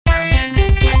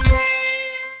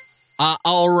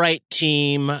All right,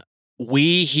 team.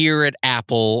 We here at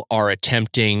Apple are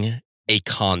attempting a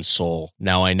console.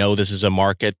 Now, I know this is a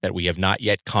market that we have not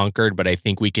yet conquered, but I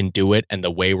think we can do it. And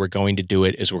the way we're going to do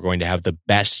it is we're going to have the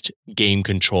best game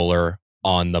controller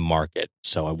on the market.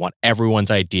 So I want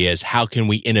everyone's ideas. How can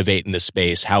we innovate in this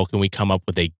space? How can we come up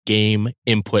with a game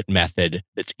input method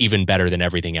that's even better than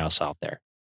everything else out there?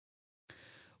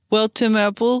 Well, Tim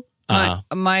Apple, not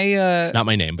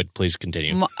my name, but please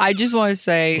continue. I just want to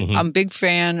say I'm a big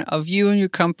fan of you and your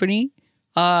company.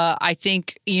 I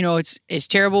think, it's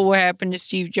terrible what happened to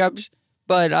Steve Jobs,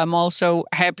 but I'm also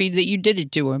happy that you did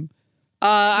it to him.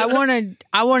 I want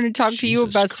to talk to you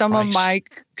about some of my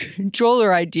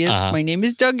controller ideas. My name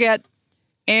is Dougette,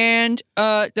 and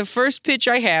the first pitch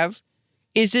I have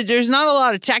is that there's not a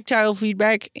lot of tactile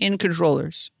feedback in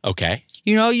controllers. Okay.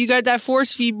 You got that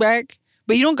force feedback,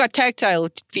 but you don't got tactile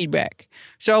feedback.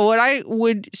 So what I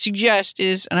would suggest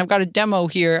is, and I've got a demo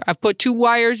here, I've put 2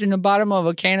 wires in the bottom of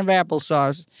a can of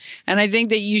applesauce. And I think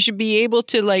that you should be able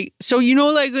to like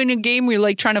in a game where you're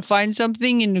like trying to find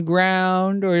something in the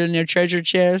ground or in a treasure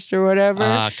chest or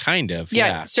whatever. Kind of,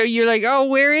 yeah. So you're like, oh,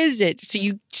 where is it? So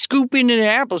you scoop into the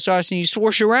applesauce and you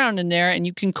swoosh around in there and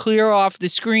you can clear off the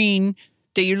screen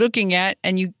that you're looking at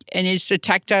and it's a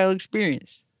tactile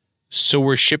experience. So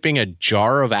we're shipping a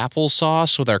jar of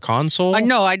applesauce with our console?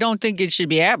 No, I don't think it should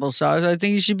be applesauce. I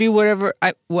think it should be whatever.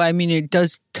 It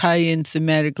does tie in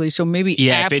thematically. So maybe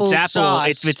applesauce.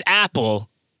 If it's apple,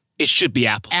 it should be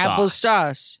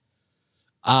applesauce.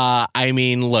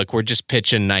 Applesauce. Look, we're just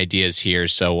pitching ideas here,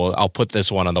 so I'll put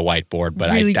this one on the whitebboard.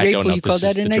 But really I don't know if grateful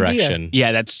this is the direction. Idea.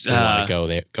 Yeah, that's we want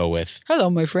to go with. Hello,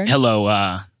 my friend. Hello.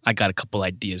 I got a couple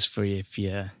ideas for you if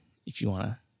you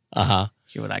want to.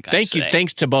 Hear what I got. Thank you.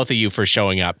 Thanks to both of you for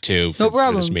showing up too. For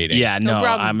this meeting. Yeah, no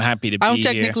problem. I'm happy to be here. I don't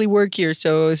technically work here,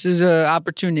 so this is an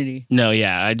opportunity. No,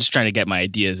 yeah, I'm just trying to get my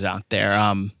ideas out there.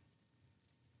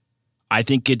 I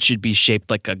think it should be shaped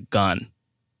like a gun.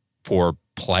 For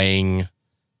playing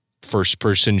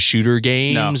first-person shooter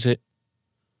games? No.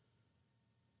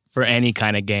 For any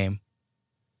kind of game.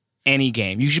 Any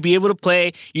game. You should be able to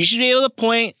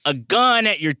point a gun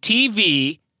at your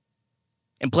TV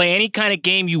and play any kind of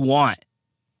game you want.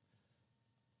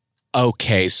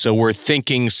 Okay, so we're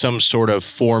thinking some sort of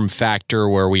form factor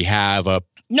where we have a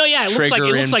it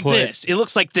looks like this. It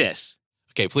looks like this.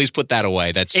 Okay, please put that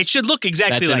away. It should look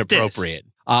exactly like this. That's inappropriate.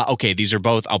 Okay, these are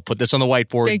both. I'll put this on the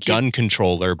whiteboard. Gun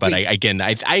controller, but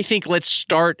I think let's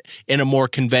start in a more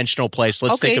conventional place.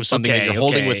 Let's think of something that you're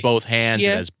holding with both hands.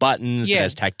 It has buttons. It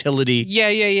has tactility.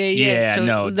 Yeah,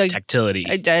 so, tactility.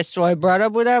 That's why I brought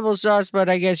up with applesauce, but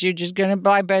I guess you're just gonna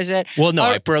bypass that. Well, no,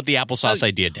 I brought the applesauce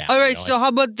idea down. All right, so how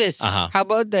about this? How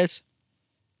about this?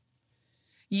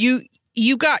 You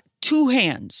got 2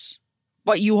 hands,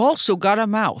 but you also got a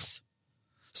mouth.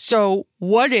 So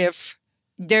what if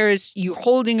you're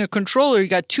holding a controller, you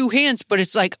got 2 hands, but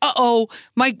it's like,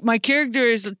 my character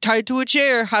is tied to a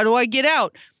chair. How do I get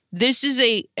out? This is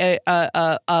a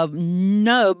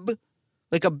nub,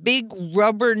 like a big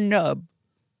rubber nub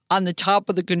on the top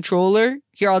of the controller.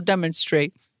 Here, I'll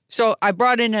demonstrate. So I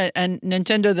brought in a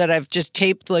Nintendo that I've just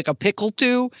taped like a pickle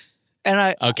to.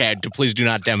 Okay, please do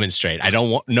not demonstrate.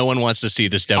 No one wants to see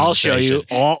this demonstration.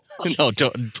 I'll show you. No,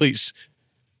 don't, please.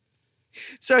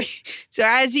 So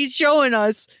as he's showing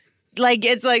us, like,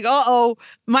 it's like,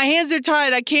 my hands are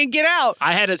tied. I can't get out.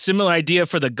 I had a similar idea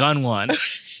for the gun one.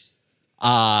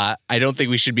 I don't think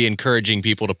we should be encouraging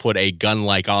people to put a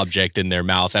gun-like object in their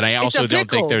mouth. And I also don't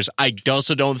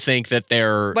think that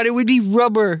they're... But it would be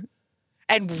rubber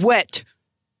and wet.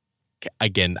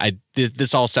 Again,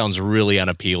 this all sounds really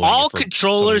unappealing. All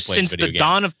controllers since the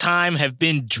dawn of time have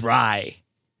been dry.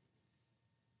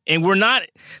 And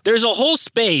there's a whole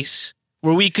space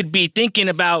where we could be thinking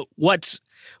about what's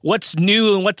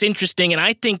new and what's interesting, and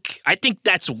I think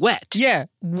that's wet. Yeah,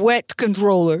 wet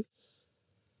controller.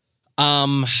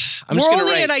 We're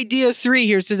only at idea 3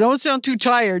 here, so don't sound too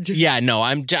tired. Yeah, no,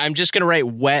 I'm just gonna write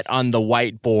wet on the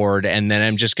whiteboard, and then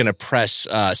I'm just gonna press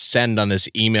send on this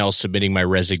email submitting my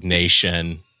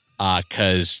resignation,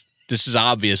 because this is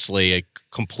obviously a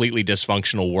completely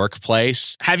dysfunctional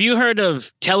workplace. Have you heard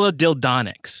of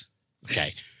teledildonics?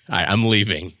 Okay, all right, I'm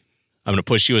leaving. I'm gonna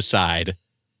push you aside.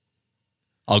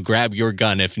 I'll grab your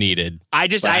gun if needed.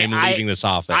 I'm leaving this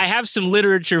office. I have some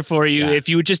literature for you if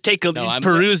you would just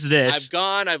peruse this. I've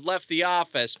gone. I've left the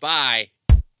office. Bye.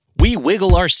 We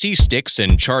wiggle our C-sticks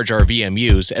and charge our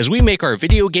VMUs as we make our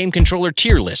video game controller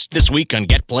tier list this week on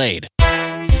Get Played.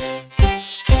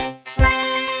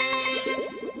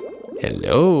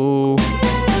 Hello.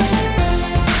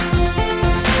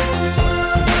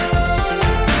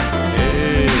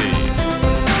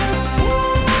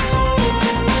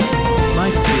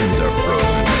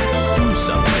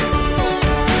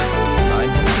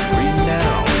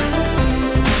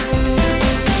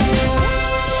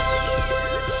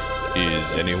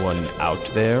 anyone out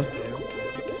there?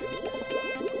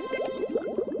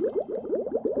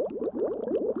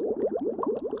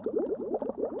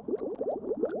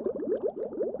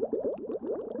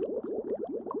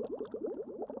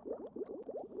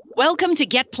 Welcome to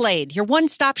Get Played, your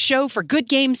one-stop show for good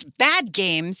games, bad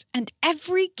games, and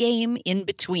every game in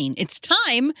between. It's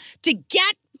time to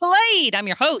get played. I'm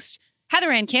your host,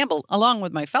 Heather Ann Campbell, along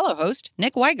with my fellow host,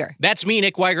 Nick Weiger. That's me,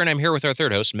 Nick Weiger, and I'm here with our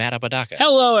third host, Matt Apodaca.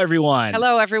 Hello, everyone.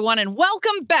 Hello, everyone, and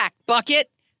welcome back,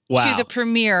 Bucket, to the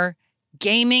premier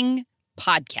gaming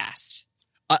podcast.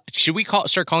 Should we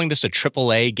start calling this a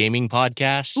AAA gaming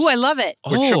podcast? Ooh, I love it.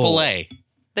 Or AAA?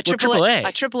 The AAA.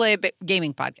 A AAA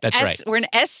gaming podcast. That's right. We're an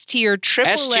S-tier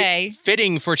AAA.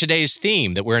 Fitting for today's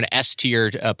theme that we're an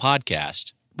S-tier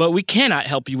podcast. But we cannot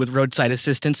help you with roadside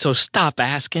assistance, so stop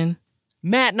asking.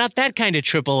 Matt, not that kind of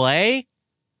AAA.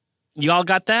 Y'all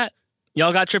got that?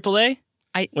 Y'all got AAA?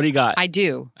 What do you got? I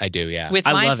do. I do, yeah.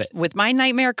 I love it. With my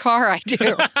nightmare car, I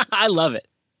do. I love it.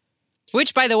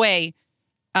 Which, by the way,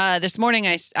 this morning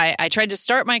I tried to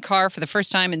start my car for the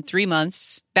first time in 3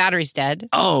 months. Battery's dead.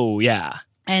 Oh, yeah.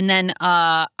 And then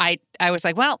I was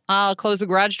like, well, I'll close the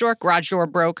garage door. Garage door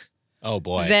broke. Oh,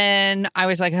 boy. Then I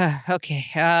was like, okay.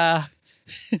 So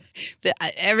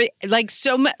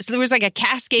there was like a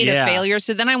cascade of failures.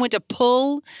 So then I went to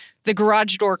pull the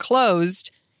garage door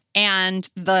closed, and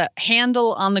the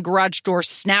handle on the garage door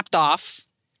snapped off,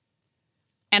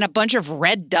 and a bunch of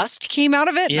red dust came out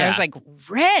of it. Yeah. And I was like,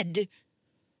 red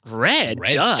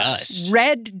dust.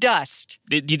 Red dust.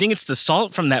 Do you think it's the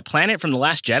salt from that planet from The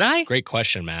Last Jedi? Great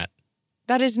question, Matt.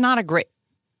 That is not a great...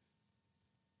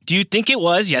 Do you think it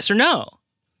was, yes or no?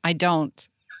 I don't.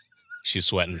 She's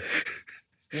sweating.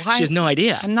 Why? She has no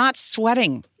idea. I'm not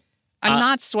sweating.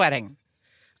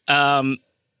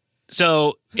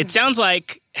 So it sounds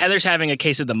like Heather's having a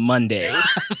case of the Mondays.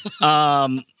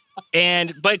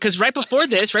 Because right before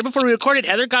we recorded,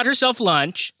 Heather got herself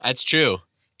lunch. That's true.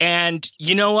 And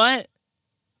you know what?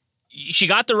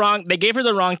 They gave her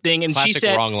the wrong thing, and Classic she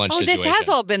said, wrong lunch this has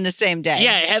all been the same day.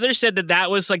 Yeah, Heather said that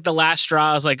was like the last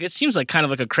straw. I was like, it seems like kind of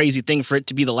like a crazy thing for it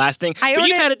to be the last thing. But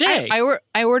you've had a day.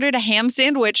 I ordered a ham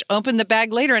sandwich, opened the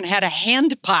bag later, and had a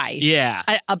hand pie. Yeah.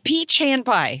 A peach hand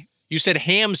pie. You said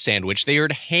ham sandwich. They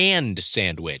heard hand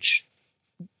sandwich.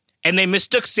 And they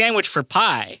mistook sandwich for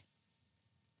pie.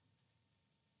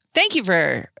 Thank you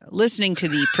for listening to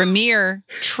the premier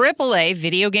AAA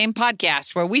video game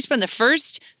podcast, where we spend the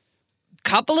first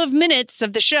couple of minutes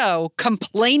of the show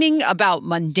complaining about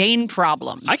mundane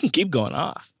problems. I can keep going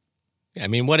off. I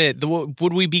mean,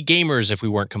 would we be gamers if we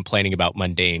weren't complaining about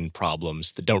mundane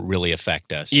problems that don't really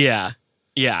affect us? Yeah.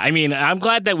 Yeah. I mean, I'm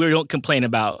glad that we don't complain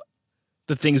about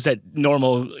the things that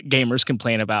normal gamers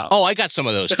complain about. Oh, I got some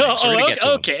of those things.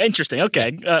 Okay. Interesting.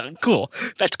 Okay. Cool.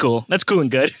 That's cool. That's cool and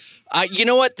good. You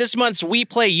know what? This month's We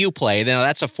Play, You Play. Now,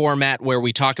 that's a format where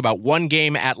we talk about one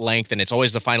game at length, and it's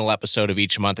always the final episode of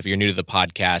each month if you're new to the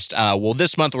podcast. Well,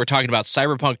 this month we're talking about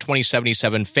Cyberpunk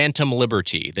 2077 Phantom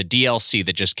Liberty, the DLC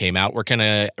that just came out. We're going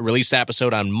to release that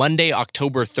episode on Monday,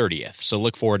 October 30th. So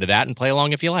look forward to that and play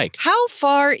along if you like. How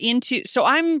far into... So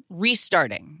I'm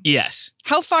restarting. Yes.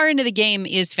 How far into the game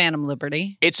is Phantom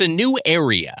Liberty? It's a new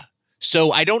area.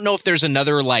 So I don't know if there's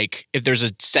if there's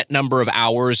a set number of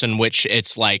hours in which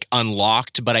it's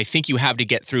unlocked, but I think you have to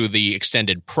get through the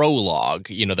extended prologue.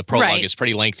 You know, the prologue is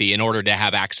pretty lengthy in order to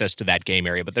have access to that game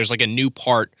area. But there's a new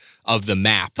part of the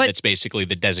map that's basically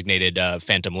the designated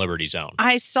Phantom Liberty zone.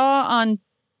 I saw on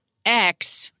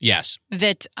X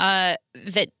that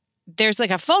there's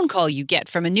a phone call you get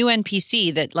from a new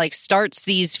NPC that starts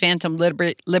these Phantom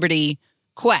Liberty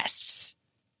quests.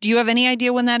 Do you have any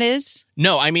idea when that is?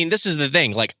 No, I mean, this is the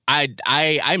thing.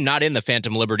 I'm not in the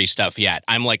Phantom Liberty stuff yet.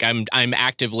 I was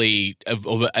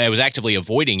actively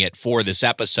avoiding it for this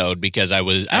episode because I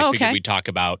figured we'd talk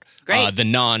about the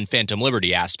non-Phantom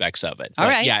Liberty aspects of it. All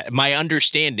right. Yeah, my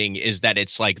understanding is that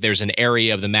it's there's an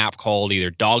area of the map called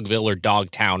either Dogville or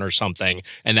Dogtown or something,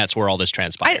 and that's where all this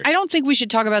transpires. I don't think we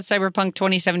should talk about Cyberpunk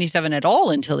 2077 at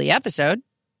all until the episode.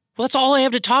 Well, that's all I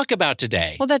have to talk about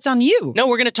today. Well, that's on you. No,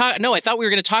 we're going to talk. No, I thought we were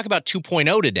going to talk about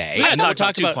 2.0 today. We talked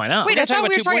about 2.0. Wait, I thought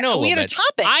we were talking. We had a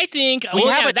topic. I think we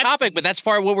have a topic, but that's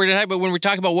part of what we're going to talk about when we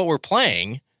talk about what we're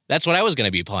playing. That's what I was going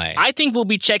to be playing. I think we'll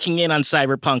be checking in on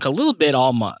Cyberpunk a little bit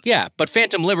all month. Yeah, but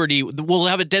Phantom Liberty, we'll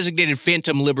have a designated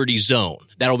Phantom Liberty zone.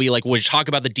 That'll be we'll talk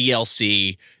about the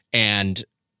DLC, and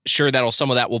sure,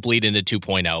 some of that will bleed into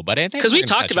 2.0. But I think because we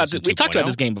talked about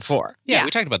this game before. Yeah,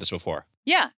 we talked about this before.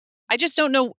 Yeah, I just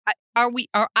don't know.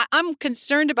 I'm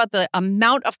concerned about the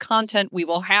amount of content we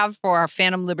will have for our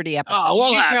Phantom Liberty episode. Oh,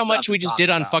 well, how much we just did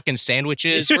on fucking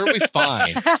sandwiches? We'll be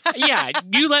fine. Yeah,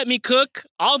 you let me cook.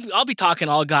 I'll be talking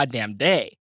all goddamn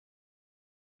day.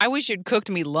 I wish you'd cooked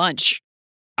me lunch.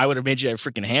 I would have made you a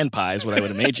freaking hand pie is what I would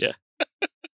have made you.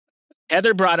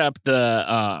 Heather brought up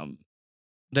the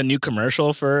new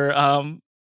commercial for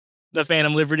the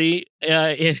Phantom Liberty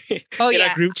in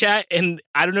our group chat, and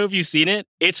I don't know if you've seen it.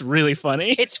 It's really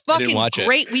funny. It's fucking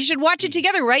great. We should watch it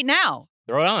together right now.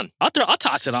 Throw it on. I'll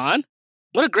toss it on.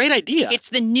 What a great idea. It's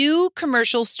the new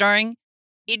commercial starring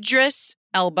Idris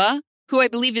Elba, who I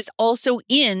believe is also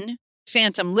in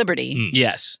Phantom Liberty.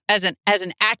 Yes. As an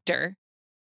actor.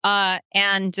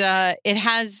 And it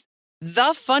has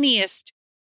the funniest,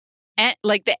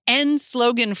 like the end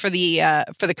slogan for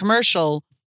the commercial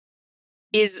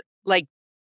is like,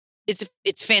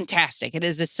 it's fantastic. It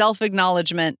is a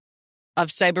self-acknowledgement of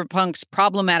cyberpunk's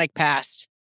problematic past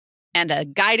and a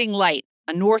guiding light,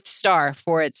 a North Star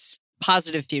for its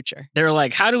positive future. They're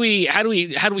like, how do we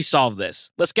solve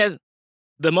this? Let's get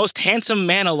the most handsome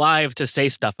man alive to say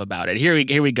stuff about it.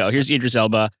 Here we go. Here's Idris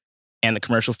Elba and the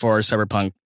commercial for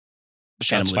Cyberpunk.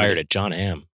 Shots fired at John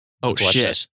Hamm. Oh,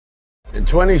 shit. In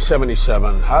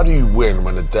 2077, how do you win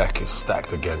when the deck is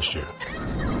stacked against you?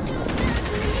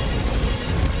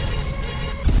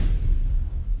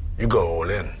 You go all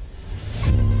in.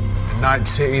 In Night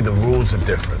City, the rules are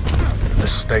different. The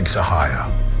stakes are higher.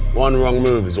 One wrong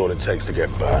move is all it takes to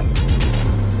get burned.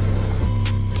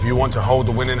 If you want to hold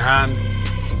the winning hand,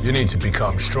 you need to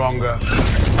become stronger,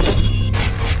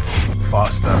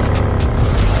 faster,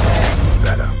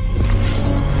 better.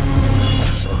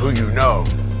 For who you know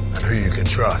and who you can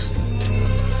trust.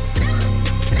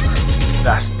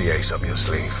 That's the ace up your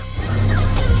sleeve.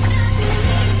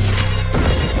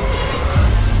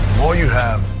 The more you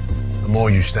have, the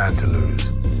more you stand to lose.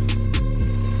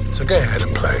 So go ahead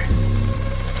and play.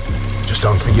 Just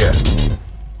don't forget,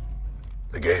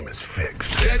 the game is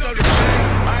fixed.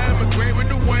 I am a great with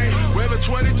the way. Whether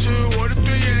 22 or the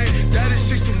 3A, that is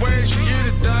 60 ways for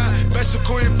you to die. Best to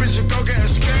call your bitch and go get a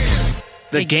skate.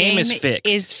 The game is fixed.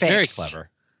 Is fixed. Very clever.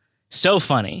 So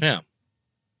funny. Yeah.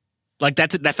 Like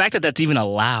the fact that that's even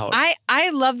allowed.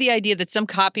 I love the idea that some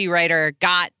copywriter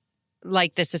got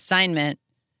like this assignment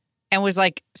and was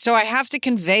like, so I have to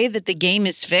convey that the game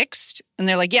is fixed. And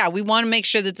they're like, yeah, we want to make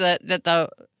sure that the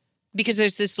because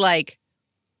there's this like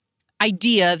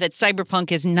idea that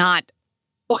Cyberpunk is not,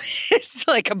 it's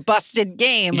like a busted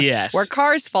game where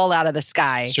cars fall out of the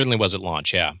sky. Certainly was at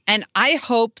launch, yeah. And I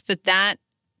hope that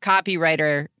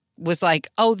copywriter was like,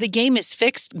 oh, the game is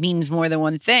fixed means more than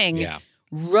one thing. Yeah.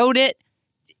 Wrote it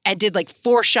and did like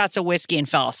 4 shots of whiskey and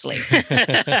fell asleep.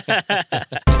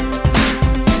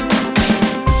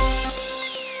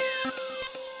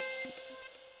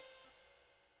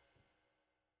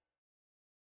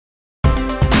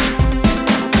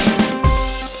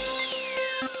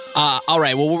 All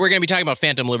right. Well, we're going to be talking about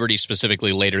Phantom Liberty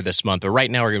specifically later this month, but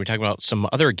right now we're going to be talking about some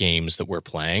other games that we're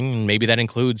playing. Maybe that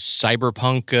includes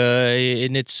Cyberpunk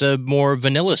in its more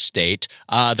vanilla state.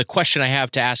 The question I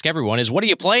have to ask everyone is, what are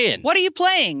you playing? What are you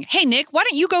playing? Hey, Nick, why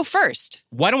don't you go first?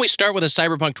 Why don't we start with a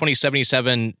Cyberpunk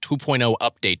 2077 2.0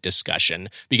 update discussion?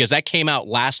 Because that came out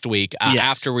last week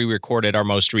after we recorded our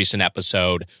most recent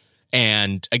episode.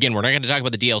 And again, we're not going to talk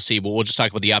about the DLC, but we'll just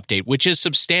talk about the update, which is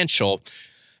substantial.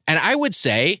 And I would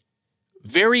say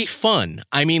very fun.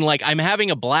 I mean, like, I'm having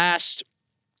a blast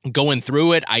going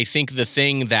through it. I think the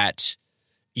thing that,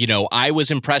 you know, I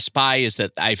was impressed by is that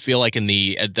I feel like in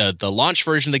the launch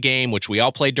version of the game, which we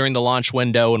all played during the launch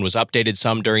window and was updated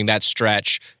some during that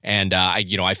stretch. And,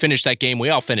 I finished that game. We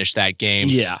all finished that game.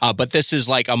 Yeah. But this is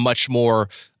like a much more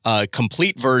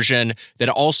complete version that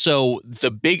also a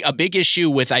big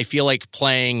issue with, I feel like,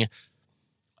 playing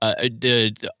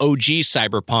the OG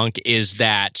Cyberpunk is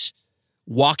that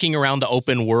walking around the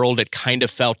open world, it kind of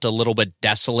felt a little bit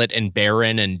desolate and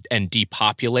barren and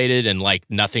depopulated, and like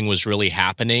nothing was really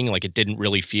happening. Like it didn't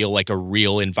really feel like a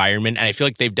real environment. And I feel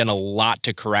like they've done a lot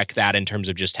to correct that in terms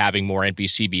of just having more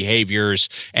NPC behaviors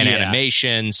and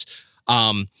animations.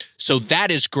 So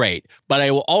that is great. But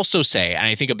I will also say, and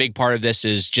I think a big part of this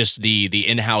is just the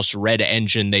in-house Red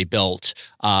engine they built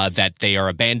that they are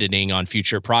abandoning on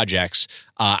future projects.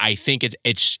 I think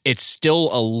it's still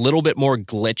a little bit more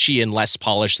glitchy and less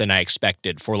polished than I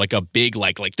expected for like a big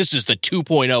like this is the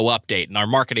 2.0 update and our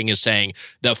marketing is saying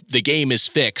the game is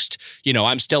fixed. You know,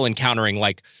 I'm still encountering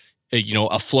like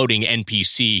a floating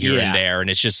NPC here and there, and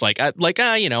it's just like but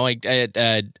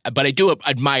I do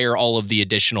admire all of the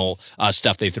additional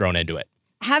stuff they've thrown into it.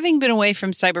 Having been away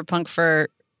from Cyberpunk for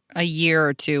a year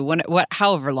or two.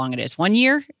 However long it is. 1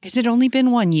 year? Has it only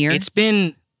been 1 year? It's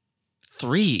been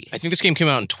 3. I think this game came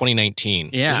out in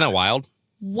 2019. Yeah. Isn't that wild?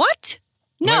 What?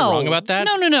 Am I wrong about that?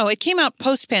 No. It came out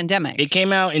post-pandemic. It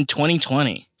came out in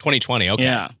 2020. 2020, okay.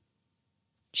 Yeah.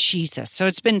 Jesus. So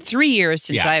it's been 3 years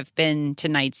since I've been to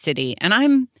Night City.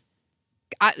 And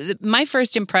my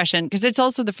first impression, because it's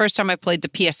also the first time I played the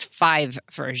PS5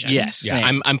 version. Yes.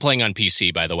 Yeah, I'm playing on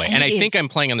PC, by the way. And I think I'm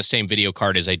playing on the same video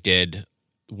card as I did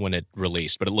when it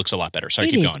released, but it looks a lot better. Sorry,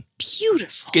 keep going. It is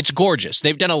beautiful. It's gorgeous.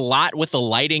 They've done a lot with the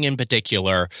lighting in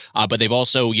particular, but they've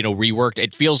also, reworked.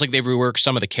 It feels like they've reworked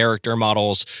some of the character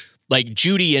models. Like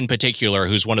Judy in particular,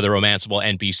 who's one of the romanceable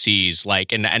NPCs,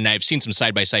 and I've seen some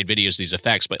side-by-side videos of these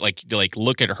effects, but like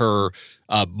look at her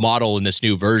model in this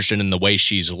new version and the way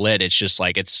she's lit. It's just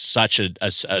like, it's such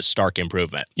a stark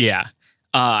improvement. Yeah.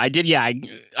 I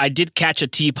did catch a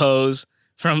T-pose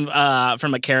from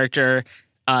a character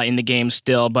in the game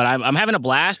still, but I'm having a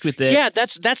blast with it. Yeah,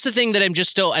 that's the thing that I'm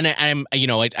just still, and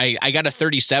I got a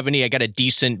 3070, I got a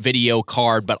decent video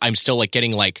card, but I'm still like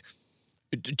getting like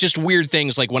just weird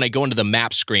things, like when I go into the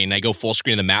map screen, I go full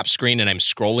screen of the map screen and I'm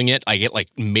scrolling it, I get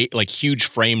like huge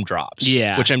frame drops.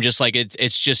 Yeah. Which I'm just like,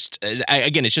 it's just,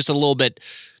 again, it's just a little bit,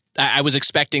 I was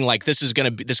expecting like this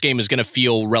game is gonna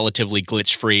feel relatively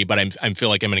glitch free, but I feel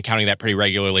like I'm encountering that pretty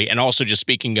regularly. And also, just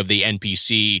speaking of the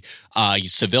NPC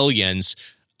civilians,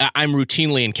 I'm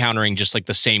routinely encountering just like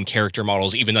the same character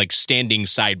models, even like standing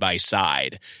side by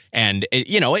side. And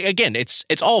again, it's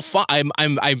all fun.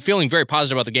 I'm feeling very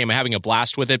positive about the game. I'm having a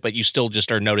blast with it, but you still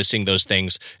just are noticing those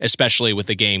things, especially with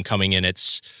the game coming in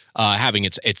having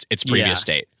its previous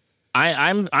state.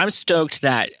 I'm stoked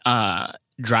that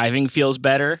driving feels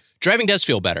better. Driving does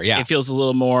feel better. Yeah, it feels a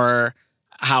little more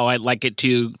how I'd like it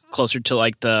to, closer to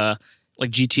like the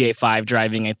GTA 5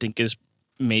 driving. I think is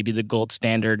maybe the gold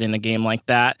standard in a game like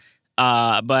that.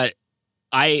 But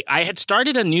I had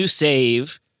started a new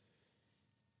save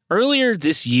earlier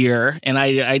this year, and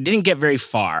I didn't get very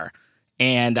far.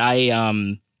 And I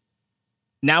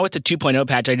now with the 2.0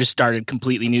 patch, I just started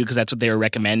completely new because that's what they were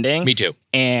recommending. Me too.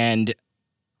 And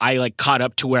I caught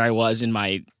up to where I was in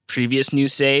my previous new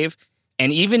save.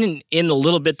 And even in the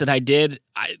little bit that I did,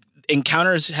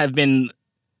 encounters have been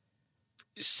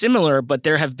similar, but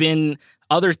there have been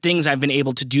other things I've been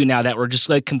able to do now that were just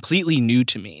completely new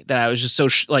to me that I was just so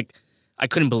I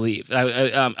couldn't believe.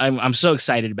 I'm so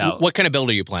excited about. What kind of build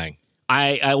are you playing?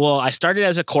 I started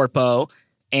as a corpo,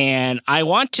 and I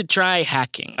want to try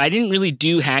hacking. I didn't really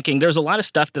do hacking. There's a lot of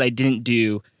stuff that I didn't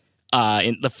do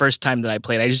in the first time that I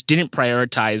played. I just didn't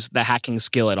prioritize the hacking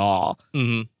skill at all.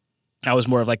 Mm-hmm. I was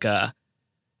more of like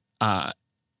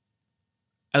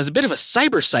I was a bit of a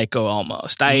cyber psycho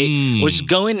almost. I would just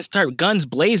go in and start guns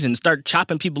blazing, start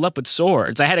chopping people up with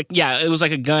swords. It was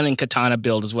like a gun and katana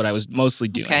build is what I was mostly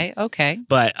doing. Okay.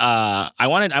 But I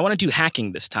want to do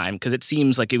hacking this time because it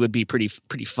seems like it would be pretty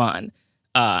fun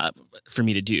for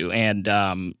me to do. And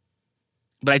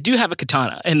but I do have a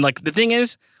katana, and the thing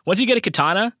is, once you get a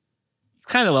katana,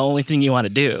 it's kind of the only thing you want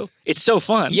to do. It's so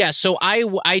fun. Yeah, so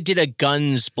I did a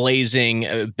guns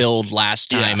blazing build last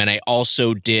time, and I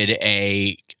also did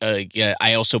I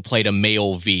also played a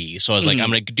male V. So I was like,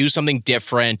 I'm going to do something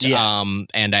different. Yes.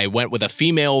 And I went with a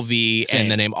female V, Same.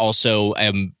 and then I'm also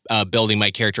building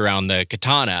my character around the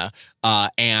katana.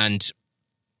 And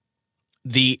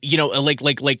the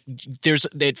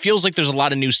it feels like there's a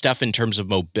lot of new stuff in terms of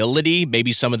mobility.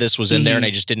 Maybe some of this was in there and I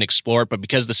just didn't explore it, but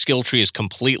because the skill tree is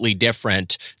completely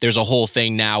different, there's a whole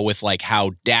thing now with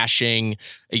how dashing.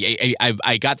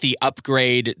 I got the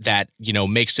upgrade that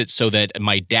makes it so that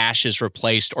my dash is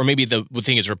replaced, or maybe the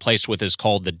thing it's replaced with is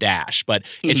called the dash, but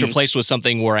it's replaced with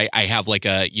something where I have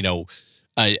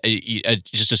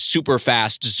just a super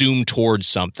fast zoom towards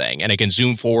something, and I can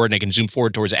zoom forward, and I can zoom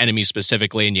forward towards enemies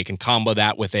specifically, and you can combo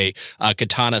that with a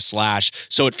katana slash.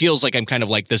 So it feels like I'm kind of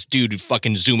like this dude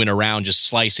fucking zooming around, just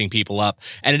slicing people up,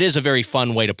 and it is a very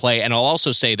fun way to play. And I'll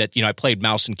also say that I played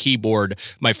mouse and keyboard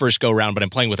my first go round, but I'm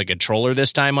playing with a controller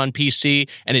this time on PC,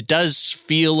 and it does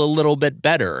feel a little bit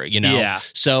better, Yeah.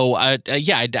 So I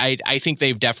think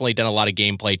they've definitely done a lot of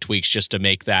gameplay tweaks just to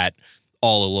make that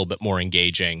all a little bit more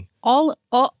engaging. All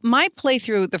my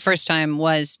playthrough the first time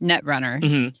was Netrunner,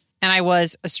 and I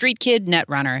was a street kid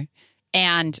Netrunner,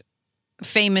 and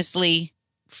famously,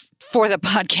 for the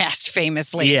podcast,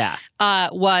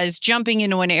 was jumping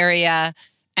into an area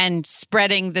and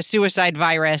spreading the suicide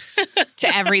virus to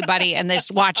everybody, and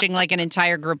just watching an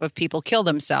entire group of people kill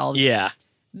themselves. Yeah.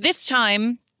 This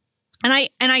time, and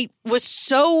I was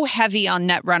so heavy on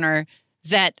Netrunner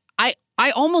that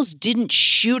I almost didn't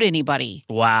shoot anybody.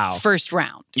 Wow. First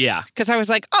round. Yeah. Because I was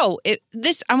like, I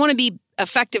want to be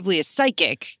effectively a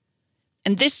psychic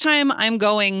And this time I'm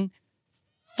going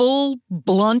full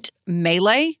blunt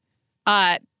melee.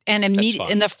 And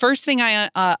the first thing I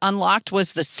unlocked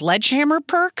was the sledgehammer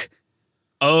perk.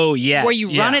 Oh, yes. Where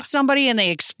you run at somebody and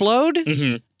they explode.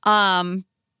 Mm-hmm.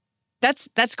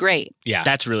 That's great. Yeah.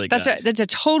 That's really good. That's a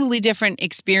totally different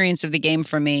experience of the game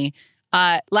for me.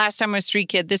 Last time I was Street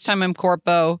Kid, this time I'm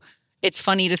Corpo. It's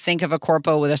funny to think of a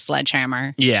Corpo with a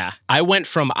sledgehammer. Yeah. I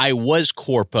was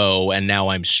Corpo and now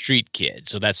I'm Street Kid.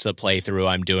 So that's the playthrough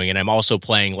I'm doing. And I'm also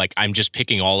playing, I'm just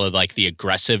picking all of the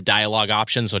aggressive dialogue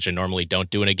options, which I normally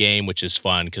don't do in a game, which is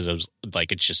fun because I was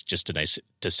it's just nice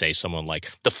to say someone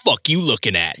the fuck you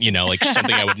looking at,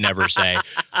 something I would never say.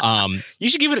 You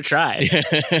should give it a try.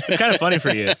 It's kind of funny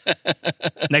for you.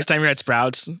 Next time you're at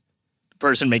Sprouts,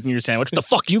 person making your sandwich, what the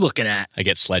fuck you looking at? I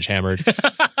get sledgehammered.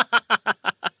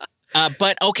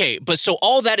 But so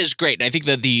all that is great. And I think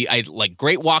that I like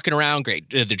great walking around, great.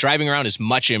 The driving around is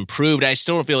much improved. I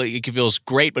still don't feel like it feels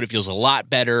great, but it feels a lot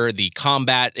better. The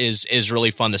combat is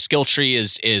really fun. The skill tree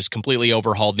is completely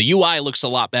overhauled. The UI looks a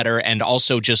lot better. And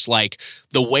also just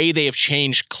the way they have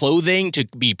changed clothing to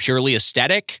be purely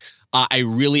aesthetic. I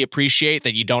really appreciate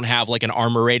that you don't have an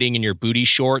armor rating in your booty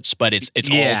shorts, but it's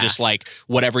all just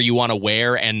whatever you want to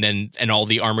wear, and all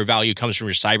the armor value comes from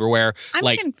your cyberware.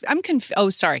 I'm confused. Oh,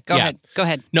 sorry. Go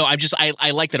ahead. No,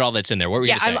 I like that all that's in there. What were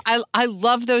you going to say? I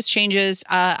love those changes.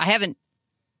 I haven't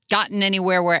gotten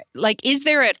anywhere where is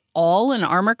there at all an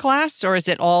armor class, or is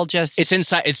it all just it's in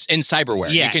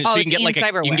cyberware? Yeah. You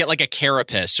can get a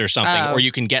carapace or something, or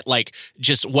you can get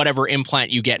just whatever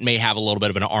implant you get may have a little bit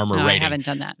of an armor rating. I haven't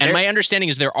done that. And my understanding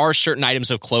is there are certain items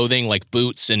of clothing like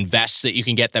boots and vests that you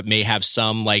can get that may have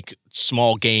some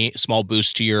small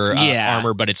boost to your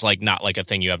armor, but it's not a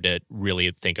thing you have to really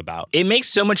think about. It makes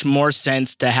so much more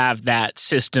sense to have that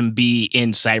system be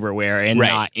in cyberware and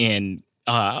not in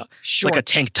shorts. A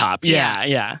tank top.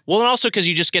 Yeah. Well, and also because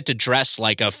you just get to dress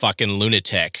like a fucking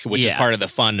lunatic, which is part of the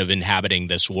fun of inhabiting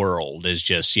this world, is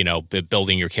just,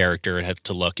 building your character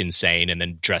to look insane and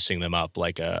then dressing them up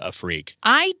like a freak.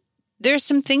 There's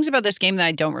some things about this game that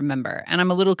I don't remember, and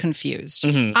I'm a little confused.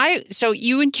 Mm-hmm. So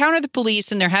you encounter the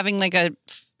police, and they're having a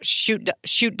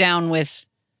shoot down with,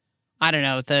 I don't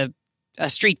know, a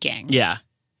street gang. Yeah.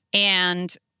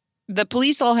 And the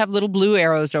police all have little blue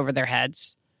arrows over their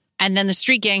heads. And then the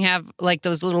street gang have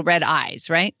those little red eyes,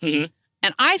 right? Mm-hmm.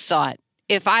 And I thought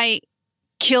if I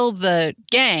kill the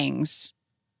gangs,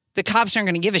 the cops aren't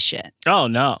going to give a shit. Oh,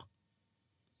 no.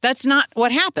 That's not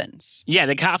what happens. Yeah,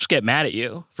 the cops get mad at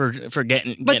you for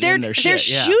getting But in their shit. They're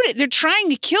shooting. They're trying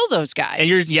to kill those guys. And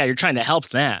you're trying to help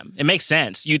them. It makes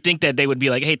sense. You'd think that they would be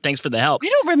like, hey, thanks for the help. I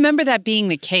don't remember that being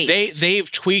the case.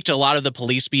 They've tweaked a lot of the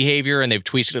police behavior, and they've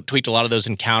tweaked a lot of those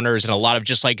encounters, and a lot of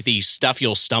just the stuff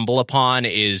you'll stumble upon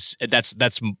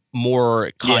that's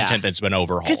more content that's been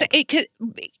overhauled. Because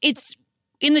it's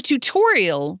in the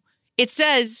tutorial, it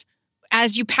says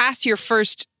as you pass your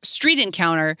first street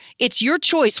encounter, it's your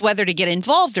choice whether to get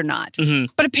involved or not.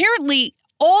 Mm-hmm. But apparently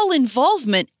all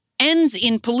involvement ends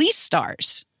in police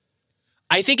stars.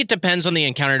 I think it depends on the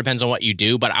encounter, depends on what you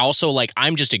do, but also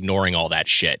I'm just ignoring all that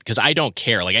shit because I don't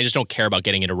care. I just don't care about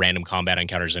getting into random combat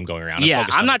encounters and going around.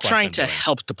 I'm not trying to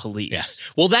help the police.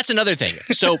 Yeah. Well, that's another thing.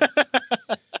 So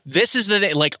this is the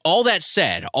thing. All that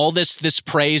said, all this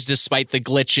praise, despite the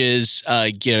glitches,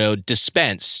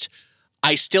 dispensed,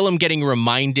 I still am getting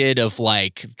reminded of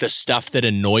the stuff that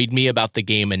annoyed me about the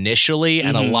game initially.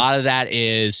 And a lot of that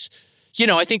is,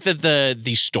 I think that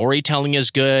the storytelling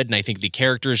is good, and I think the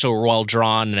characters are well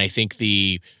drawn, and I think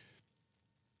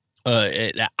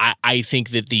I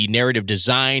think that the narrative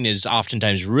design is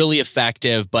oftentimes really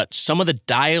effective, but some of the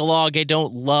dialogue I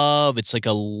don't love. It's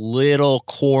a little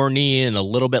corny and a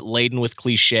little bit laden with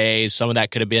cliches. Some of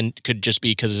that could just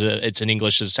be because it's an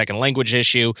English as a second language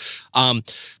issue.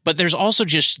 But there's also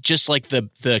just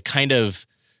the kind of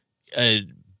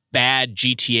bad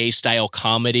GTA style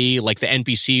comedy, the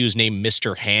NPC who's named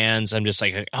Mr. Hands. I'm just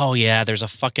oh yeah, there's a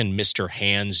fucking Mr.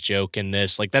 Hands joke in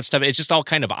this. That stuff, it's just all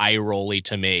kind of eye-rolly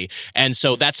to me. And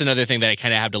so that's another thing that I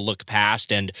kind of have to look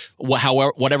past. And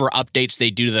whatever updates they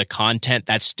do to the content,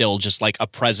 that's still just a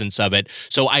presence of it.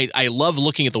 So I love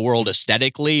looking at the world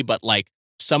aesthetically, but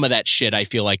some of that shit I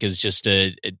feel is just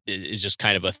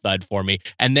kind of a thud for me.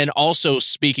 And then also,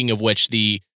 speaking of which,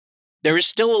 there is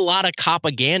still a lot of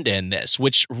propaganda in this,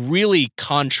 which really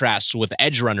contrasts with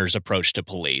Edgerunner's approach to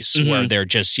police, where they're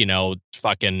just,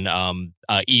 fucking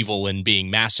evil and being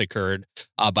massacred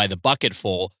by the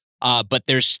bucketful. But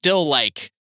there's still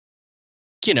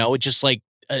just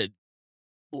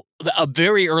a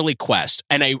very early quest,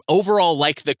 and I overall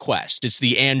like the quest. It's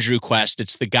the Andrew quest.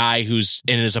 It's the guy who's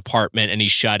in his apartment and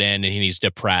he's shut in and he's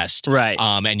depressed. Right.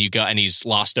 And you go and he's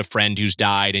lost a friend who's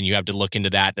died, and you have to look into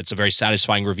that. It's a very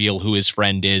satisfying reveal who his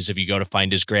friend is if you go to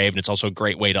find his grave, and it's also a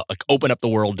great way to like open up the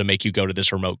world to make you go to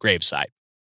this remote gravesite.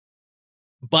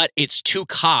 But it's two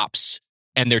cops,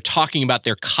 and they're talking about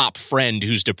their cop friend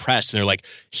who's depressed, and they're like,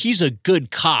 he's a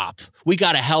good cop. We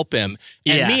got to help him.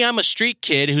 And me, I'm a street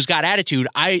kid who's got attitude.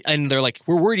 And they're like,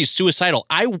 we're worried he's suicidal.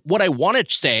 What I want to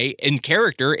say in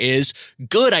character is,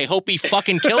 good, I hope he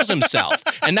fucking kills himself.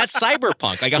 And that's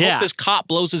cyberpunk. Like, I hope this cop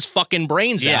blows his fucking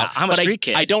brains out. I'm a street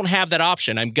kid. I don't have that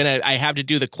option. I have to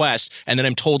do the quest, and then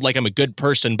I'm told like I'm a good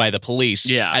person by the police.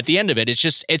 Yeah. At the end of it,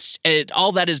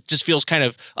 all that is just feels kind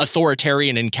of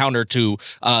authoritarian and counter to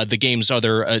the game's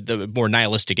other the more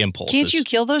nihilistic impulses. Can't you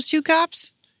kill those two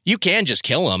cops? You can just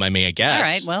kill them. I mean, I guess. All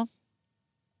right, well.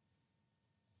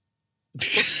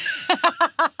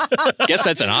 Guess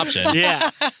that's an option. Yeah.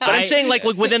 But I'm saying like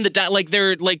within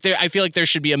the I feel like there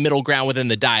should be a middle ground within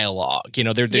the dialogue. You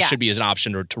know, there should be an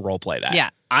option to role play that.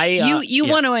 Yeah. You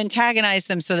want to antagonize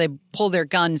them so they pull their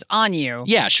guns on you.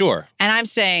 Yeah, sure. And I'm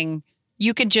saying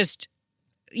you can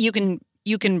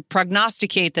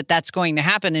prognosticate that that's going to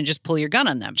happen and just pull your gun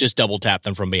on them. Just double tap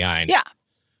them from behind. Yeah.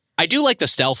 I do like the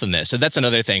stealth in this, and that's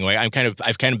another thing. I'm kind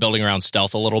of building around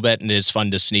stealth a little bit, and it is fun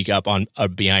to sneak up on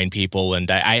behind people, and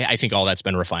I think all that's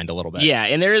been refined a little bit. Yeah,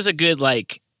 and there is a good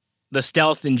like the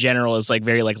stealth in general is like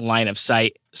very like line of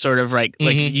sight sort of like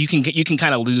you can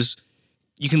kind of lose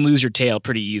your tail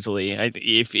pretty easily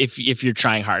if you're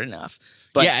trying hard enough.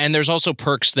 But yeah, and there's also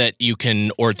perks that you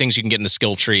can or things you can get in the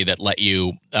skill tree that let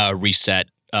you reset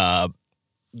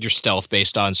your stealth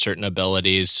based on certain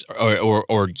abilities,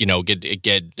 or you know get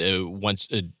your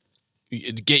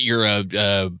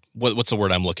what's the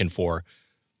word I'm looking for?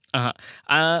 I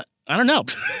don't know.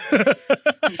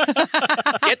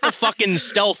 Get the fucking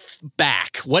stealth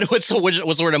back. What's the word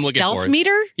I'm looking for? Stealth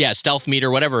meter? Yeah, stealth meter,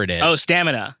 whatever it is. Oh,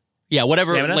 stamina. Yeah,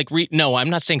 whatever. Stamina? Like no, I'm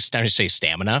not saying say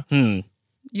stamina.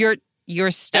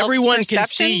 Your stealth Everyone perception? can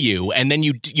see you, and then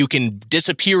you can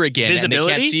disappear again,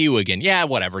 Visibility? and they can't see you again. Yeah,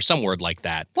 whatever, some word like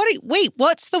that. Wait,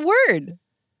 what's the word?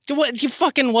 What you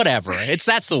fucking whatever?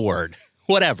 That's the word.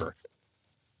 Whatever.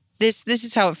 This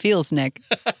is how it feels, Nick.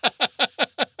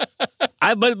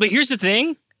 But here's the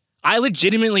thing. I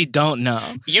legitimately don't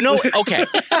know. You know, okay.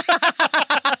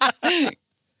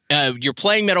 You're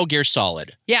playing Metal Gear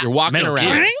Solid. Yeah. You're walking Metal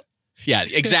around. Gear? Yeah,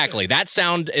 exactly. That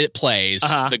sound it plays.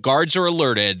 Uh-huh. The guards are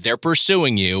alerted. They're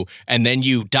pursuing you, and then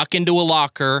you duck into a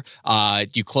locker.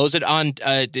 You close it on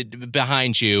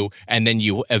behind you, and then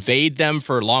you evade them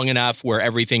for long enough where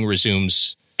everything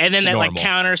resumes. And then that normal. like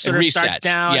counter sort of starts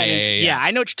down. Yeah,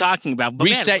 I know what you're talking about. But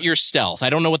reset your stealth.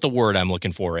 I don't know what the word I'm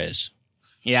looking for is.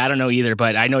 Yeah, I don't know either,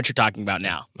 but I know what you're talking about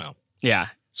now. Well, yeah.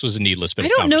 This was a needless bit I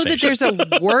of don't know that conversation.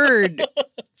 there's a word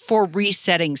for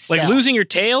resetting stealth. Like losing your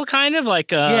tail, kind of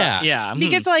like yeah.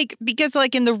 Because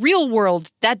like in the real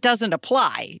world, that doesn't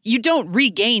apply. You don't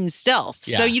regain stealth.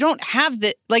 So you don't have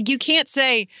the like you can't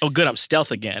say, oh good, I'm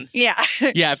stealth again. Yeah.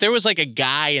 Yeah, if there was like a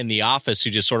guy in the office who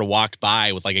just sort of walked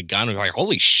by with like a gun, we'd be like,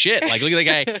 holy shit, like look at the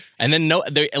guy. And then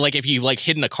like if you like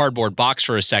hid in a cardboard box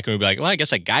for a second, we'd be like, well, I guess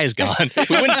that guy's gone.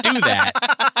 We wouldn't do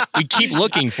that. We'd keep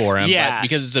looking for him, but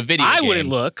because it's a video game. I wouldn't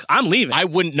look. I'm leaving. I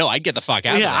wouldn't. No, I'd get the fuck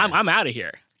out of there. Yeah, I'm out of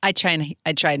here. I try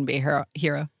and be a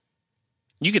hero.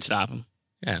 You could stop him.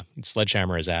 Yeah,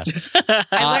 sledgehammer his ass.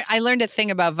 I learned a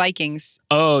thing about Vikings.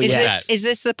 Oh, Is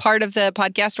this the part of the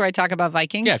podcast where I talk about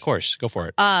Vikings? Yeah, of course. Go for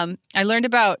it. I learned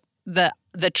about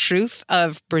the truth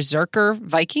of berserker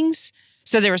Vikings.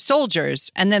 So there were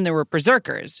soldiers, and then there were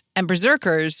berserkers, and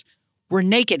berserkers were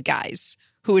naked guys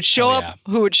who would show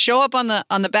up on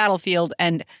the battlefield,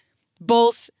 and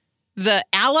both the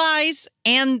allies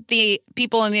and the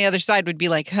people on the other side would be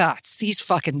like, it's these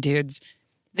fucking dudes.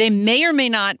 They may or may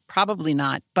not, probably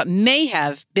not, but may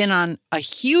have been on a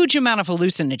huge amount of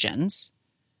hallucinogens,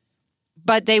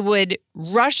 but they would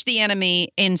rush the enemy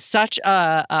in such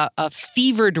a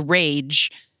fevered rage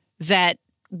that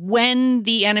when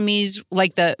the enemies,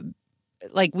 like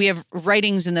we have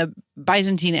writings in the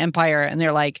Byzantine Empire, and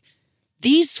they're like,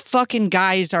 these fucking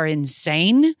guys are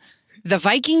insane. The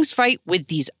Vikings fight with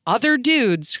these other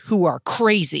dudes who are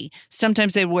crazy.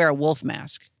 Sometimes they wear a wolf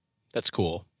mask. That's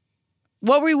cool.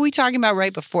 What were we talking about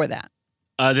right before that?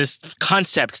 This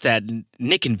concept that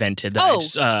Nick invented. No,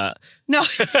 I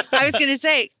was going to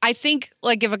say, I think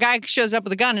like if a guy shows up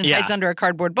with a gun and hides under a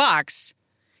cardboard box,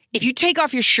 if you take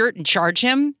off your shirt and charge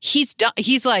him, he's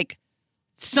like,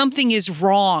 something is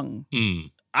wrong.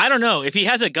 I don't know. If he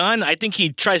has a gun, I think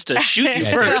he tries to shoot you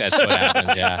first. That's what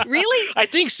happens, yeah. Really? I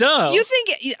think so. You think,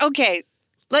 okay,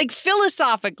 like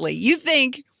philosophically, you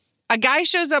think a guy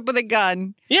shows up with a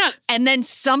gun, yeah, and then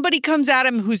somebody comes at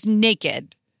him who's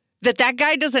naked, that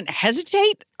guy doesn't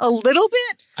hesitate a little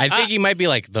bit? I think he might be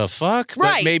like, the fuck?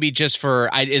 Right. But maybe just for,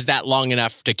 is that long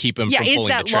enough to keep him from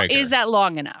pulling the trigger? Is that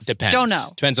long enough? Depends. Don't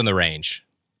know. Depends on the range.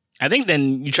 I think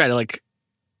then you try to like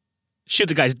shoot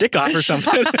the guy's dick off or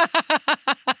something.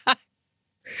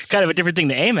 Kind of a different thing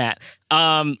to aim at.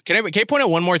 Can I point out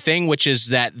one more thing, which is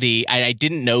that I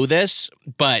didn't know this,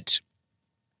 but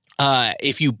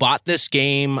if you bought this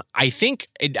game, I think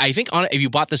if you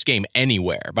bought this game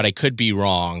anywhere, but I could be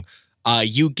wrong,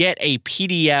 you get a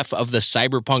PDF of the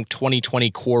Cyberpunk 2020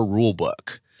 core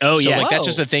rulebook. Oh, so, yeah. That's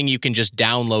just a thing you can just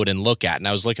download and look at. And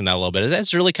I was looking at that a little bit.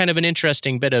 That's really kind of an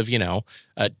interesting bit of,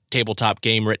 a tabletop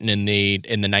game written in the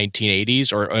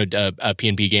 1980s, or a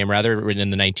P&P game, rather, written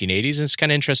in the 1980s. And it's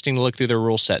kind of interesting to look through the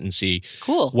rule set and see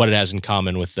what it has in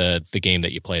common with the game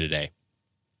that you play today.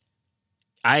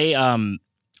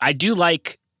 I do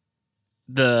like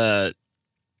the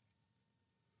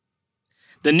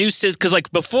new system, because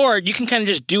like before you can kind of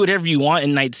just do whatever you want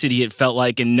in Night City, it felt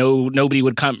like, and nobody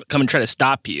would come and try to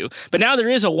stop you. But now there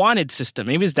is a wanted system.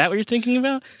 Maybe is that what you're thinking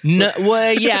about? No,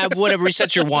 well, yeah, whatever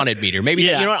resets your wanted meter. Maybe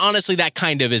you know what, honestly, that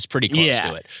kind of is pretty close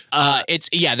to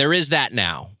it. There is that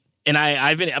now, and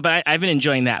I've been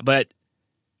enjoying that. But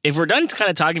if we're done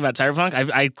kind of talking about Cyberpunk,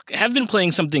 I have been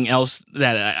playing something else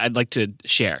that I'd like to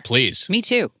share. Please. Me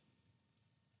too.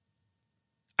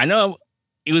 I know.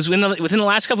 It was within the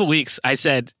last couple of weeks. I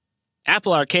said,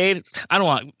 Apple Arcade. I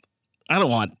don't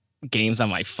want games on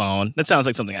my phone. That sounds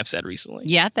like something I've said recently.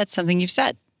 Yeah, that's something you've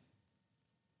said.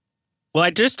 Well, I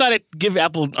just thought I'd give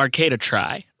Apple Arcade a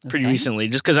try pretty recently,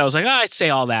 just because I was like, I'd say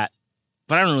all that,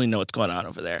 but I don't really know what's going on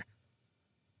over there.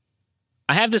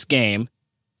 I have this game.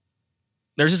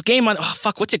 There's this game on. Oh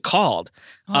fuck! What's it called?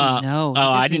 No!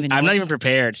 I'm not even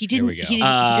prepared. He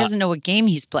doesn't know what game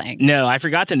he's playing. No, I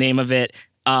forgot the name of it.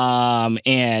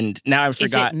 And now I forgot.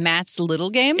 Is it Matt's little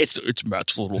game? It's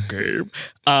Matt's little game.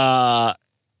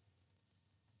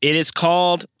 It is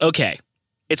called. Okay,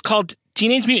 it's called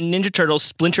Teenage Mutant Ninja Turtles: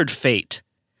 Splintered Fate,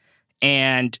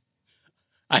 and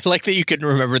I like that you couldn't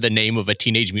remember the name of a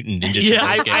Teenage Mutant Ninja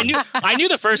Turtles game. I knew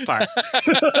the first part.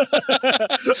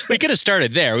 We could have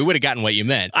started there. We would have gotten what you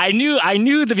meant. I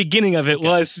knew the beginning of it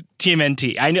was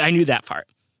TMNT. I knew that part.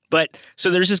 But so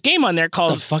there's this game on there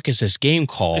called. What the fuck is this game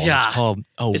called? Yeah. It's called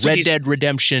Red Dead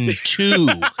Redemption 2.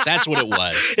 That's what it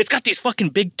was. It's got these fucking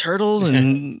big turtles,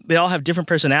 and they all have different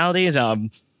personalities. I'm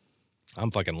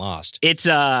fucking lost. It's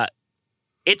a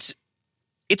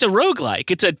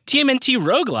roguelike. It's a TMNT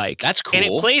roguelike. That's cool. And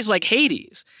it plays like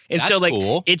Hades. And That's so like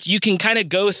cool. you can kind of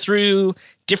go through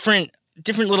different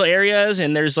little areas,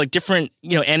 and there's like different,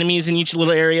 enemies in each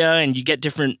little area, and you get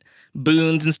different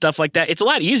boons and stuff like that. It's a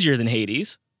lot easier than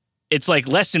Hades. It's like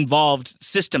less involved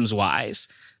systems wise.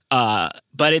 But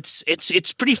it's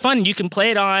pretty fun. You can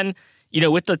play it on,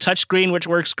 with the touchscreen, which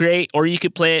works great, or you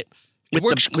could play it with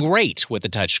great with the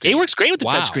touchscreen. It works great with the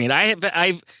touchscreen.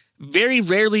 I've very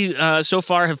rarely so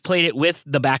far have played it with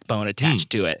the backbone attached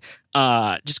to it.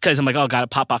 Just because I'm like, gotta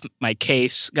pop off my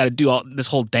case, gotta do all this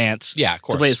whole dance of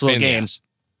course, to play this little game.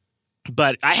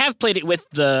 But I have played it with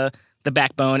the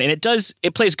backbone, and it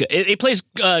plays good. It plays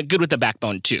good with the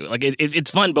backbone too. Like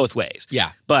it's fun both ways.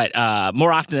 Yeah. But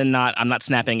more often than not, I'm not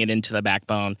snapping it into the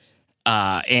backbone,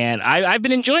 and I've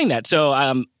been enjoying that. So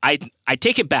I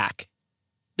take it back.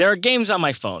 There are games on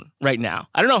my phone right now.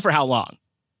 I don't know for how long,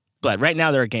 but right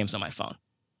now there are games on my phone.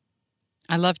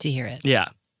 I love to hear it. Yeah.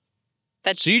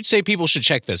 So you'd say people should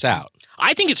check this out?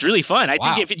 I think it's really fun. I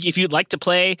think if you'd like to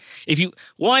play, if you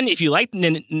like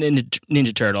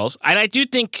Ninja Turtles, and I do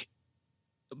think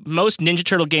most Ninja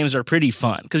Turtle games are pretty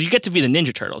fun because you get to be the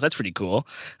Ninja Turtles. That's pretty cool.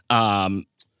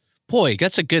 Boy,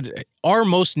 that's a good. Are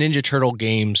most Ninja Turtle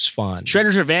games fun?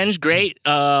 Shredder's Revenge, great.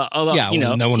 Although,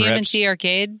 no one rips. TMNT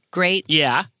Arcade, great.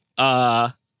 Yeah.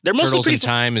 They're mostly Turtles pretty in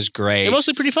Time is great. They're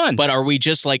mostly pretty fun. But are we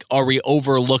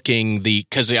overlooking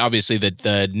because obviously the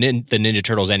Ninja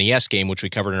Turtles NES game, which we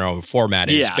covered in our own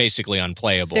format, is basically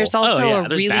unplayable. There's also a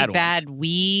really bad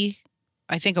Wii,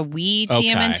 I think a Wii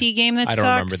TMNT game that sucks. I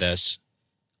don't remember this.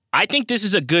 I think this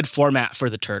is a good format for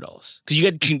the Turtles because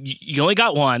you only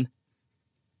got one.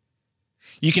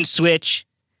 You can switch.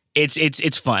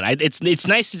 It's fun. It's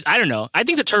nice. I don't know. I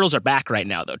think the Turtles are back right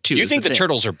now, though. Too. You think the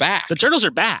Turtles are back? The Turtles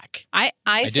are back. I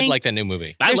did like that new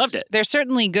movie. I loved it. They're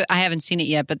certainly good. I haven't seen it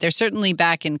yet, but they're certainly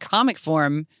back in comic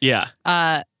form. Yeah.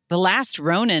 The Last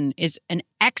Ronin is an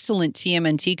excellent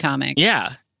TMNT comic.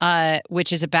 Yeah.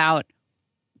 Which is about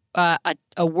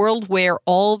a world where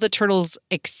all the turtles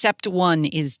except one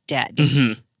is dead,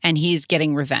 and he's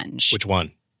getting revenge. Which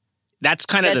one? That's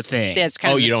kind of the thing. That's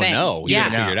kind of the thing. Oh, you don't know. You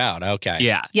haven't figured it out. Okay.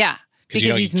 Yeah. Yeah.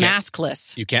 Because he's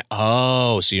maskless. You can't.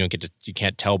 Oh, so you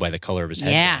can't tell by the color of his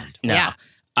headband. Yeah.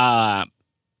 No.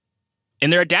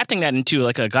 And they're adapting that into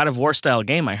like a God of War style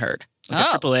game. I heard like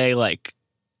a AAA like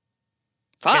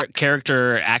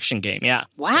character action game. Yeah.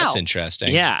 Wow. That's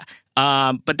interesting. Yeah.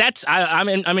 But that's I'm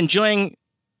enjoying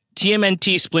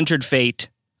TMNT Splintered Fate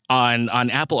on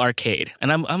Apple Arcade,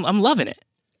 and I'm loving it.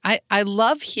 I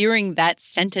love hearing that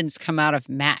sentence come out of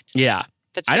Matt. Yeah.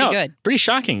 That's pretty good. Pretty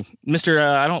shocking. Mr.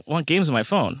 I don't want games on my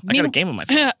phone. I got a game on my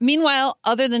phone. Meanwhile,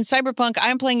 other than Cyberpunk,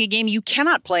 I'm playing a game you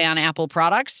cannot play on Apple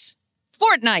products.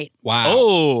 Fortnite. Wow.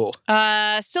 Oh.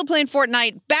 Still playing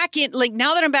Fortnite.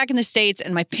 Now that I'm back in the States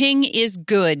and my ping is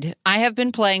good, I have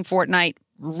been playing Fortnite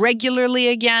regularly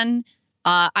again.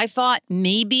 I thought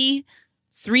maybe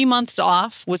 3 months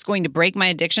off was going to break my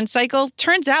addiction cycle.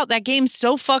 Turns out that game's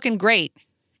so fucking great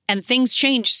and things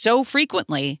change so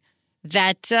frequently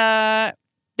that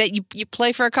you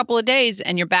play for a couple of days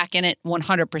and you're back in it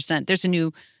 100%. There's a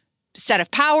new set of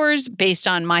powers based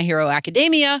on My Hero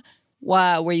Academia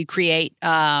where you create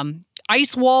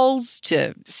ice walls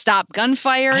to stop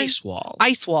gunfire. Ice walls.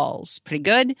 Ice walls. Pretty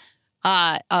good.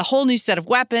 A whole new set of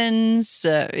weapons.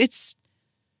 It's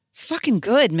fucking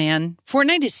good, man.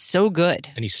 Fortnite is so good.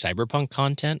 Any Cyberpunk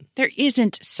content? There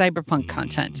isn't Cyberpunk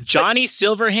content. Johnny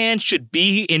Silverhand should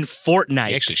be in Fortnite.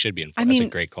 He actually should be in Fortnite. That's a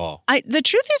great call. The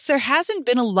truth is there hasn't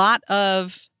been a lot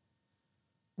of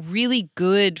really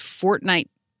good Fortnite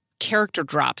character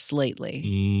drops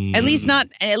lately. At least not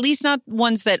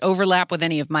ones that overlap with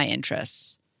any of my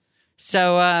interests.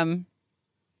 So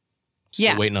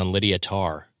Still waiting on Lydia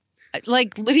Tarr.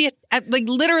 Like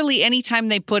literally anytime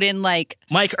they put in like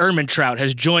Mike Ehrmantraut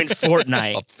has joined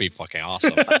Fortnite. That'd be fucking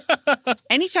awesome.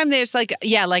 Anytime there's like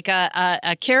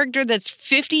a character that's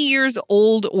 50 years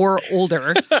old or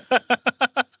older.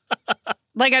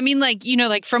 Like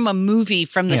from a movie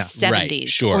from the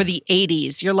 70s or the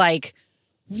 80s. You're like,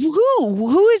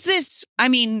 who is this? I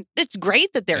mean, it's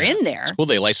great that they're in there. It's cool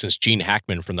they licensed Gene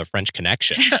Hackman from The French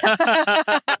Connection.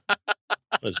 What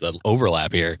is the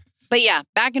overlap here? But yeah,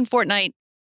 back in Fortnite,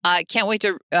 can't wait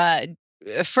to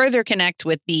further connect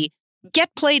with the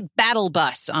Get Played Battle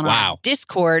Bus on our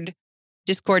Discord,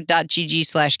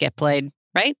 discord.gg/getplayed,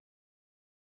 right?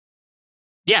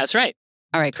 Yeah, that's right.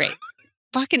 All right, great.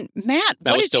 Fucking Matt,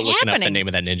 I was still looking up the name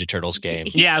of that Ninja Turtles game.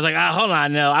 Yeah, I was like, hold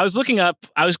on, no. I was looking up,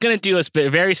 I was going to do a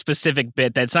very specific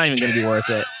bit that's not even going to be worth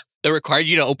it. That required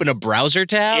you to open a browser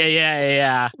tab?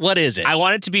 Yeah. What is it? I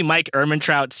want it to be Mike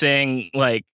Ehrmantraut saying,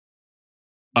 like,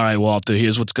 all right, Walter,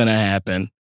 here's what's going to happen.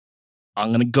 I'm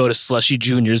going to go to Slushy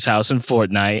Jr.'s house in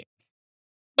Fortnite.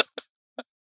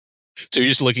 So you're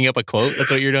just looking up a quote?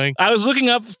 That's what you're doing? I was looking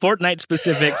up Fortnite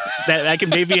specifics that I can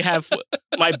maybe have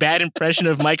my bad impression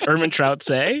of Mike Ehrmantraut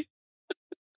say.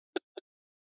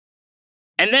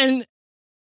 And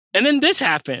then this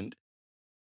happened.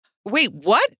 Wait,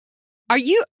 what?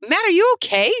 Matt, are you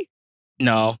okay?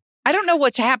 No. I don't know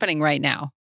what's happening right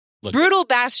now. Brutal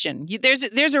Bastion. There's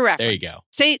a reference. There you go.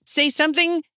 Say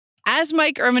something as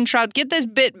Mike Ehrmantraut. Get this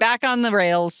bit back on the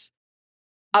rails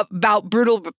about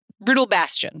Brutal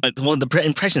Bastion. Well, the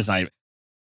impression's not even.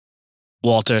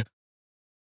 Walter,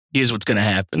 here's what's going to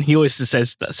happen. He always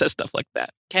says stuff like that.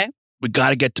 Okay. We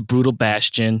got to get to Brutal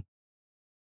Bastion.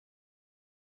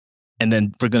 And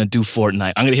then we're going to do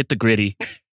Fortnite. I'm going to hit the gritty.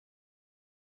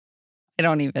 I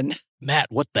don't even. Matt,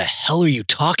 what the hell are you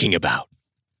talking about?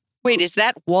 Wait, is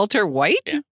that Walter White?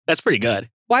 Yeah, that's pretty good.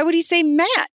 Why would he say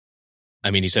Matt? I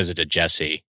mean, he says it to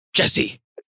Jesse. Jesse.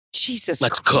 Jesus.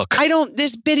 Let's cook.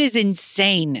 This bit is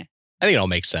insane. I think it all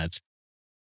makes sense.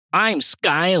 I'm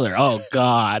Skylar. Oh,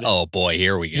 God. Oh, boy.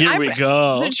 Here we go. Here we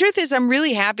go. The truth is, I'm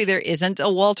really happy there isn't a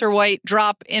Walter White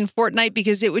drop in Fortnite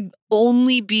because it would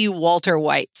only be Walter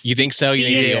White's. You think so?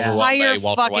 The entire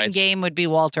fucking game would be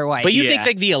Walter White. But you think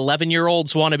like the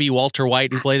 11-year-olds want to be Walter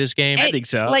White who play this game? I think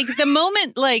so. Like the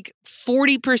moment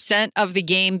 40% of the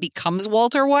game becomes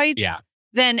Walter White's,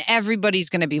 then everybody's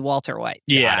going to be Walter White.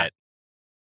 Yeah. Got it.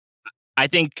 I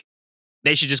think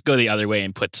they should just go the other way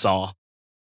and put Saul.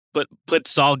 Put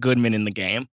Saul Goodman in the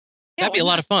game. That'd be a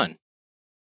lot of fun.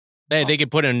 They could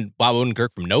put in Bob Odenkirk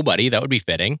from Nobody. That would be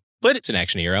fitting. It's an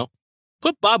action hero.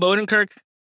 Put Bob Odenkirk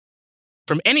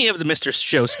from any of the Mr.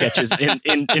 Show sketches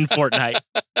in Fortnite.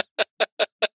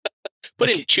 Put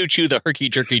in Choo Choo the Herky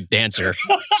Jerky Dancer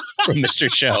from Mr.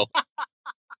 Show.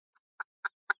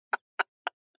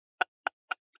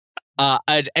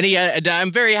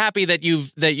 I'm very happy that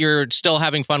you're still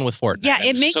having fun with Fortnite. Yeah,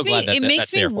 it makes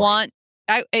me want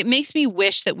it makes me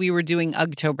wish that we were doing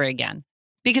Ugtober again,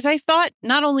 because I thought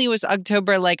not only was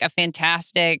Ugtober like a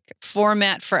fantastic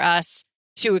format for us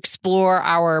to explore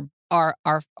our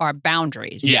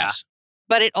boundaries. Yes.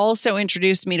 But it also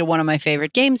introduced me to one of my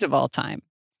favorite games of all time.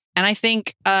 And I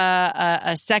think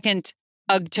a second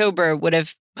Ugtober would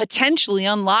have potentially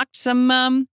unlocked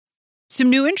some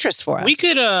new interests for us. We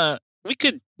could,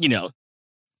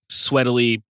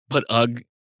 sweatily put Ugg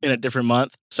in a different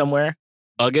month somewhere.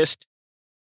 August.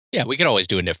 Yeah, we could always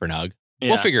do a different Ugg. Yeah.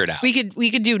 We'll figure it out. We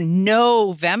could do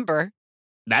November.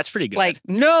 That's pretty good. Like,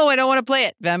 no, I don't want to play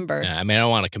it. November. Yeah, I mean, I don't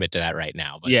want to commit to that right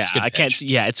now. But yeah, it's good I can't see.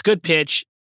 Yeah, it's good pitch.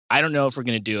 I don't know if we're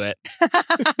going to do it.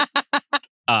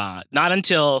 Not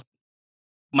until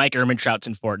Mike Ehrmantraut's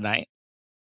in Fortnite.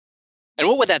 And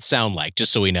what would that sound like,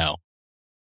 just so we know?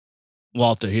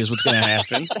 Walter, here's what's going to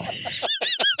happen.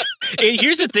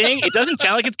 Here's the thing. It doesn't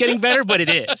sound like it's getting better, but it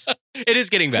is. It is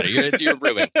getting better. You're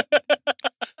improving.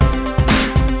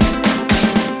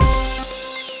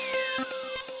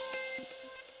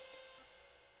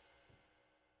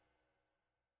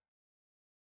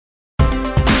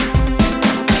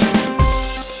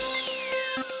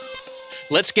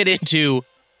 Let's get into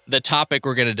the topic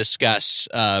we're going to discuss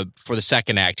for the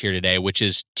second act here today, which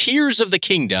is Tears of the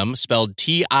Kingdom, spelled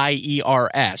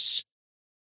Tiers,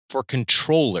 for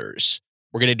controllers.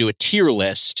 We're going to do a tier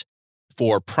list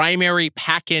for primary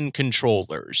pack-in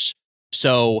controllers.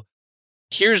 So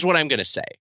here's what I'm going to say.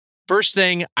 First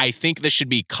thing, I think this should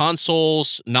be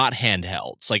consoles, not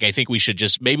handhelds. Like, I think we should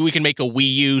maybe we can make a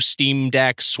Wii U, Steam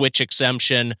Deck, Switch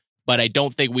exemption, but I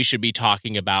don't think we should be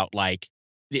talking about, like,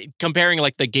 comparing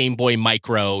like the Game Boy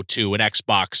Micro to an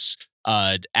Xbox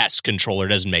S controller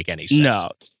doesn't make any sense. No.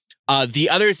 The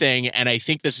other thing, and I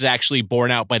think this is actually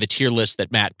borne out by the tier list that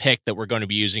Matt picked that we're going to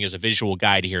be using as a visual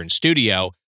guide here in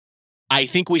studio, I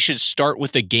think we should start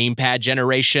with the gamepad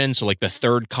generation, so like the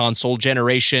third console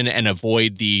generation, and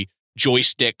avoid the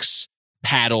joysticks,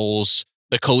 paddles,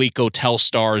 the Coleco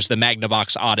Telstars, the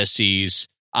Magnavox Odysseys.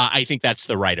 I think that's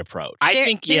the right approach. I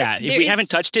think, if we haven't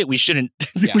touched it, we shouldn't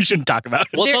we shouldn't talk about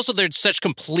it. Well, it's also, there's such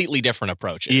completely different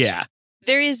approaches. Yeah.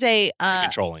 There is a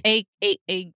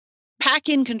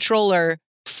pack-in controller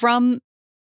from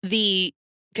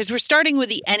because we're starting with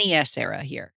the NES era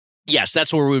here. Yes,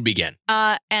 that's where we would begin.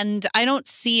 And I don't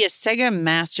see a Sega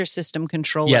Master System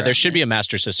controller. Yeah, there should be a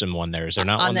Master System one there. Is there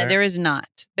not one there? There is not.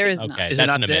 There is not. Okay,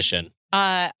 that's an omission.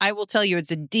 I will tell you,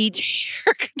 it's a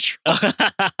D-tier controller.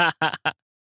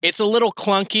 It's a little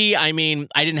clunky. I mean,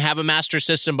 I didn't have a Master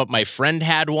System, but my friend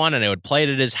had one, and I would play it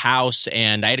at his house.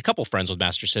 And I had a couple friends with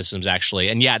Master Systems, actually.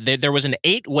 And yeah, there was an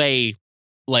 8-way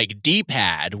like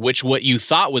D-pad, which what you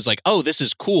thought was like, oh, this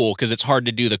is cool because it's hard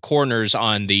to do the corners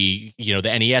on the the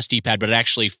NES D-pad, but it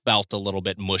actually felt a little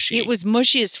bit mushy. It was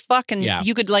mushy as fuck, and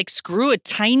you could like screw a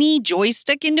tiny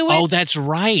joystick into it. Oh, that's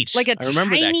right. Like a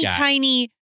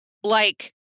tiny,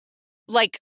 like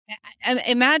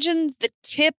imagine the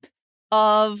tip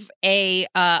of a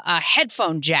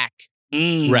headphone jack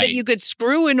right. that you could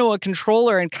screw into a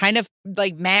controller and kind of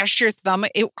like mash your thumb.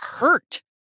 It hurt.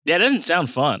 Yeah, it doesn't sound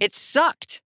fun. It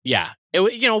sucked. Yeah.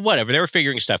 Whatever. They were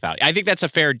figuring stuff out. I think that's a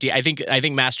fair D. I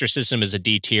think Master System is a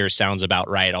D tier. Sounds about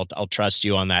right. I'll trust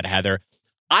you on that, Heather.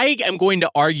 I am going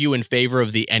to argue in favor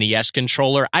of the NES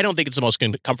controller. I don't think it's the most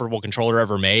comfortable controller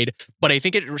ever made, but I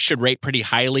think it should rate pretty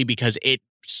highly because it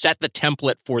set the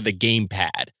template for the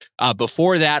gamepad.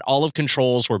 Before that, all of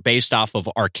controls were based off of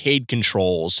arcade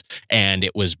controls, and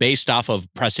it was based off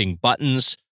of pressing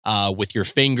buttons with your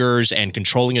fingers and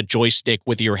controlling a joystick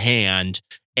with your hand,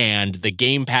 and the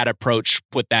gamepad approach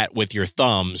put that with your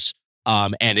thumbs,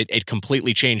 and it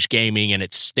completely changed gaming, and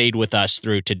it stayed with us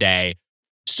through today.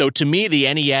 So to me,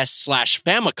 the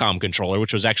NES/Famicom controller,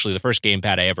 which was actually the first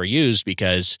gamepad I ever used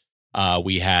because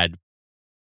we had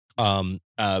my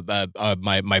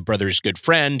brother's good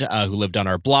friend who lived on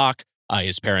our block.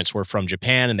 His parents were from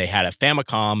Japan, and they had a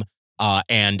Famicom.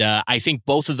 And I think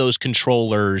both of those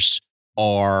controllers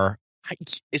are.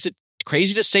 Is it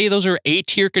crazy to say those are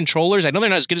A-tier controllers? I know they're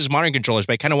not as good as modern controllers,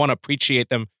 but I kind of want to appreciate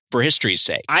them for history's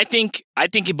sake. I think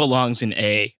it belongs in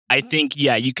A. I think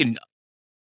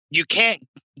you can't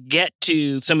get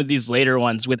to some of these later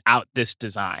ones without this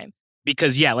design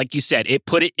because like you said, it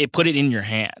put it in your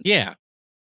hands. Yeah.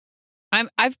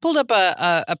 I've pulled up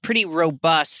a pretty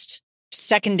robust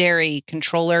secondary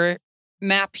controller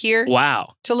map here.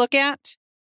 Wow. To look at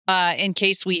in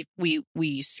case we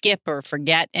skip or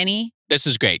forget any. This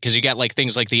is great because you got like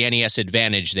things like the NES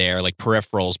Advantage there, like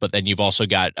peripherals, but then you've also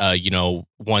got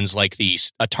ones like the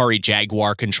Atari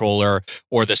Jaguar controller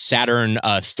or the Saturn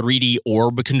 3D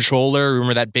Orb controller.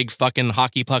 Remember that big fucking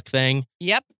hockey puck thing?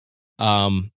 Yep. I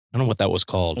don't know what that was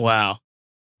called. Wow.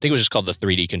 think it was just called the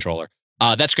 3D controller.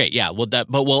 That's great. Yeah.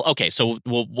 Okay. So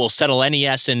we'll settle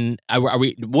NES and are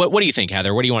we? What do you think,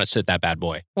 Heather? Where do you want to sit that bad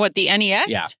boy? What, the NES?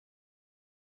 Yeah.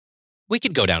 We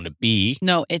could go down to B.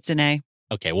 No, it's an A.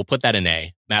 Okay, we'll put that in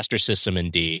A. Master System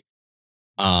in D.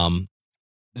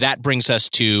 That brings us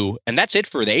to, and that's it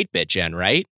for the 8-bit gen,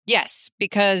 right? Yes,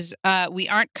 because we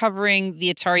aren't covering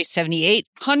the Atari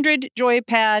 7800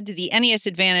 Joypad, the NES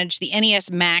Advantage, the NES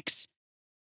Max.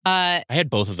 I had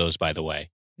both of those, by the way.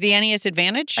 The NES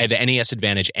Advantage? I had the NES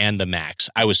Advantage and the Max.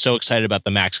 I was so excited about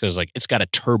the Max because it's got a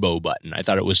turbo button. I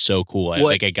thought it was so cool. I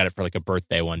think I got it for like a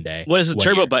birthday one day. What does the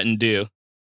turbo button do?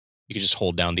 You could just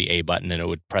hold down the A button and it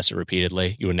would press it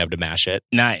repeatedly. You wouldn't have to mash it.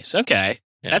 Nice. Okay.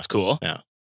 Yeah. That's cool. Yeah.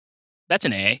 That's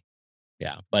an A.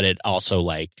 Yeah. But it also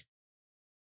that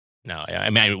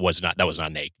was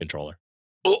not an A controller.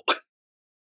 Oh.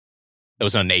 That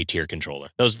was not an A tier controller.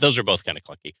 Those are both kind of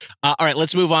clunky. All right,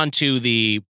 let's move on to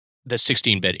the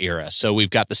 16-bit era. So we've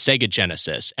got the Sega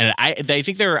Genesis, and I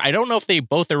think I don't know if they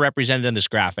both are represented in this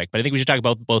graphic, but I think we should talk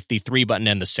about both the 3-button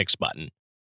and the 6-button.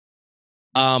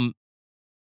 I'll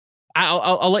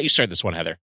let you start this one,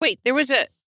 Heather. Wait, there was a.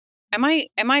 Am I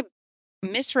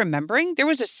misremembering? There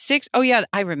was a 6. Oh yeah,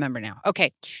 I remember now.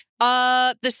 Okay,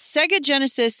 the Sega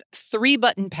Genesis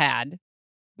 3-button pad,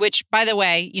 which, by the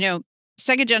way,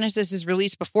 Sega Genesis is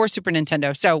released before Super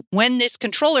Nintendo. So when this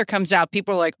controller comes out,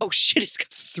 people are like, oh shit, it's got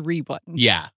 3 buttons.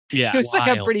 Yeah. It was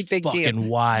like a pretty big deal. Fucking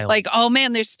wild. Like, oh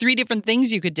man, there's 3 different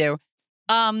things you could do.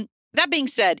 That being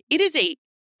said, it is a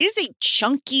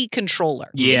chunky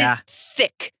controller. Yeah. It is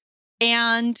thick.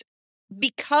 And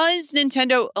because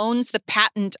Nintendo owns the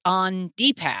patent on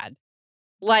D-pad,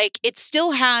 it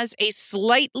still has a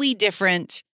slightly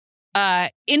different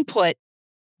input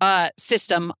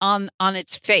system on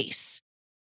its face.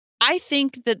 I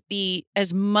think that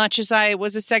as much as I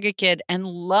was a Sega kid and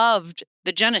loved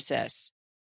the Genesis,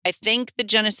 I think the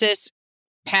Genesis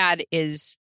pad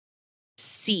is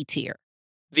C tier.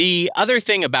 The other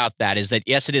thing about that is that,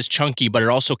 yes, it is chunky, but it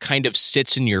also kind of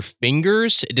sits in your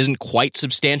fingers. It isn't quite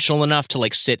substantial enough to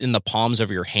sit in the palms of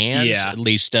your hands. Yeah. At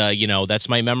least, that's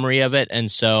my memory of it.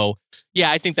 And so, yeah,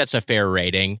 I think that's a fair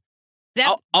rating.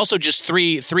 Also, just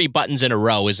three buttons in a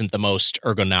row isn't the most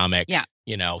ergonomic,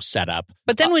 setup.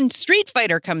 But then when Street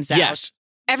Fighter comes out, yes,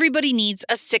 everybody needs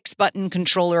a 6-button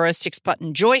controller or a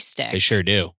 6-button joystick. They sure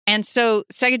do. And so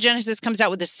Sega Genesis comes out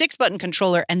with a 6-button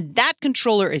controller, and that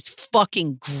controller is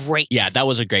fucking great. Yeah, that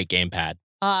was a great gamepad.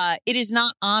 It is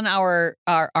not on our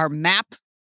map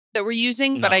that we're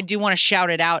using, but I do want to shout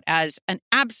it out as an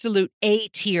absolute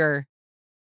A-tier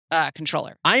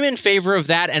controller. I'm in favor of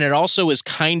that, and it also is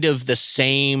kind of the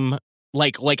same.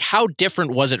 How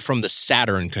different was it from the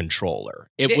Saturn controller?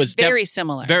 It was very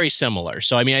similar. Very similar.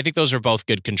 So, I think those are both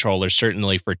good controllers,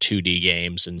 certainly for 2D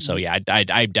games. And so, yeah,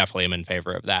 I definitely am in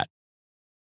favor of that.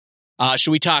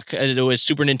 Should we talk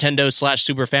Super Nintendo /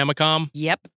 Super Famicom?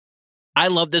 Yep. I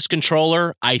love this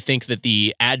controller. I think that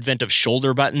the advent of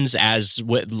shoulder buttons,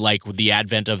 with the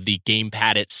advent of the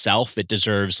gamepad itself, it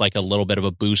deserves a little bit of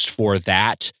a boost for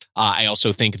that. I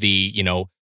also think the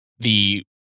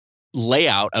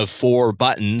layout of 4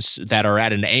 buttons that are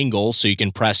at an angle so you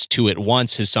can press 2 at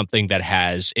once is something that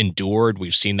has endured.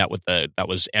 We've seen that that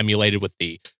was emulated with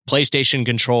the PlayStation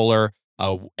controller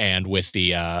and with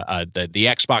the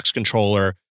Xbox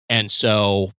controller. And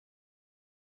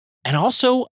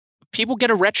also people get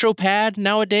a retro pad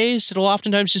nowadays. It'll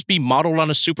oftentimes just be modeled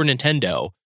on a Super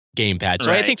Nintendo gamepad.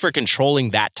 So I think for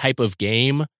controlling that type of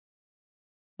game,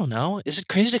 I don't know. Is it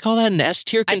crazy to call that an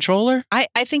S-tier controller? I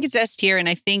think it's S-tier, and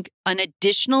I think an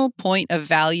additional point of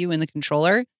value in the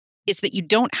controller is that you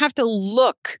don't have to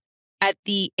look at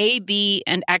the A, B,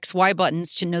 and X, Y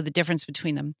buttons to know the difference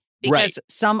between them. Because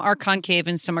some are concave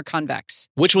and some are convex.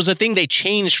 Which was a thing they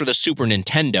changed for the Super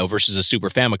Nintendo versus the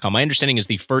Super Famicom. My understanding is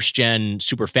the first-gen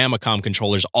Super Famicom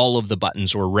controllers, all of the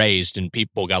buttons were raised, and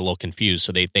people got a little confused,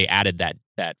 so they added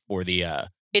that for the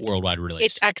worldwide release.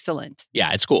 It's excellent.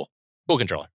 Yeah, it's cool. Cool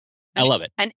controller. I love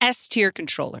it. An S-tier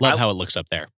controller. Love how it looks up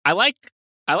there. I like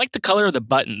the color of the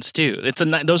buttons too.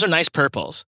 Those are nice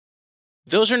purples.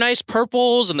 Those are nice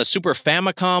purples, and the Super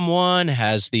Famicom one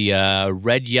has the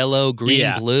red, yellow,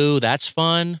 green, blue. That's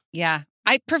fun. Yeah.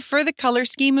 I prefer the color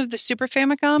scheme of the Super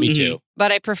Famicom. Me too.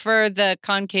 But I prefer the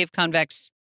concave,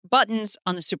 convex buttons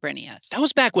on the Super NES. That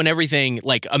was back when everything,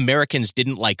 Americans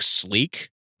didn't like sleek.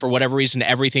 For whatever reason,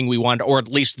 everything we wanted, or at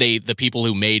least the people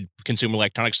who made consumer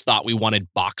electronics thought we wanted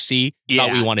boxy,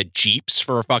 thought we wanted Jeeps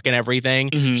for fucking everything.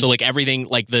 Mm-hmm. So everything,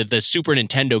 the Super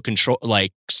Nintendo control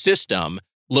system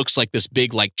looks like this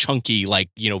big chunky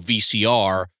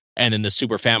VCR, and then the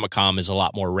Super Famicom is a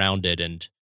lot more rounded, and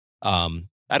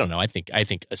I don't know. I think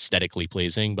aesthetically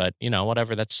pleasing, but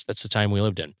whatever. That's the time we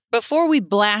lived in. Before we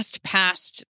blast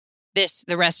past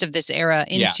the rest of this era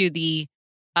into the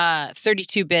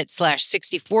 32-bit /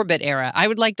 64-bit era, I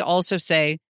would like to also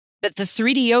say that the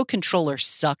 3DO controller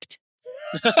sucked.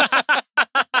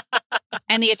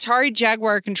 And the Atari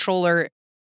Jaguar controller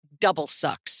double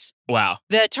sucks. Wow.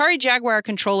 The Atari Jaguar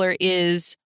controller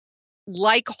is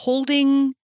like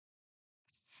holding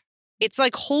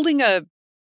a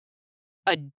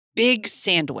big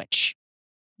sandwich.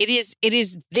 It is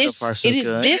this. So far, so it is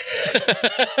good. this.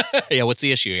 Yeah, what's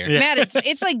the issue here? Yeah. Matt,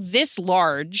 it's like this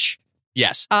large.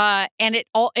 Yes. And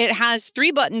it has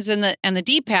 3 buttons and the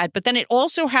D-pad, but then it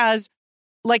also has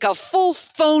like a full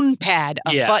phone pad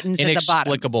of buttons at the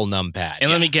bottom. Inexplicable numpad.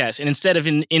 And let me guess. And instead of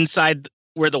inside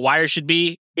where the wire should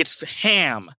be, it's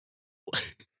ham.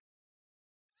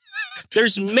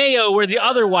 There's mayo where the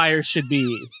other wire should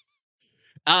be.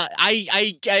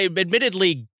 I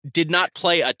admittedly did not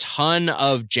play a ton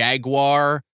of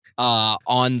Jaguar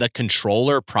on the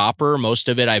controller proper. Most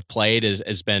of it I've played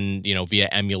has been, via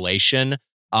emulation.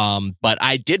 But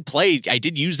I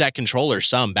did use that controller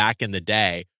some back in the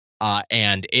day.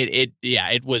 And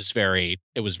it was very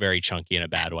chunky in a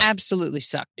bad way. Absolutely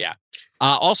sucked. Yeah.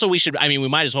 Also, we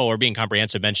might as well, we're being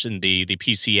comprehensive, mention the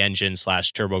PC Engine /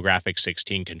 TurboGrafx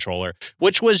 16 controller,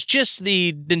 which was just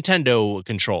the Nintendo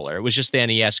controller. It was just the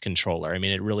NES controller. I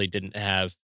mean, it really didn't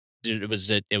have, it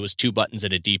was 2 buttons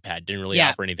and a D-pad. Didn't really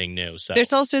offer anything new. So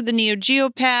there's also the Neo Geo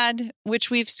pad,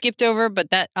 which we've skipped over, but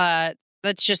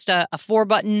that's just a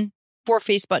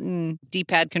 4-face button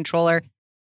D-pad controller.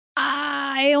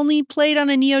 I only played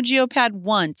on a Neo Geo pad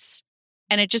once,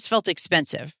 and it just felt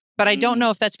expensive. But I don't know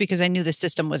if that's because I knew the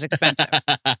system was expensive.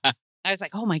 I was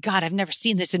like, oh my God, I've never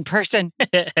seen this in person.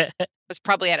 It was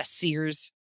probably at a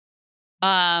Sears.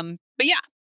 But yeah,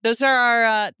 those are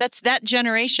our, that's that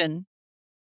generation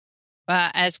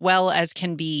as well as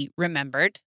can be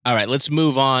remembered. All right, let's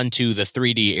move on to the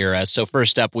 3D era. So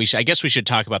first up, I guess we should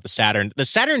talk about the Saturn. The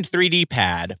Saturn 3D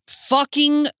pad.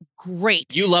 Fucking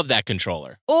great. You love that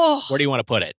controller. Oh. Where do you want to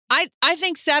put it? I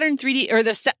think Saturn 3D, or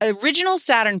the original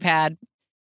Saturn pad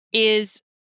is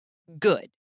good.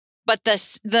 But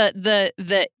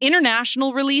the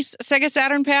international release Sega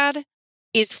Saturn pad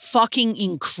is fucking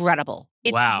incredible.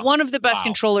 It's one of the best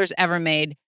controllers ever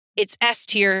made. It's S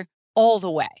tier all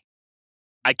the way.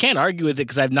 I can't argue with it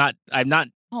because I've not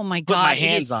oh my God,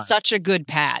 it is such a good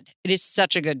pad. It is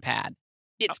such a good pad.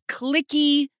 It's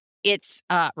clicky. It's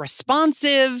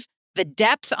responsive. The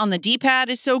depth on the D-pad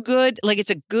is so good. Like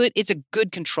it's a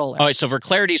good controller. All right, so for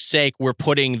clarity's sake, we're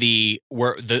putting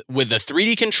with the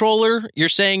 3D controller, you're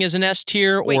saying is an S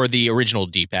tier or the original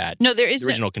D-pad? No, there is the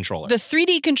original controller. The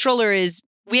 3D controller is,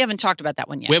 we haven't talked about that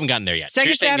one yet. We haven't gotten there yet.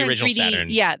 Sega so Saturn the original 3D, Saturn.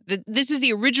 Yeah, this is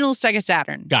the original Sega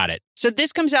Saturn. Got it. So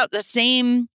this comes out at the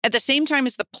same time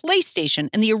as the PlayStation,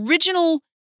 and the original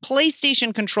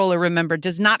PlayStation controller, remember,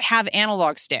 does not have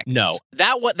analog sticks. No,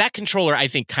 that controller I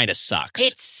think kind of sucks.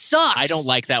 It sucks. I don't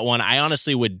like that one. I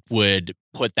honestly would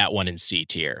put that one in C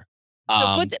tier.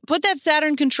 So put that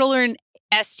Saturn controller in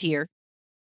S tier,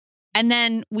 and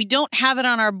then we don't have it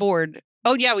on our board.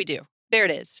 Oh yeah, we do. There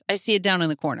it is. I see it down in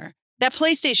the corner. That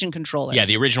PlayStation controller. Yeah,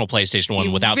 the original PlayStation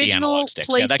one without the analog sticks.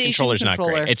 Yeah, that controller's not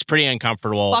great. It's pretty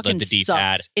uncomfortable. Fucking the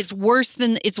D-pad. Sucks. It's worse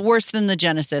than the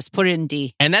Genesis. Put it in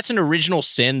D. And that's an original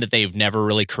sin that they've never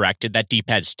really corrected. That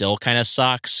D-pad still kind of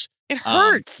sucks. It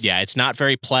hurts. Yeah, it's not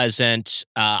very pleasant.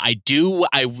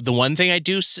 The one thing I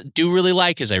do really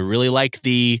like is I really like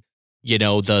the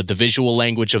visual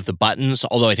language of the buttons,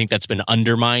 although I think that's been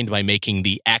undermined by making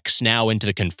the X now into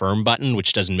the confirm button,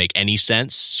 which doesn't make any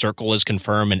sense. Circle is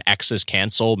confirm and X is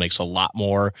cancel. Makes a lot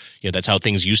more, that's how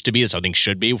things used to be. That's how things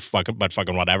should be. But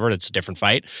fucking whatever. That's a different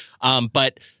fight.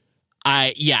 But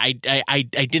I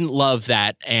didn't love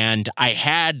that, and I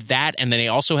had that, and then I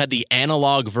also had the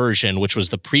analog version, which was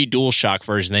the pre-DualShock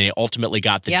version. Then I ultimately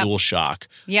got the DualShock.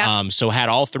 Yeah. So had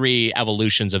all 3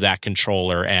 evolutions of that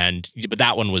controller, but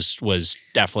that one was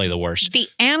definitely the worst. The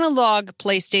analog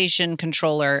PlayStation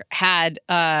controller had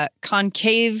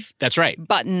concave. That's right.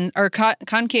 Button or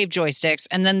concave joysticks,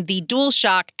 and then the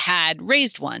DualShock had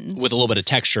raised ones with a little bit of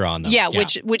texture on them. Yeah.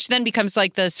 which then becomes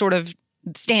like the sort of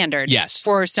standard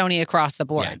for Sony across the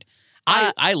board.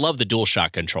 Yeah. I love the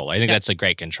DualShock controller. I think that's a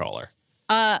great controller.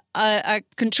 A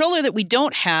controller that we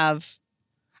don't have,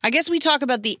 I guess we talk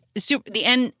about the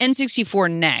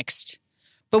N64 next,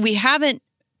 but we haven't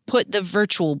put the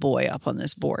Virtual Boy up on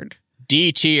this board.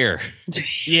 D tier.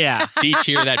 Yeah. D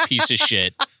tier, that piece of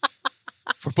shit.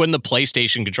 For putting the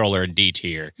PlayStation controller in D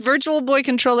tier. Virtual Boy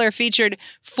controller featured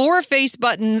 4 face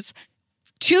buttons,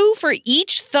 2 for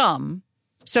each thumb.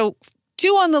 So 2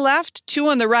 on the left, 2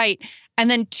 on the right, and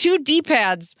then 2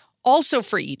 D-pads also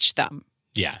for each thumb.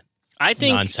 Yeah. I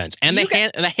think nonsense. And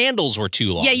the handles were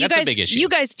too long. Yeah, That's a big issue. You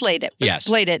guys played it. Yes.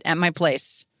 Played it at my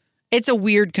place. It's a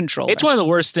weird controller. It's one of the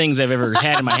worst things I've ever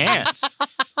had in my hands.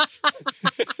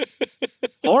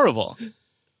 Horrible.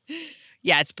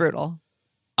 Yeah, it's brutal.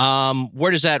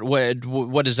 Where does that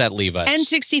what does that leave us?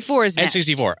 N64 is next.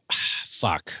 N64.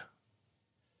 Fuck.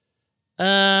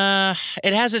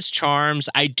 It has its charms.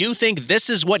 I do think this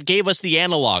is what gave us the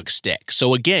analog stick.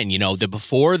 So again, the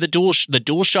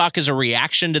DualShock is a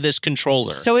reaction to this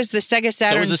controller. So is the Sega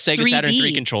Saturn 3D. So is the Sega Saturn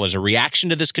 3 controller is a reaction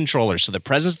to this controller. So the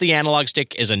presence of the analog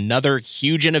stick is another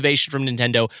huge innovation from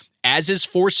Nintendo, as is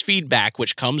force feedback,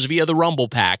 which comes via the Rumble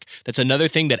Pack. That's another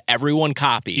thing that everyone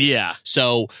copies. Yeah.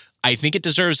 So I think it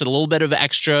deserves a little bit of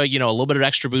extra,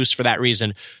 boost for that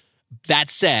reason.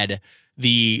 That said,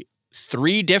 the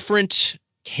 3 different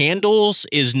handles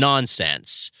is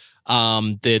nonsense.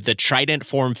 The Trident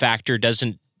form factor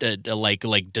doesn't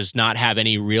does not have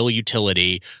any real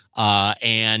utility,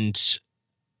 and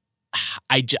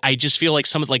I just feel like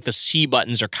some of the C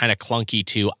buttons are kind of clunky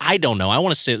too. I don't know. I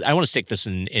want to stick this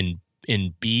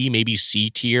in B, maybe C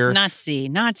tier. Not C.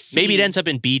 Maybe it ends up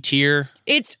in B tier.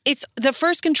 It's the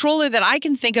first controller that I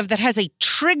can think of that has a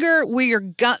trigger where your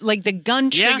gun, the gun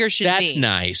trigger should be. That's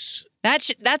nice.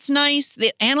 That's nice.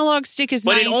 The analog stick is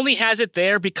nice. But it only has it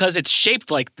there because it's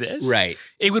shaped like this. Right.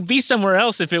 It would be somewhere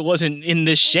else if it wasn't in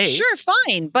this shape. Sure,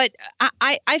 fine. But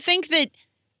I think that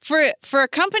for a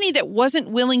company that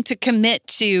wasn't willing to commit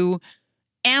to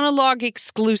analog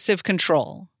exclusive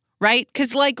control, right?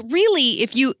 Because really,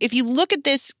 if you look at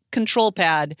this control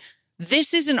pad,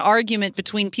 this is an argument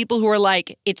between people who are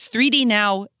like, it's 3D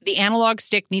now, the analog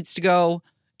stick needs to go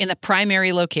in the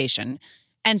primary location,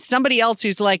 and somebody else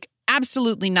who's like,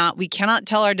 absolutely not. We cannot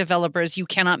tell our developers you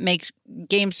cannot make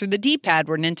games through the D-pad.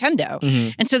 We're Nintendo.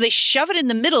 Mm-hmm. And so they shove it in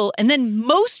the middle, and then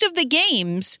most of the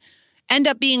games end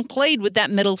up being played with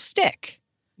that middle stick.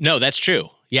 No, that's true.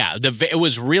 Yeah, it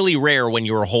was really rare when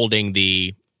you were holding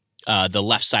the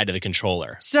left side of the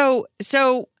controller. So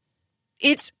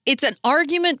it's an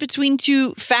argument between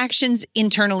 2 factions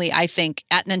internally, I think,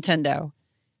 at Nintendo.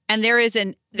 And there's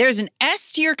an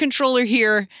S-tier controller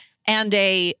here and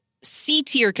a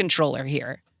C-tier controller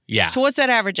here. Yeah. So what's that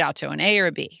average out to, an A or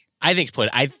a B? I think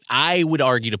I would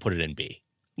argue to put it in B.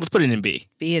 Let's put it in B.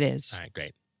 B it is. All right,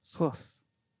 great. Oof.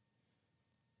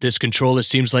 This controller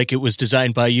seems like it was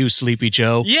designed by you, Sleepy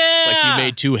Joe. Yeah! Like you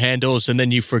made 2 handles and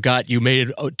then you forgot you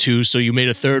made 2, so you made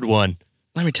a third one.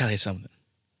 Let me tell you something.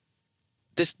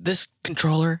 This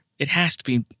controller, it has to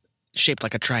be shaped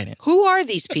like a trident. Who are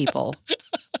these people?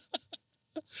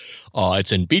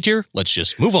 It's in B tier. Let's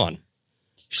just move on.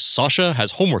 Sasha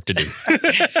has homework to do.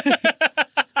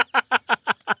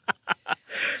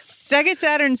 Sega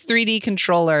Saturn's 3D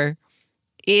controller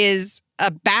is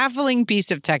a baffling piece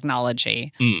of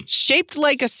technology. Shaped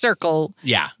like a circle.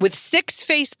 Yeah. With 6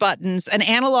 face buttons, an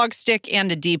analog stick, and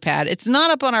a D-pad. It's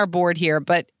not up on our board here,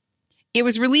 but it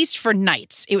was released for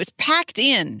Knights. It was packed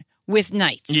in with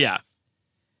Knights. Yeah.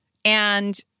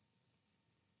 And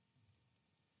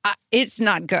it's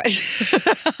not good.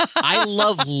 I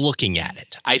love looking at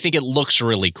it. I think it looks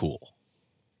really cool.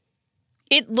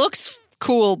 It looks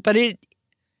cool, but it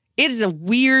was a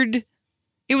weird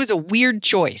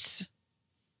choice.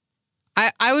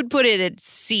 I would put it at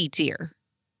C tier.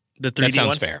 The 3D that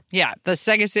sounds one? fair. Yeah, the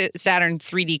Sega Saturn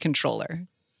 3D controller.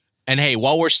 And hey,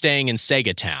 while we're staying in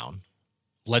Sega Town,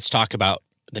 let's talk about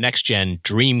the next gen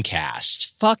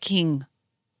Dreamcast. Fucking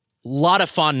lot of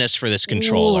fondness for this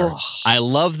controller. Ugh. I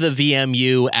love the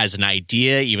VMU as an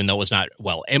idea, even though it was not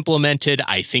well implemented.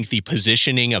 I think the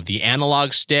positioning of the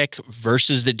analog stick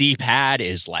versus the D-pad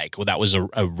is that was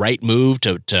a right move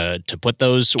to put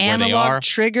those where they are. Analog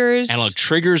triggers. Analog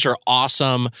triggers are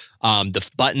awesome. The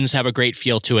buttons have a great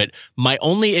feel to it. My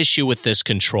only issue with this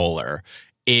controller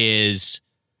is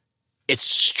it's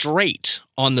straight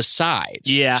on the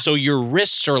sides. Yeah. So your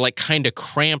wrists are kind of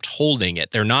cramped holding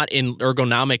it. They're not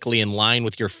ergonomically in line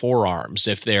with your forearms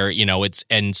if they're,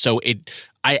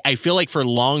 I feel like for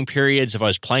long periods, if I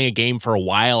was playing a game for a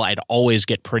while, I'd always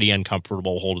get pretty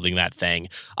uncomfortable holding that thing.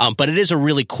 But it is a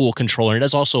really cool controller. It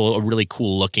is also a really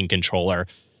cool looking controller.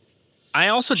 I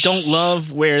also don't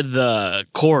love where the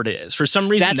cord is. For some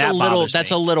reason,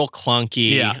 that's a little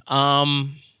clunky. Yeah.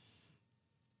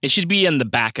 It should be in the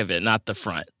back of it, not the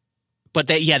front. But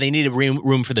they needed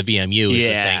room for the VMU. Is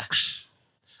the thing.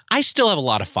 I still have a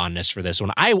lot of fondness for this one.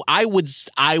 I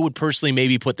would personally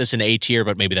maybe put this in A tier,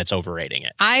 but maybe that's overrating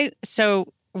it.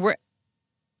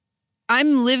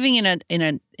 I'm living in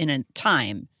a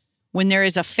time when there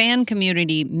is a fan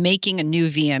community making a new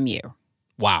VMU.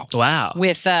 Wow.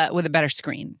 With a better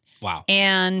screen. Wow.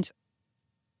 And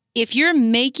if you're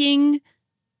making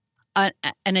an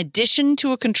addition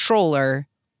to a controller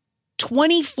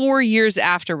 24 years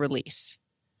after release,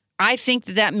 I think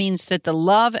that means that the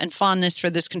love and fondness for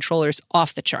this controller is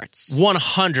off the charts.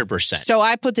 100%. So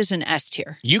I put this in S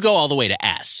tier. You go all the way to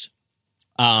S.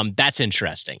 That's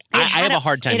interesting. I have a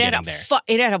hard time getting there.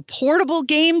 It had a portable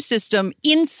game system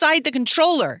inside the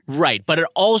controller. Right, but it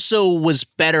also was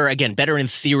better in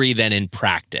theory than in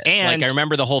practice. And I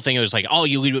remember the whole thing, it was like,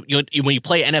 when you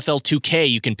play NFL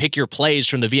 2K, you can pick your plays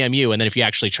from the VMU, and then if you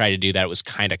actually try to do that, it was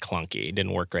kind of clunky. It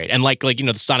didn't work great. And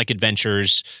the Sonic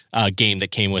Adventures game that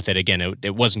came with it, again,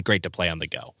 it wasn't great to play on the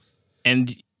go.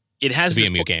 And it has the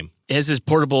VMU game. It has this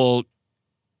portable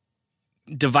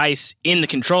device in the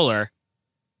controller.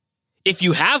 If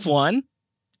you have one.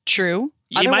 True.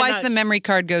 Otherwise, the memory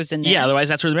card goes in there. Yeah, otherwise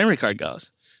that's where the memory card goes.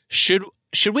 Should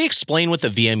we explain what the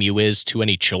VMU is to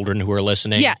any children who are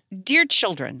listening? Yeah, dear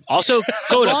children. Also,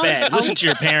 go to bed. Listen to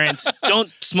your parents.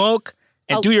 Don't smoke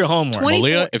and do your homework.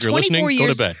 Malia, if you're listening,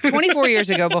 go to bed. 24 years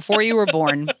ago, before you were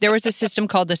born, there was a system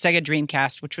called the Sega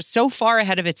Dreamcast, which was so far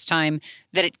ahead of its time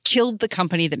that it killed the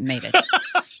company that made it.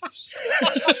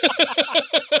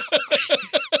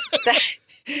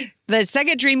 The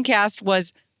Sega Dreamcast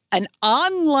was an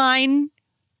online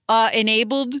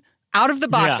enabled, out of the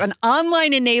box, an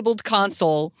online enabled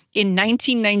console in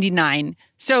 1999.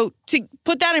 So to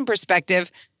put that in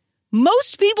perspective,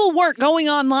 most people weren't going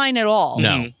online at all.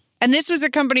 No. And this was a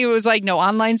company who was like, no,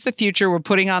 online's the future. We're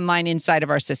putting online inside of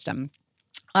our system.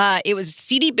 It was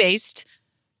CD-based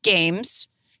games.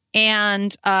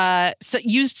 And so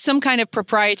used some kind of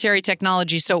proprietary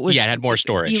technology. So it was it had more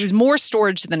storage. It was more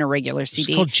storage than a regular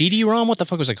CD. It's called GD-ROM? What the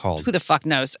fuck was it called? Who the fuck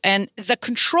knows? And the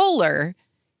controller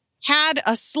had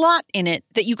a slot in it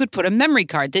that you could put a memory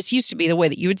card. This used to be the way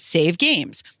that you would save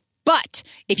games. But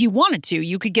if you wanted to,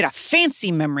 you could get a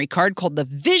fancy memory card called the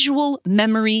Visual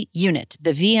Memory Unit,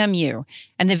 the VMU.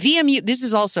 And the VMU, this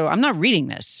is also, I'm not reading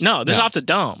this. No, this is off the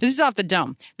dome. This is off the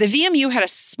dome. The VMU had a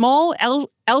small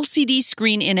LCD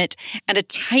screen in it and a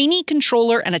tiny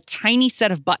controller and a tiny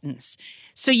set of buttons.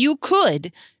 So you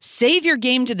could save your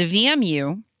game to the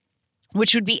VMU,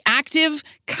 which would be active,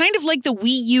 kind of like the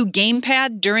Wii U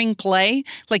gamepad during play,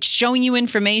 like showing you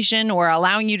information or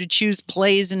allowing you to choose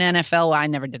plays in NFL. I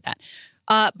never did that.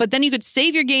 But then you could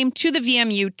save your game to the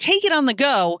VMU, take it on the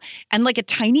go, and like a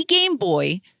tiny Game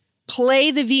Boy,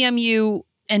 play the VMU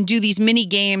and do these mini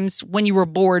games when you were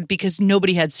bored because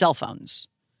nobody had cell phones.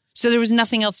 So there was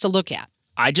nothing else to look at.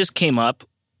 I just came up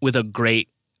with a great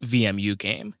VMU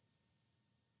game.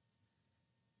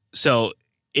 So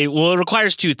it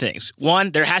requires two things.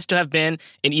 One, there has to have been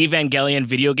an Evangelion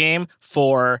video game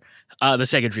for the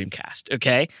Sega Dreamcast,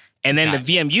 okay? And then the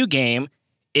VMU game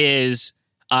is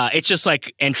it's just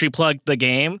like entry plug the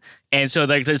game. And so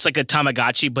there's like a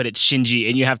Tamagotchi, but it's Shinji,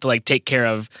 and you have to like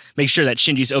make sure that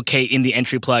Shinji's okay in the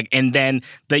entry plug. And then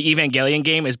the Evangelion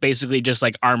game is basically just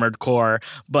like Armored Core,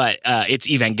 but it's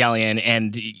Evangelion,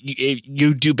 and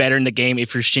you do better in the game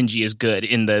if your Shinji is good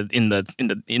in the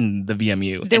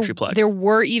VMU entry plug. There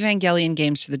were Evangelion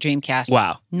games for the Dreamcast.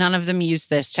 Wow, none of them used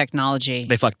this technology.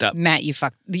 They fucked up, Matt.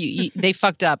 They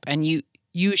fucked up, and you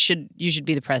should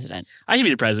be the president. I should be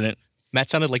the president. Matt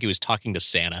sounded like he was talking to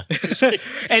Santa.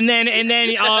 and then,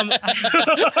 you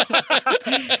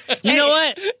know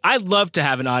what? I'd love to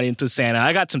have an audience with Santa.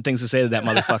 I got some things to say to that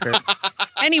motherfucker.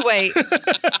 Anyway,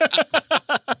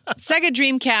 Sega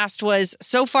Dreamcast was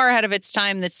so far ahead of its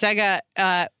time that Sega,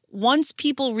 once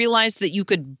people realized that you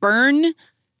could burn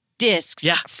discs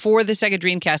for the Sega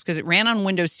Dreamcast because it ran on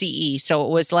Windows CE, so it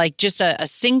was like just a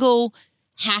single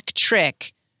hack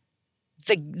trick,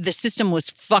 the system was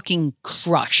fucking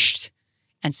crushed.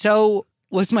 And so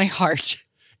was my heart.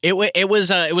 It was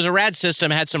a rad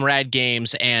system. It had some rad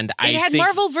games, and it had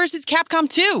Marvel vs. Capcom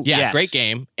 2. Yeah, yes. Great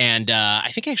game. And I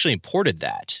think I actually imported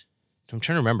that. I'm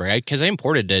trying to remember because I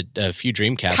imported a few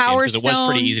Dreamcast games because it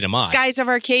was pretty easy to mod. Skies of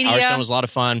Arcadia. Power Stone was a lot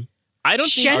of fun. I don't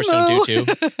think Power Stone 2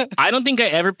 too. I don't think I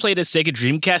ever played a Sega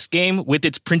Dreamcast game with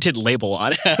its printed label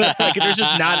on it. Like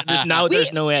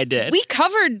there's no way I did. We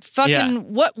covered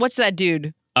fucking what's that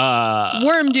dude?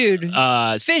 Worm dude.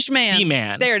 Fishman.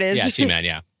 Seaman. There it is. Yeah, Seaman,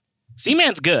 yeah.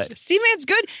 Seaman's good. Seaman's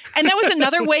good. And that was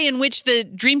another way in which the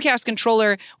Dreamcast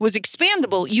controller was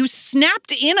expandable. You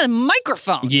snapped in a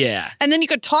microphone. Yeah. And then you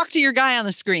could talk to your guy on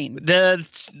the screen. The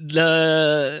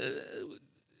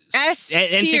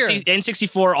S-tier.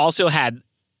 N64 also had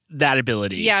that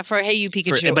ability. Yeah, for Hey You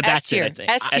Pikachu. But that's S-tier. it,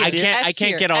 I think. I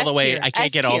can't get all the way. I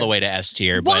can't get all the way to S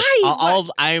tier. But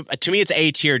Why? to me, it's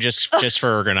A tier just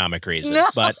for ergonomic reasons. No.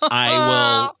 But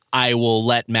I will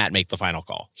let Matt make the final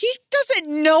call. He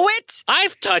doesn't know it.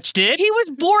 I've touched it. He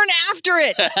was born after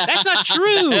it. That's not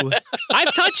true.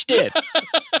 I've touched it.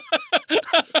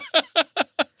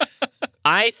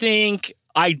 I think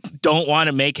I don't want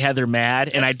to make Heather mad,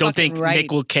 and I don't think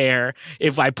Nick will care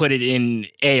if I put it in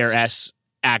A or S,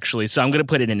 actually. So I'm going to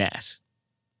put it in S.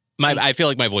 I feel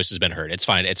like my voice has been heard. It's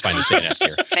fine. It's fine to say an S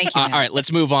tier. Thank you. All right,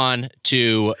 let's move on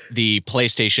to the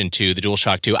PlayStation 2, the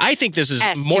DualShock 2. I think this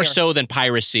is more so than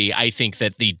piracy. I think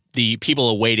that the people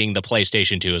awaiting the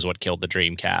PlayStation 2 is what killed the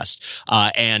Dreamcast.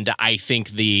 And I think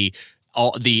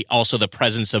also the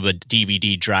presence of a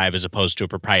DVD drive as opposed to a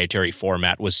proprietary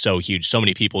format was so huge. So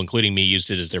many people, including me,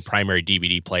 used it as their primary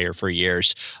DVD player for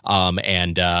years. But I'll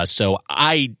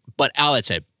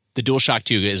say the DualShock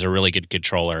 2 is a really good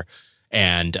controller.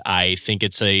 And I think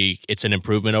it's an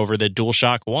improvement over the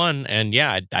DualShock 1. And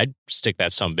yeah, I'd stick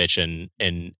that sumbitch in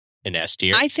S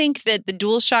tier. I think that the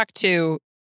DualShock 2,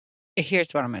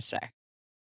 here's what I'm going to say.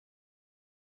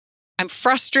 I'm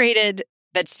frustrated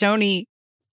that Sony,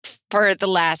 for the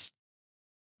last,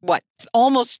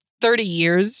 almost 30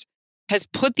 years, has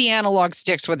put the analog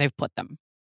sticks where they've put them.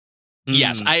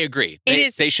 Yes, I agree.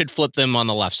 They should flip them on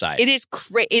the left side. It is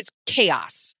it's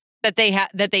chaos that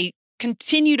they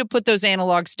continue to put those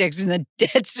analog sticks in the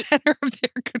dead center of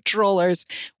their controllers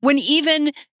when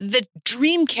even the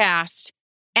Dreamcast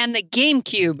and the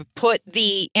GameCube put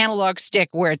the analog stick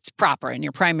where it's proper in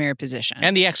your primary position.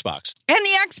 And the Xbox.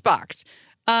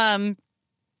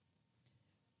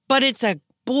 But it's a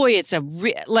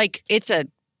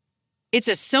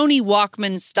Sony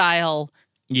Walkman style.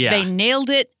 Yeah. They nailed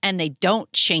it and they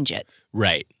don't change it.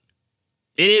 Right.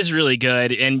 It is really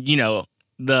good. And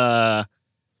the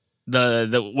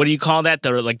what do you call that?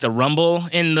 The rumble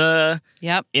in the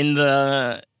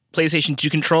PlayStation 2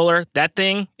 controller, that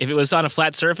thing, if it was on a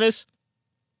flat surface,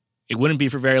 it wouldn't be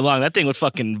for very long. That thing would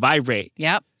fucking vibrate.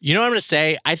 Yep. You know what I'm going to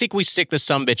say? I think we stick the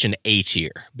sumbitch in A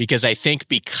tier because I think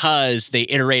because they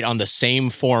iterate on the same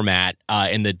format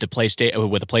with the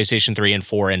PlayStation 3 and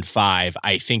 4 and 5,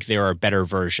 I think there are better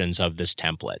versions of this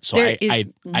template. So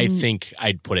I think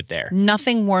I'd put it there.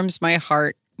 Nothing warms my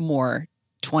heart more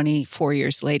 24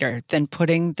 years later than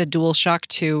putting the DualShock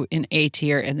 2 in A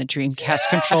tier and the Dreamcast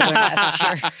controller in S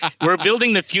tier. We're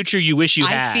building the future you wish you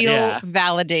had. I feel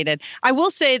validated. I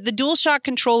will say the DualShock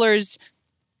controller's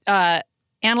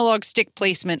analog stick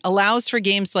placement allows for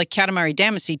games like Katamari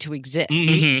Damacy to exist.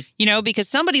 Mm-hmm. Because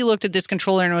somebody looked at this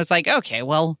controller and was like, okay,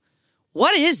 well,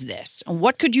 what is this? And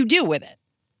what could you do with it?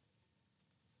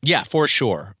 Yeah, for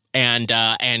sure. And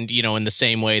in the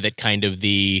same way that kind of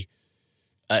the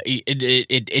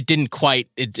it didn't quite.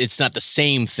 It's not the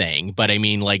same thing, but I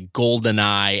mean, like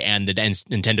GoldenEye and the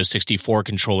Nintendo 64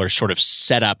 controller sort of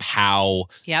set up how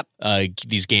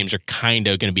these games are kind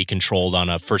of going to be controlled on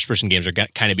a first-person games are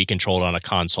kind of be controlled on a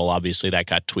console. Obviously, that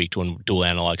got tweaked when dual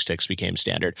analog sticks became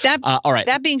standard. All right.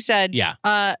 That being said,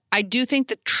 I do think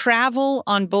the travel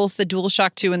on both the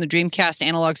DualShock 2 and the Dreamcast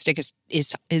analog stick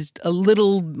is a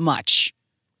little much.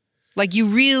 Like you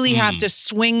really have to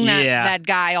swing that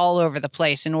guy all over the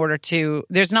place in order to.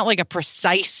 There's not like a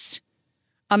precise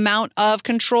amount of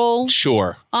control.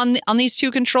 Sure. On these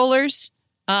two controllers,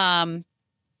 so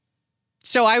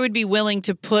I would be willing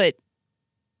to put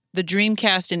the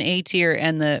Dreamcast in A tier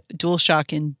and the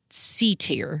DualShock in C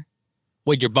tier.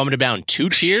 Wait, you're bumming it down 2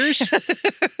 tiers?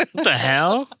 What the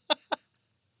hell?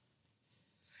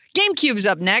 GameCube's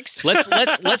up next. Let's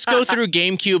go through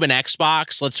GameCube and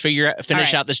Xbox. Let's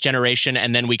finish out this generation,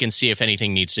 and then we can see if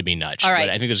anything needs to be nudged. All right.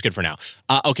 But I think that's good for now.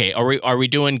 Okay, are we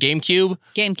doing GameCube?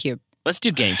 GameCube. Let's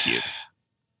do GameCube.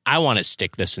 I want to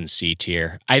stick this in C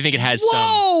tier. I think it has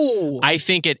Whoa! I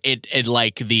think it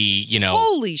like the,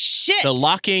 holy shit. The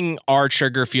locking R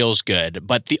trigger feels good,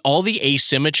 but all the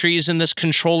asymmetries in this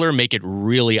controller make it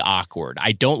really awkward.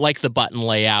 I don't like the button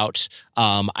layout.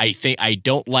 I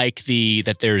don't like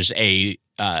that there's a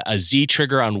Z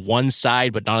trigger on one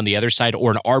side but not on the other side, or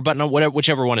an R button on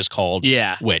whichever one is called.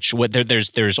 Yeah.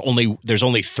 There's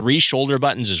only 3 shoulder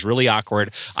buttons is really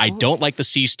awkward. I don't like the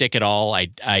C stick at all. I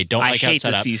don't like how it's set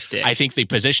up. I hate the C stick. I think the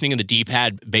positioning of the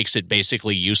D-pad makes it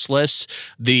basically useless.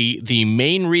 The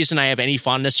main reason I have any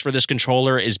fondness for this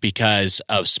controller is because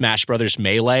of Smash Brothers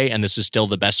Melee, and this is still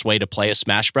the best way to play a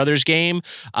Smash Brothers game,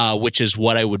 which is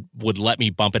what I would let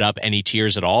me bump it up any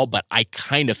tiers at all. But I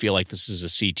kind of feel like this is a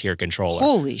C tier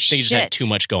controller. Holy shit. They just had too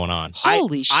much going on.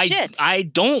 Holy shit. I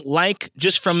don't like,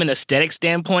 just from an aesthetic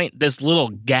standpoint, this little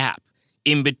gap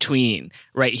in between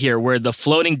right here where the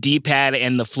floating D-pad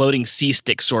and the floating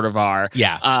C-stick sort of are.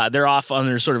 Yeah. They're off on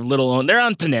their sort of they're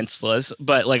on peninsulas,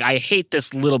 but like I hate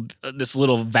this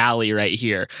little valley right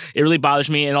here. It really bothers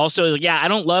me. And also, I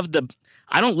don't love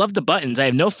I don't love the buttons. I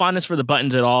have no fondness for the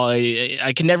buttons at all.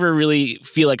 I can never really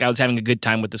feel like I was having a good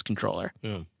time with this controller.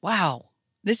 Wow.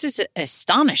 This is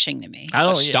astonishing to me.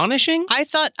 Astonishing? I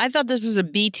thought this was a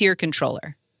B tier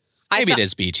controller. Maybe it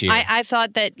is B tier. I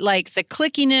thought that like the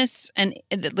clickiness and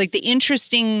like the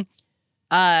interesting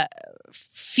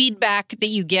feedback that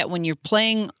you get when you're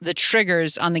playing the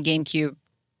triggers on the GameCube.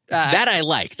 That I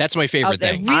like. That's my favorite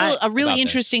thing. A really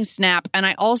interesting snap. And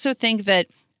I also think that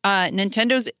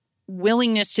Nintendo's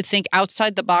willingness to think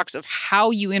outside the box of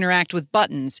how you interact with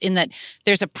buttons, in that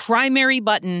there's a primary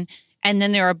button and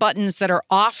then there are buttons that are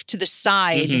off to the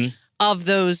side of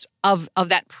those of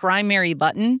that primary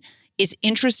button, is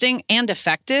interesting and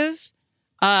effective.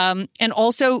 And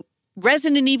also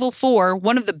Resident Evil 4,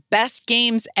 one of the best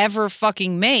games ever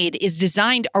fucking made, is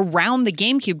designed around the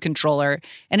GameCube controller,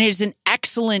 and it is an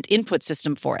excellent input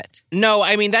system for it. No,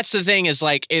 I mean, that's the thing is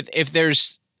like if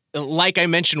there's, like I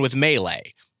mentioned with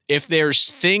Melee, if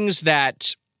there's things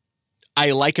that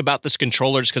I like about this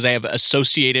controller because I have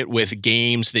associated with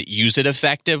games that use it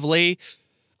effectively,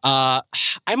 I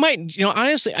might,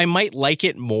 honestly, I might like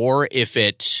it more if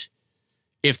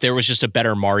there was just a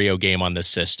better Mario game on this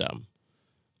system.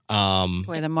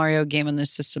 Boy, the Mario game on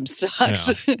this system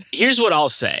sucks. Yeah. Here's what I'll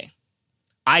say.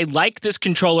 I like this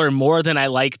controller more than I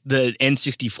like the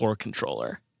N64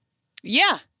 controller.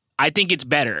 Yeah. I think it's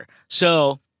better.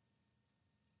 So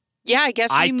yeah, I guess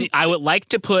I would like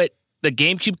to put the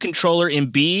GameCube controller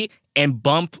in B and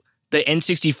bump the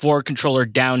N64 controller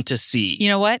down to C. You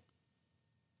know what?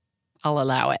 I'll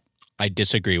allow it. I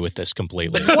disagree with this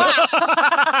completely. Wow.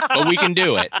 But we can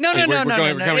do it. No. I don't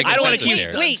want to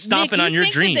keep stomping Nick, on your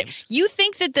dreams. You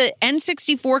think that the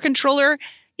N64 controller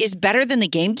is better than the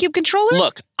GameCube controller?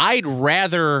 Look, I'd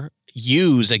rather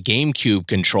use a GameCube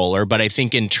controller, but I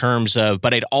think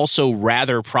but I'd also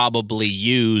rather probably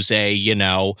use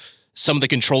some of the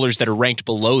controllers that are ranked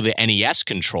below the NES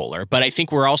controller. But I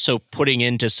think we're also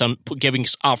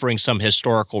offering some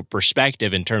historical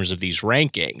perspective in terms of these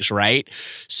rankings, right?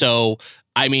 So,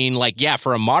 I mean,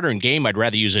 for a modern game, I'd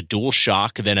rather use a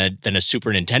DualShock than a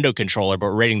Super Nintendo controller, but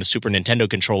we're rating the Super Nintendo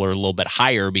controller a little bit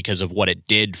higher because of what it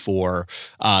did for,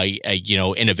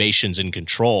 innovations in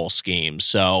control schemes.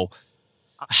 So,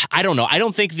 I don't know. I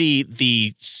don't think the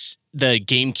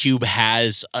GameCube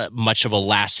has much of a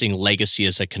lasting legacy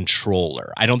as a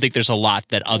controller. I don't think there's a lot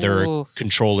that other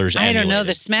controllers emulate. I don't know.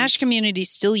 The Smash community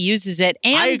still uses it.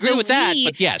 And I agree with that,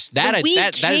 but yes, that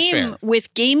is fair.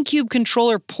 With GameCube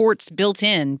controller ports built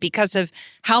in because of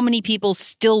how many people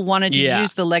still wanted to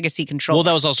use the legacy controller. Well,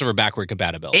 that was also for backward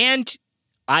compatibility. And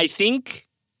I think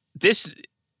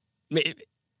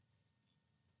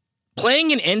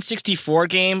playing an N64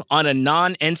 game on a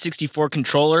non-N64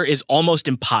 controller is almost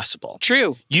impossible.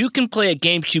 True. You can play a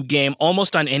GameCube game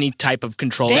almost on any type of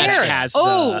controller that has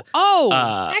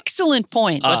excellent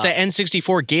point. But the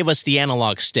N64 gave us the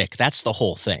analog stick. That's the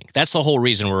whole thing. That's the whole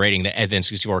reason we're rating the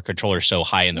N64 controller so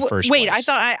high in the first place. Wait, I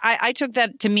thought I took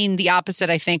that to mean the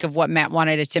opposite, I think, of what Matt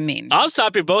wanted it to mean. I'll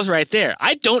stop you both right there.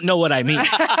 I don't know what I mean.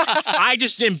 I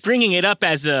just am bringing it up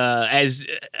as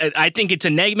I think it's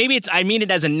a negative. Maybe I mean it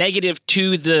as a negative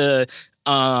to the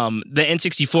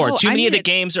N64. Too many of the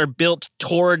games are built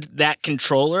toward that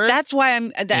controller. That's why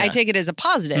I take it as a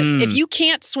positive. If you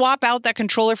can't swap out that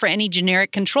controller for any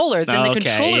generic controller, then the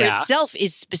controller itself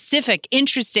is specific,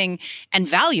 interesting, and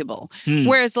valuable.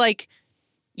 Whereas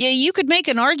you could make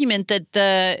an argument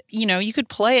that you could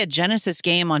play a Genesis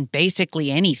game on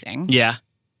basically anything. Yeah.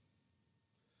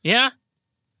 Yeah.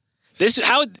 This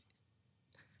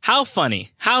how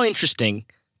funny, how interesting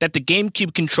that the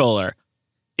GameCube controller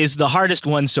is the hardest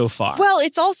one so far. Well,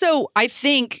 it's also, I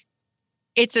think,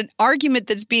 it's an argument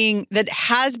that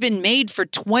has been made for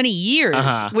 20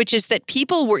 years, which is that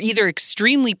people were either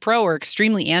extremely pro or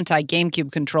extremely anti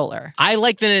GameCube controller. I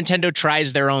like that Nintendo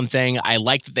tries their own thing. I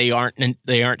like that they aren't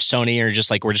Sony or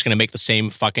just we're just going to make the same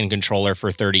fucking controller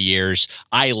for 30 years.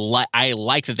 I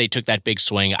like that they took that big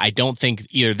swing. I don't think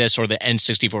either this or the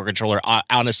N64 controller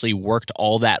honestly worked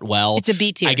all that well. It's a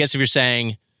B tier. I guess if you're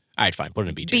saying, all right, fine, put it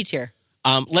in B tier. B tier.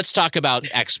 Let's talk about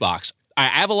Xbox. I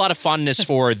have a lot of fondness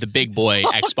for the big boy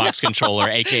Xbox controller,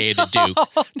 a.k.a. the Duke.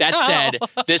 That said,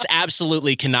 this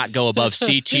absolutely cannot go above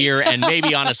C tier and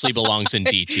maybe honestly belongs in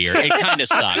D tier. It kind of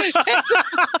sucks.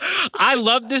 I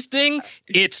love this thing.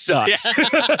 It sucks.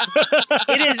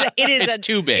 It's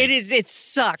too big. It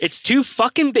sucks. It's too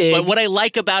fucking big. But what I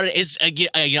like about it is,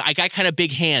 I got kind of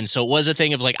big hands, so it was a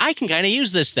thing of I can kind of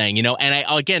use this thing, and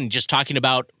again, just talking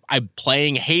about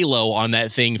playing Halo on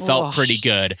that thing felt pretty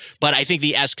good, but I think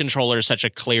the S controller is such a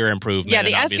clear improvement. Yeah,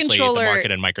 the S controller, the market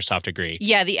and Microsoft agree.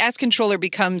 Yeah, the S controller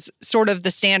becomes sort of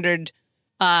the standard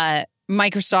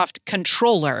Microsoft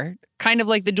controller, kind of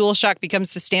like the DualShock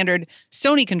becomes the standard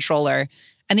Sony controller.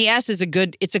 And the S is a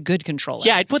good controller.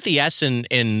 Yeah, I'd put the S in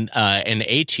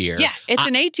A tier. Yeah, it's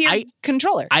an A tier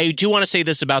controller. I do want to say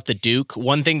this about the Duke.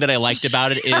 One thing that I liked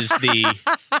about it is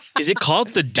is it called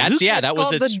the Duke? That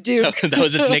was its Duke. That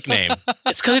was its nickname.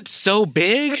 It's because it's so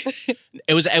big.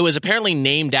 It was apparently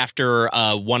named after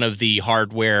one of the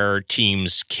hardware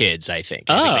team's kids. I think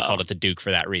they called it the Duke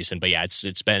for that reason. But yeah, it's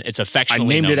affectionately.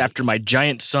 I named it after my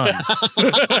giant son.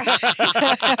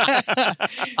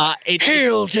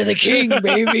 Hail to the king,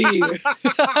 baby.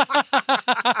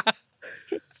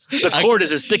 The cord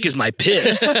is as thick as my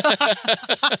piss.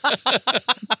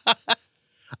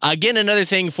 Again, another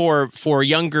thing for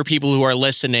younger people who are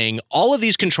listening, all of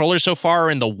these controllers so far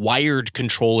are in the wired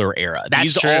controller era.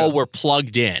 That's These true. all were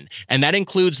plugged in. And that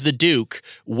includes the Duke,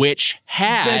 which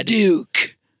had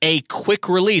a quick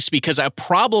release, because a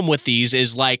problem with these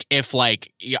is if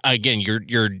again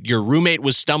your roommate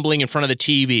was stumbling in front of the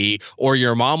TV or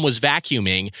your mom was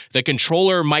vacuuming, the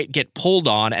controller might get pulled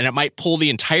on and it might pull the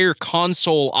entire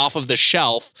console off of the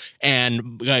shelf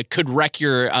and could wreck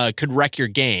your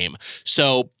game.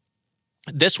 So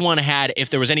this one had, if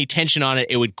there was any tension on it,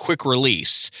 it would quick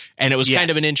release, and it was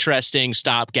kind of an interesting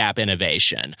stopgap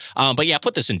innovation. But yeah,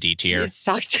 put this in D tier. It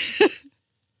sucks.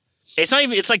 It's not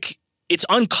even. It's like. It's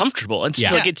uncomfortable. It's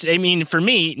I mean, for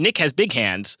me, Nick has big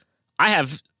hands. I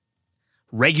have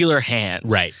regular hands.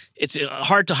 Right. It's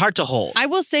hard to hold. I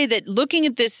will say that looking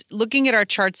at our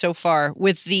chart so far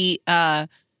with the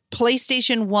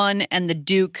PlayStation 1 and the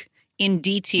Duke in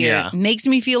D tier makes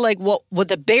me feel like what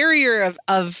the barrier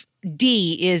of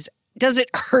D is. Does it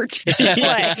hurt to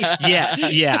play? Yes,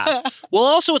 yeah. Well,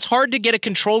 also, it's hard to get a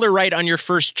controller right on your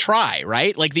first try,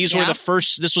 right? Like this was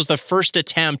the first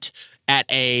attempt at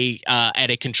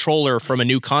a controller from a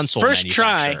new console first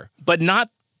manufacturer. Try, but not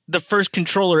the first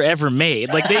controller ever made.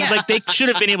 They should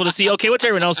have been able to see, okay, what's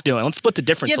everyone else doing? Let's split the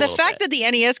difference. Yeah, the fact that the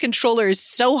NES controller is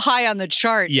so high on the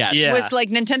chart was like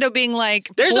Nintendo being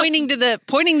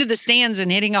pointing to the stands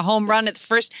and hitting a home run at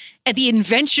the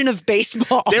invention of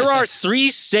baseball. There are 3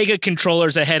 Sega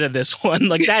controllers ahead of this one.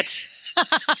 That's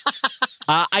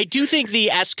I do think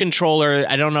the S controller,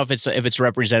 I don't know if it's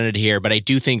represented here, but I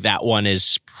do think that one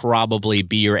is probably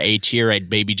B or A tier. I'd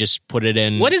maybe just put it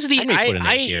in. What is the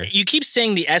you keep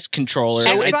saying the S controller.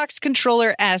 Xbox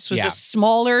controller S was a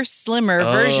smaller, slimmer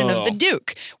version of the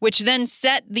Duke, which then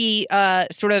set the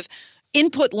sort of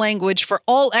input language for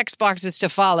all Xboxes to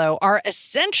follow, are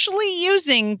essentially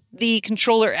using the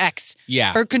controller X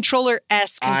or controller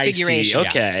S configuration. I see.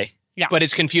 Okay. Yeah. But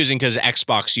it's confusing because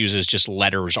Xbox uses just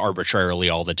letters arbitrarily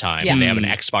all the time. Yeah. And they have an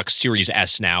Xbox Series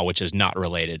S now, which is not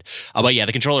related. But yeah,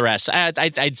 the controller S,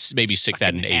 I'd maybe stick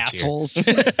that in A tier. Assholes.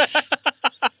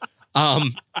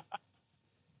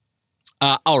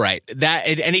 All right.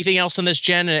 Anything else on this,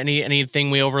 Jen? Anything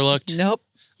we overlooked? Nope.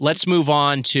 Let's move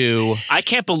on to... I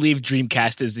can't believe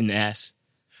Dreamcast is an S.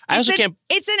 It's an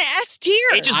S tier.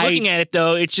 Looking at it,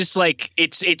 though, it's just like,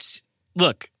 it's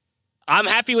look, I'm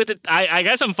happy with it. I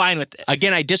guess I'm fine with it.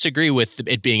 Again, I disagree with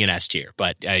it being an S tier,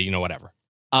 but whatever.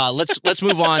 Let's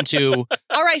move on to...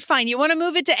 All right, fine. You want to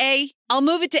move it to A? I'll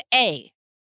move it to A.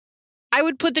 I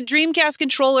would put the Dreamcast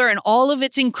controller and all of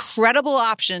its incredible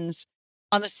options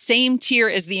on the same tier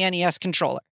as the NES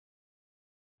controller.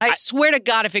 I swear to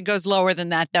God, if it goes lower than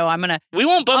that, though, we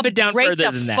won't bump it down further than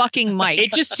that. Break the fucking mic.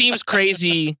 It just seems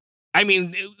crazy. I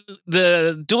mean,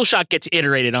 the DualShock gets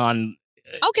iterated on.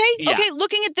 Okay.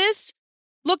 Looking at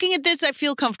this, I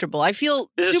feel comfortable. I feel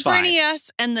Super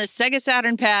NES and the Sega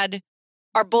Saturn pad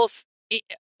are both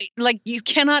you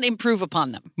cannot improve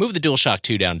upon them. Move the DualShock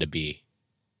 2 down to B.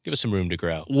 Give us some room to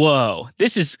grow. Whoa,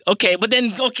 this is okay. But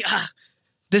then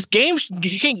this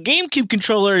GameCube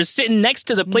controller is sitting next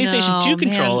to the PlayStation 2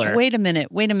 controller. Man, wait a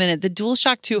minute. The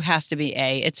DualShock 2 has to be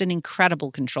A. It's an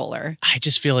incredible controller. I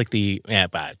just feel like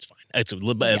but it's fine.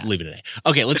 Leave it at A.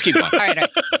 Okay, let's keep going.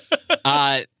 All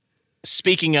right.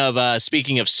 Speaking of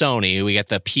Sony, we got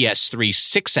the PS3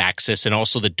 6-axis and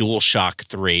also the DualShock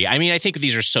 3. I mean, I think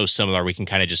these are so similar we can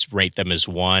kind of just rate them as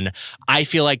one. I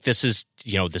feel like this is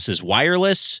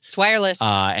wireless. It's wireless.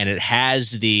 And it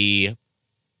has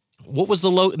what was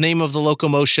the name of the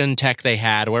locomotion tech they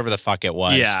had, whatever the fuck it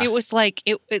was. Yeah. It was like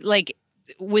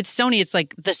with Sony, it's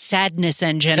like the sadness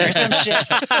engine or some shit.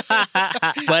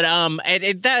 But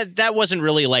that wasn't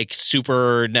really like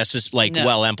super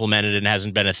well implemented and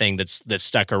hasn't been a thing that's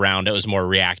stuck around. It was more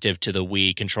reactive to the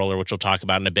Wii controller, which we'll talk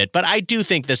about in a bit. But I do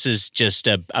think this is just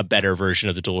a better version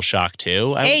of the DualShock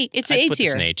 2. It's A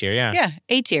tier. An A tier, yeah. Yeah,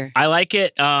 A tier. I like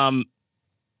it.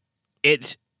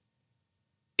 It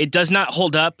does not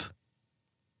hold up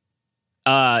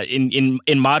in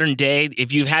modern day,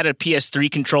 if you've had a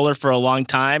PS3 controller for a long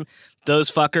time,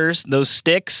 those fuckers, those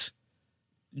sticks,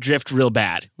 drift real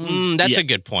bad. That's a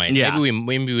good point. Yeah.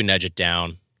 Maybe we nudge it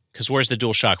down. Because where's the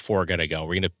DualShock 4 going to go?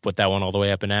 We're going to put that one all the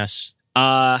way up in S?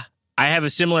 I have a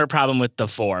similar problem with the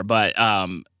 4, but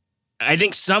I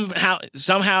think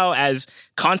somehow as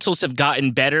consoles have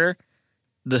gotten better,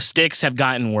 the sticks have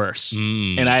gotten worse.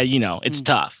 And it's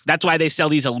tough. That's why they sell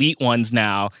these elite ones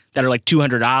now that are like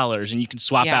 $200 and you can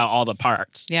swap out all the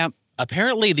parts. Yep.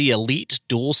 Apparently the Elite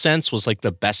DualSense was like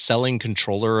the best-selling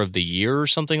controller of the year or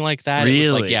something like that. Really?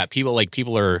 It was like,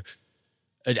 people are...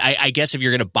 I guess if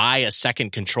you're going to buy a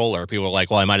second controller, people are like,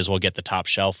 well, I might as well get the top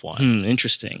shelf one.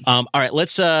 Interesting. All right,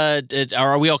 let's.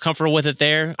 Are we all comfortable with it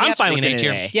there? I'm fine with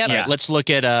it. Yep. All right, let's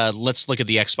look at the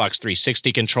Xbox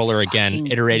 360 controller again,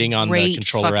 iterating on the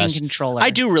controller S. Controller. I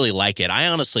do really like it. I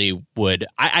honestly would.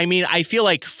 I mean, I feel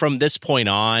like from this point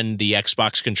on, the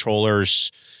Xbox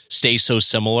controllers stay so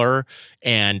similar,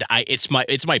 and it's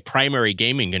my primary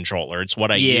gaming controller. It's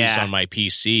what I use on my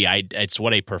PC. It's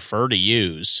what I prefer to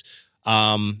use.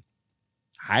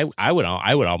 I would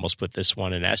almost put this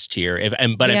one in S tier.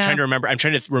 I'm trying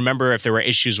to remember if there were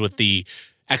issues with the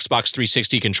Xbox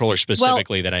 360 controller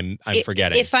specifically that I'm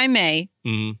forgetting. If I may,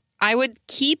 I would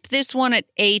keep this one at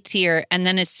A tier, and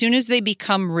then as soon as they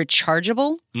become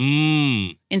rechargeable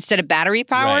instead of battery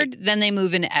powered, then they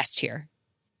move into S tier.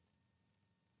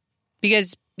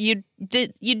 Because you'd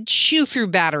chew through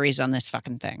batteries on this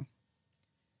fucking thing.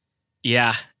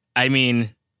 Yeah, I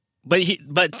mean, but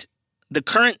the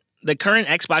current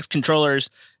Xbox controllers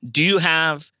do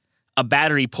have a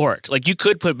battery port. Like you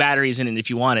could put batteries in it if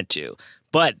you wanted to,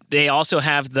 but they also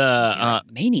have the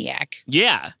maniac.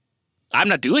 Yeah, I'm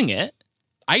not doing it.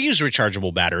 I use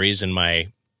rechargeable batteries in my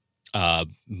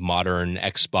modern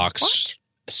Xbox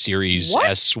Series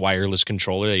S wireless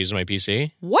controller that I use on my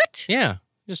PC. What? Yeah,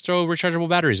 just throw rechargeable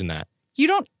batteries in that. You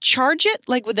don't charge it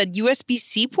like with a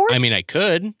USB-C port? I mean, I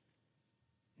could.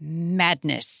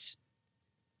 Madness.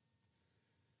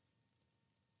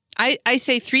 I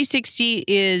say 360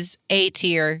 is A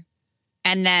tier,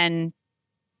 and then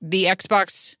the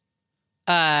Xbox,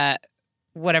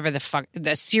 whatever the fuck,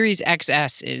 the Series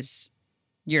XS is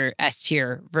your S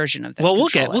tier version of this. Well,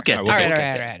 controller. we'll get. All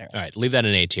right. Leave that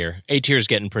in A tier. A tier is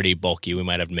getting pretty bulky. We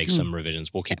might have to make some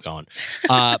revisions. We'll keep going.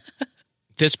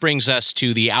 This brings us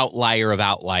to the outlier of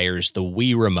outliers, the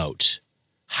Wii Remote.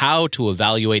 How to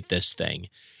evaluate this thing?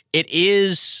 It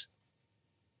is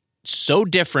so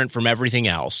different from everything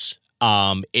else.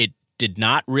 It did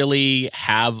not really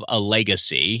have a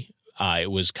legacy. It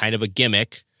was kind of a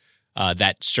gimmick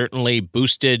that certainly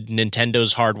boosted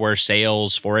Nintendo's hardware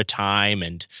sales for a time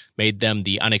and made them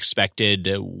the unexpected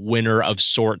winner of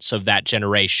sorts of that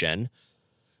generation.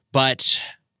 But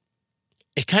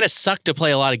it kind of sucked to play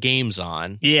a lot of games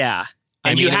on. Yeah.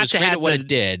 And you have to have what it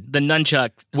did. The nunchuck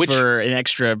for an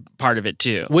extra part of it,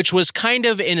 too. Which was kind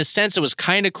of, in a sense, it was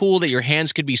kind of cool that your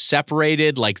hands could be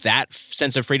separated. Like, that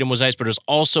sense of freedom was nice, but it was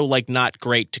also, like, not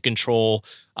great to control,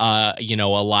 a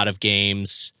lot of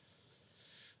games.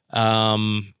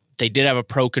 They did have a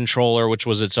Pro controller, which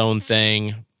was its own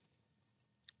thing.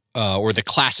 Or the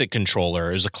Classic controller.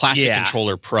 It was a Classic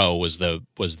Controller Pro was the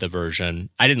version.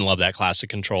 I didn't love that Classic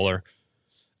controller.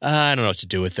 I don't know what to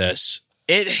do with this.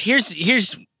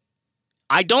 Here's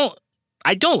I don't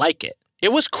like it.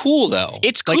 It was cool though.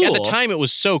 It's cool. Like at the time it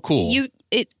was so cool.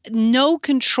 No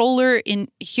controller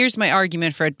here's my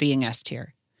argument for it being S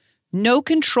tier. No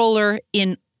controller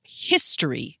in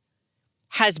history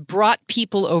has brought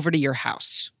people over to your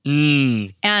house.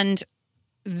 And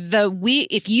the Wii,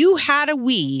 if you had a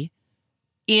Wii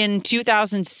in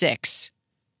 2006,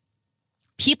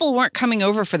 people weren't coming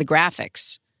over for the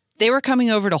graphics. They were coming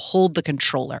over to hold the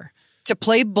controller, to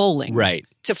play bowling, right?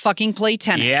 To fucking play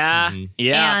tennis. Yeah.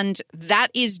 And that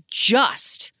is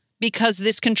just because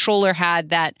this controller had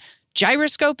that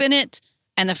gyroscope in it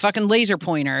and the fucking laser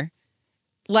pointer.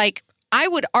 Like, I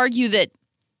would argue that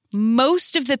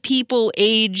most of the people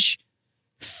age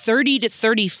 30 to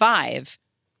 35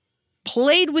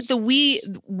 played with the Wii,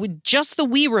 with just the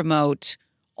Wii remote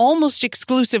almost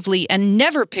exclusively and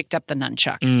never picked up the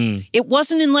nunchuck. It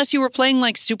wasn't unless you were playing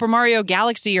like Super Mario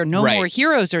Galaxy or No More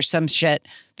Heroes or some shit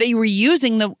that you were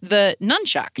using the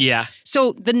nunchuck. Yeah.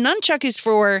 So the nunchuck is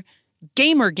for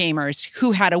gamers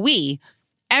who had a Wii.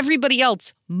 Everybody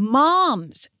else,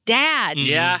 moms, dads,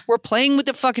 were playing with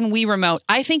the fucking Wii remote.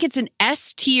 I think it's an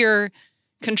S tier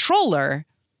controller.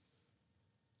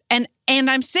 And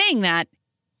I'm saying that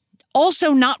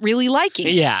also not really liking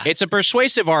it. Yeah. It's a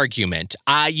persuasive argument.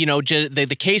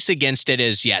 The case against it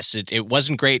is, yes, it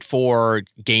wasn't great for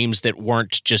games that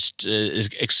weren't just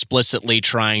explicitly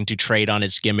trying to trade on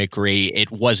its gimmickry.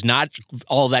 It was not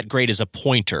all that great as a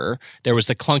pointer. There was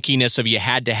the clunkiness of you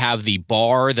had to have the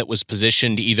bar that was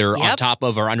positioned either on top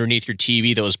of or underneath your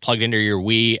TV that was plugged into your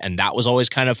Wii, and that was always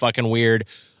kind of fucking weird.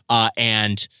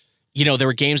 There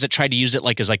were games that tried to use it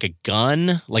as a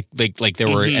gun, like there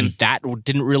were, and that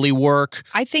didn't really work.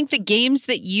 I think the games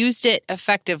that used it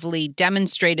effectively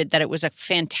demonstrated that it was a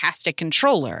fantastic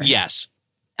controller. Yes.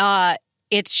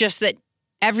 It's just that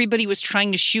everybody was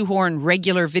trying to shoehorn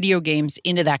regular video games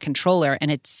into that controller, and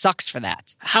it sucks for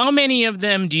that. How many of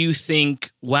them do you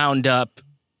think wound up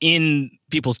in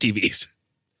people's TVs?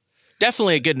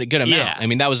 Definitely a good amount. Yeah. I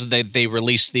mean, that was they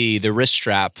released the wrist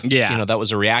strap. Yeah. That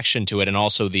was a reaction to it, and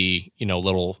also the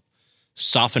little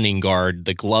softening guard,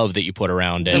 the glove that you put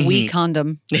around it. The Wii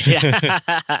condom.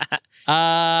 Yeah.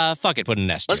 Fuck it, put an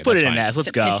S. Let's put it in S.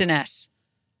 Let's go. It's an S.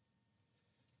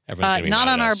 Everyone's not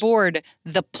on our board.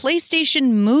 The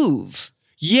PlayStation Move.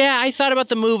 Yeah, I thought about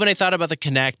the Move and I thought about the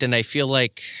Kinect, and I feel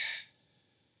like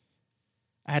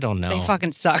I don't know. They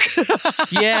fucking suck.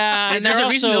 Yeah, and there's a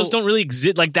reason those don't really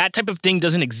exist. Like that type of thing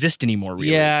doesn't exist anymore,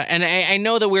 really. Yeah, and I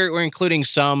know that we're including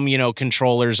some,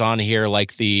 controllers on here,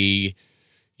 like the,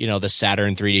 the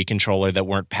Saturn 3D controller that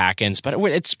weren't pack-ins, but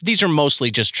these are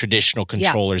mostly just traditional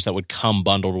controllers that would come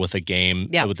bundled with a game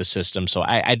with the system. So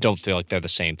I don't feel like they're the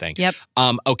same thing. Yep.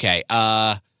 Okay.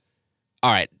 All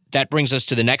right. That brings us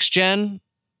to the next gen.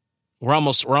 We're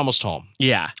almost home.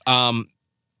 Yeah. All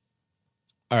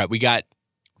right. We've got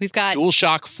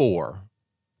DualShock 4.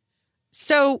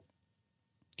 So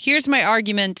here's my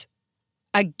argument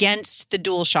against the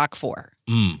DualShock 4.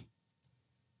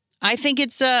 I think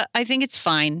it's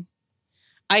fine.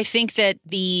 I think that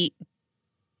the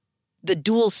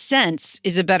DualSense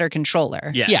is a better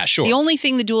controller. Yes. Yeah, sure. The only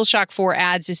thing the DualShock 4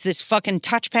 adds is this fucking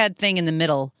touchpad thing in the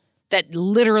middle that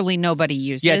literally nobody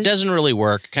uses. Yeah, it doesn't really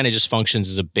work. Kind of just functions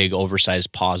as a big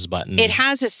oversized pause button. It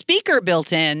has a speaker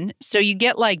built in, so you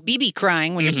get like BB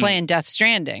crying when you're playing Death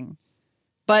Stranding.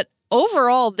 But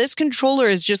overall, this controller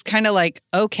is just kind of like,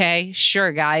 okay,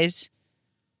 sure, guys.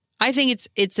 I think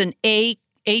it's an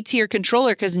A-tier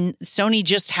controller because Sony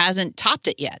just hasn't topped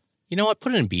it yet. You know what?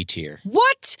 Put it in B tier.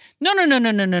 What? No.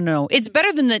 It's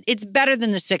better than the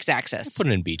 6-axis. Put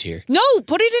it in B tier. No,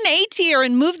 put it in A tier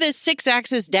and move the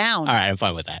 6-axis down. All right, I'm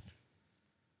fine with that.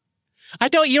 I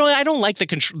don't like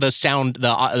the sound,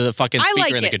 the fucking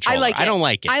speaker in the controller. I like it. I don't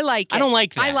like it. I like it. I don't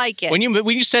like that. I like it. When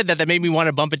you said that made me want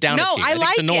to bump it down. No, a few. I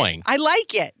like it's annoying. it. I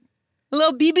like it. A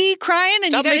little BB crying and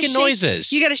Stop you got to making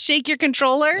noises. You got to shake your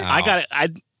controller. No.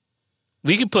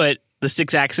 We could put the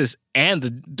 6-axis and the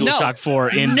DualShock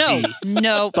 4 in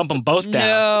No. Bump them both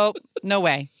down. No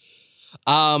way.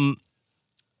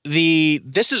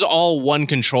 This is all one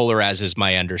controller, as is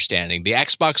my understanding. The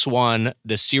Xbox One,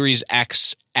 the Series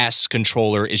XS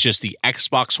controller is just the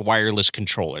Xbox wireless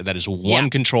controller. That is one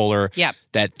controller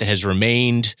that has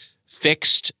remained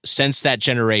fixed since that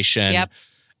generation. Yep.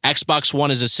 Xbox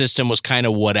One as a system was kind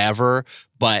of whatever,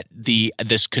 but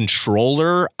this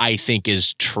controller I think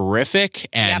is terrific,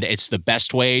 and it's the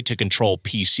best way to control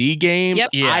PC games. Yep.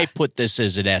 Yeah. I put this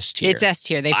as an S tier. It's S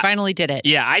tier. They finally did it.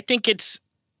 Yeah, I think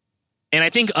and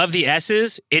I think of the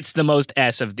S's, it's the most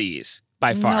S of these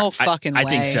by far. No fucking way. I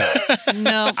think so.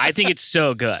 No. I think it's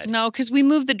so good. No, because we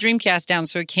moved the Dreamcast down,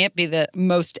 so it can't be the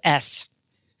most S.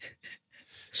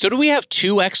 So do we have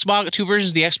two versions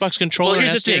of the Xbox controller? Well,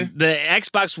 here's the thing: the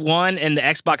Xbox One and the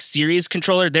Xbox Series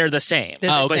controller, they're the same.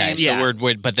 They're the same. So Yeah.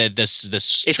 we're but this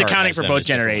It's accounting for both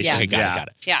generations. Yeah. Okay, got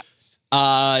it. Yeah.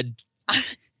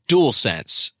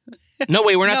 DualSense. No,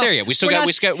 wait, we're not there yet. We still got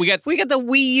we got the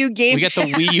Wii U game. We got the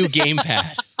Wii U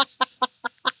gamepad.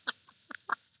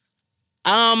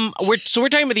 We're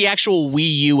talking about the actual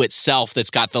Wii U itself that's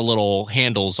got the little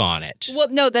handles on it. Well,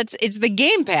 no, it's the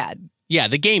gamepad. Yeah,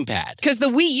 the gamepad. Because the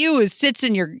Wii U sits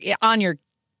on your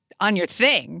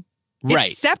thing. Right.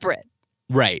 It's separate.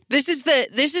 Right. This is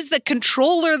the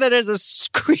controller that has a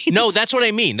screen. No, that's what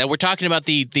I mean. That we're talking about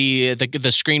the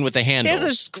screen with the handles. It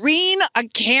has a screen, a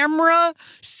camera,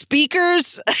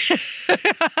 speakers.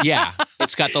 Yeah,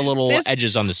 it's got the little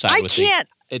edges on the side.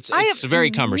 It's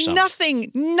very cumbersome.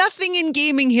 Nothing in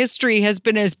gaming history has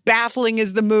been as baffling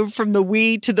as the move from the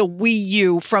Wii to the Wii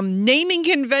U. From naming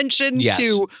convention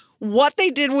to what they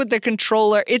did with the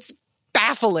controller, it's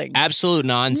baffling. Absolute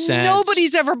nonsense.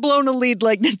 Nobody's ever blown a lead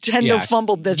like Nintendo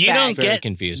fumbled this you bag. Don't get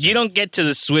confused. You don't get to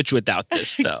the Switch without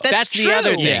this, though. That's the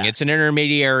other thing. Yeah. It's an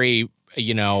intermediary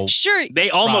Sure. They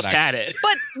almost had it.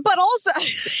 But also...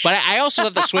 But I also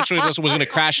thought the Switch was going to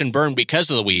crash and burn because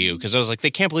of the Wii U, because I was like,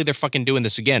 they can't believe they're fucking doing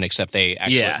this again, except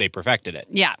they perfected it.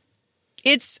 Yeah.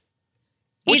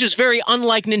 Which is very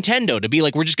unlike Nintendo to be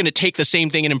like, we're just going to take the same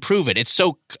thing and improve it. It's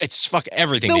fuck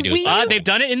everything they do. They've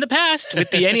done it in the past with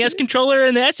the NES controller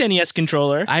and the SNES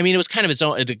controller. I mean, it was kind of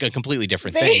a completely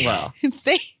different thing.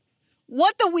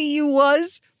 What the Wii U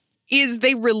was is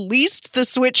they released the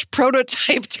Switch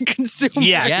prototype to consumers.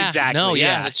 Yes, exactly. No,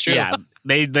 that's true. Yeah.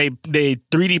 They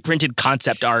 3D printed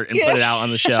concept art and put it out on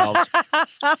the shelves.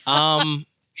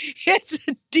 It's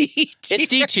a D tier. It's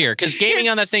D tier because gaming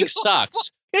on that thing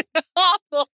sucks.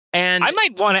 Awful. And I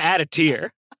might want to add a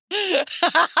tier.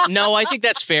 No, I think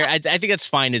that's fair. I think that's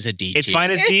fine as a D tier. It's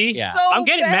fine as D? Yeah. I'm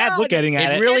getting mad looking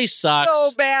at it. It really sucks.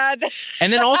 So bad.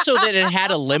 And then also that it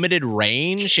had a limited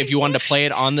range if you wanted to play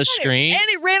it on the screen. And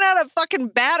it ran out of fucking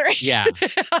batteries. Yeah.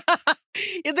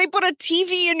 They put a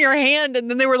TV in your hand and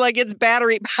then they were like, it's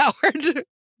battery powered.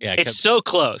 Yeah, it's so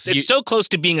close. It's so close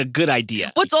to being a good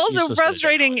idea. What's also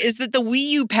frustrating is that the Wii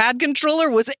U pad controller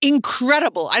was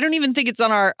incredible. I don't even think it's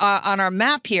on our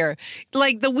map here.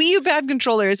 Like the Wii U pad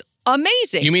controller is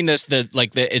amazing. You mean it's the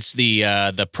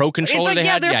Pro controller it's like, they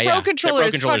had? Their Pro controller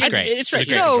is fucking great. It's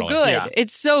so good. Yeah.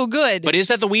 It's so good. But is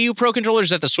that the Wii U Pro controller or is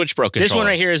that the Switch Pro controller? This one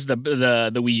right here is the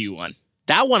Wii U one.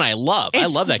 That one I love. I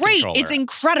love that controller. It's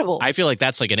incredible. I feel like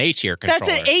that's like an A-tier controller.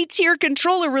 That's an A-tier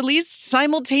controller released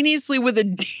simultaneously with a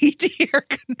D-tier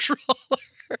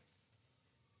controller.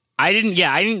 I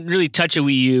didn't really touch a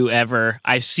Wii U ever.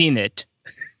 I've seen it.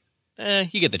 You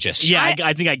get the gist. Yeah,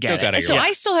 I think I get it. So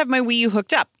I still have my Wii U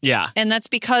hooked up. Yeah. And that's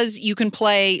because you can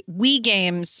play Wii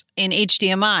games in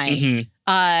HDMI.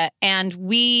 Mm-hmm.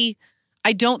 And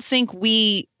I don't think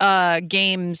Wii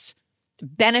games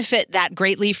benefit that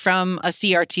greatly from a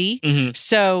CRT. Mm-hmm.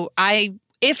 So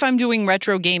if I'm doing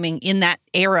retro gaming in that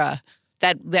era,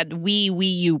 that Wii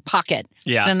U Pocket,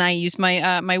 then I use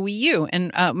my my Wii U.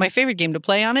 And my favorite game to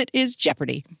play on it is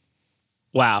Jeopardy.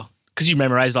 Wow. Because you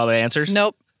memorized all the answers?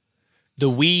 Nope. The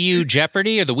Wii U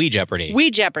Jeopardy or the Wii Jeopardy?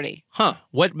 Wii Jeopardy. Huh.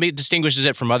 What distinguishes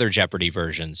it from other Jeopardy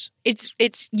versions? It's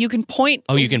you can point.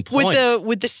 Oh, you can point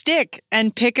with the stick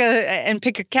and pick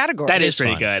a category. That is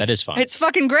pretty good. That is fun. It's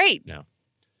fucking great. No.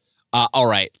 All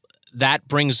right. That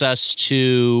brings us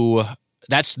to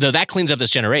that cleans up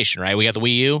this generation, right? We got the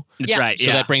Wii U. That's right.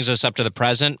 So that brings us up to the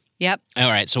present. Yep. All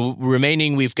right. So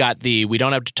remaining, we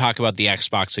don't have to talk about the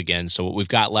Xbox again. So what we've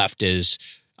got left is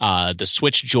the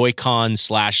Switch Joy-Con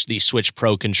 / the Switch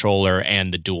Pro controller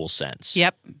and the DualSense.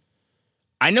 Yep.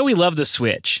 I know we love the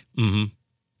Switch. Mm-hmm.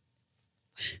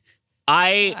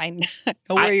 I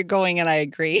know where you're going, and I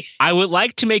agree. I would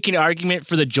like to make an argument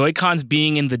for the Joy-Cons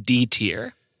being in the D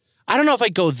tier. I don't know if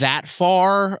I'd go that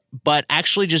far, but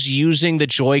actually just using the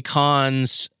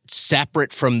Joy-Cons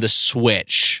separate from the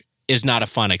Switch is not a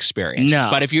fun experience. No.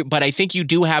 But I think you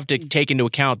do have to take into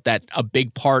account that a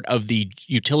big part of the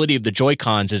utility of the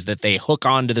Joy-Cons is that they hook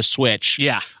onto the Switch.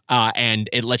 Yeah. And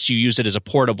it lets you use it as a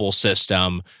portable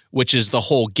system, which is the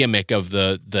whole gimmick of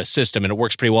the system, and it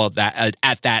works pretty well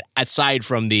at that aside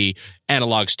from the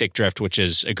analog stick drift, which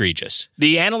is egregious.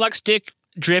 The analog stick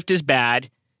drift is bad.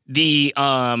 The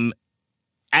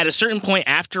at a certain point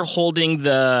after holding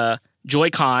the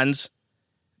Joy-Cons,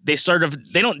 they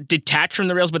don't detach from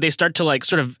the rails, but they start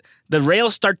to the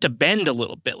rails start to bend a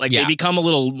little bit. They become a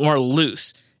little more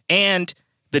loose. And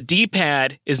the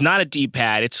D-pad is not a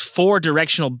D-pad. It's 4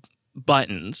 directional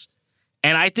buttons.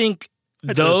 And I think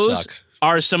those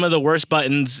are some of the worst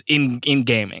buttons in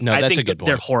gaming. No, that's a good point.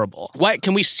 They're horrible. What?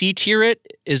 Can we C-tier it?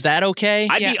 Is that okay?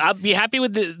 I'd be happy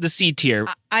with the C tier.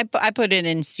 I put it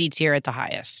in C tier at the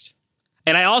highest.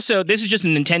 And I also, this is just a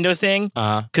Nintendo thing,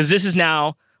 because this is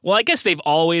now, well, I guess they've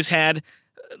always had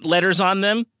letters on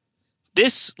them.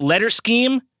 This letter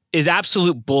scheme is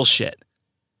absolute bullshit.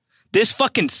 This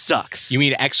fucking sucks. You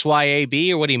mean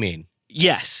XYAB, or what do you mean?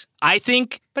 Yes. I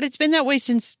think... But it's been that way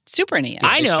since Super NES.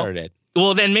 I know.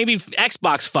 Well, then maybe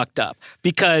Xbox fucked up,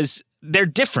 because they're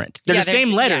different. They're the same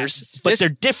letters, but they're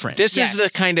different. This is the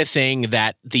kind of thing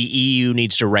that the EU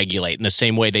needs to regulate in the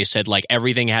same way they said,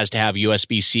 everything has to have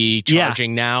USB-C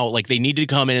charging now. They need to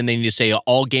come in and they need to say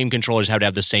all game controllers have to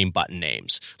have the same button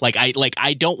names. I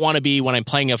don't want to be, when I'm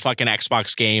playing a fucking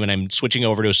Xbox game and I'm switching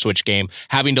over to a Switch game,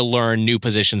 having to learn new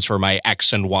positions for my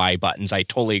X and Y buttons. I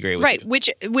totally agree with you. Right,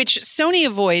 which Sony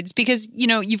avoids because,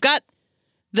 you've got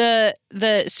the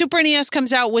Super NES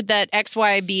comes out with that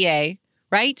XYBA,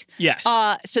 right? Yes.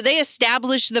 So they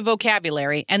establish the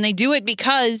vocabulary, and they do it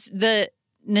because the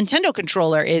Nintendo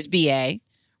controller is BA,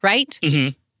 right? Mm-hmm.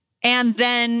 And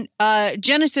then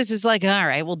Genesis is like, all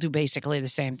right, we'll do basically the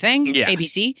same thing,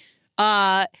 ABC.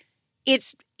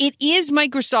 it is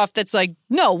Microsoft that's like,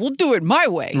 no, we'll do it my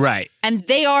way. Right. And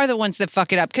they are the ones that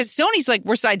fuck it up because Sony's like,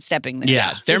 we're sidestepping this. Yeah.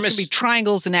 It's going to be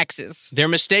triangles and X's. Their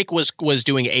mistake was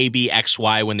doing A, B, X,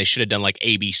 Y when they should have done like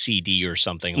A, B, C, D or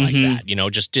something like that. You know,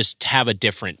 just have a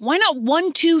different. Why not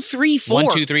 1, 2, 3, 4?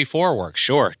 1, 2, 3, 4 works.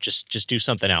 Sure. Just do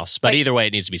something else. But either way,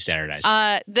 it needs to be standardized.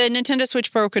 The Nintendo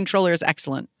Switch Pro controller is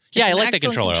excellent. Yeah, I like the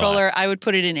controller. I would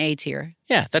put it in A tier.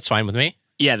 Yeah, that's fine with me.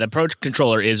 Yeah, the Pro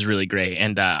controller is really great,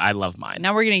 and I love mine.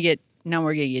 Now we're gonna get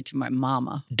to my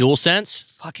mama.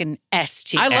 DualSense? Fucking S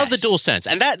tier. I love the DualSense.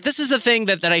 And this is the thing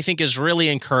that I think is really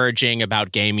encouraging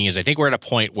about gaming is I think we're at a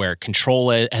point where control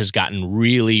has gotten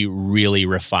really, really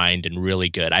refined and really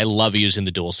good. I love using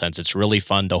the DualSense. It's really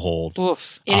fun to hold.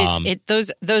 Oof. It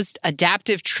is those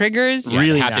adaptive triggers.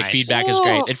 Really haptic feedback is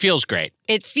great. It feels great.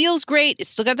 It feels great. It's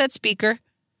still got that speaker.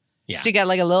 Yeah. So you got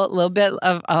like a little bit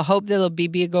of a hope that little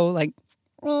BB go like.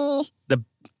 The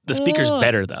speaker's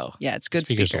better though. Yeah, it's good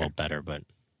Speaker's speaker. a little better, but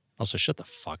also shut the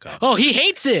fuck up. Oh, he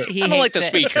hates it. He I don't like the hates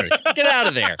speaker. Get out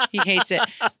of there. He hates it.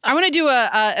 I want to do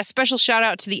a special shout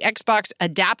out to the Xbox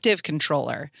Adaptive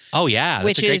Controller. Oh yeah,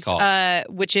 that's a great call.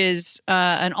 Which is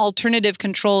an alternative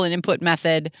control and input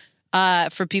method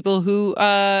for people who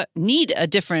need a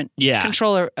different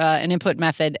controller and input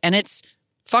method, and it's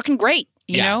fucking great.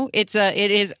 You know, it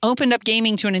has opened up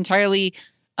gaming to an entirely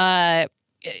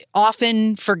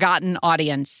often forgotten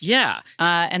audience. Yeah,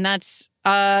 and that's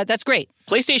great.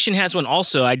 PlayStation has one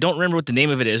also. I don't remember what the name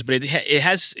of it is, but it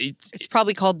has. It's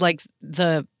probably called like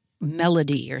the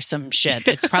Melody or some shit.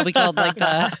 It's probably called like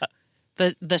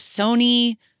the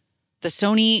Sony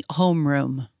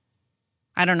Homeroom.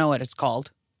 I don't know what it's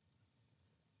called.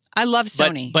 I love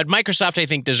Sony, but Microsoft I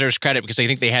think deserves credit because I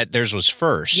think theirs was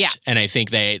first. Yeah, and I think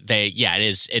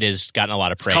it has gotten a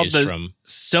lot of praise from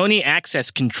Sony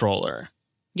Access Controller.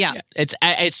 Yeah.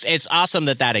 It's awesome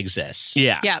that exists.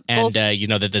 Yeah. And you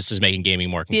know that this is making gaming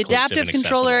more the inclusive adaptive and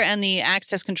controller and the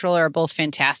access controller are both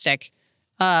fantastic.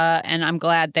 And I'm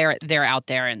glad they're out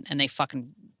there and they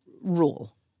fucking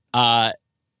rule.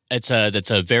 That's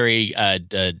a very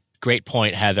great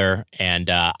point, Heather. And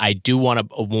I do want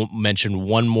to mention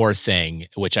one more thing,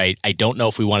 which I don't know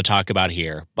if we want to talk about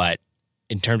here, but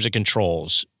in terms of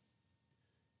controls,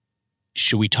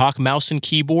 should we talk mouse and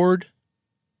keyboard?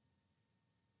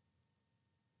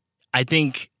 I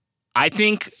think they should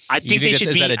be.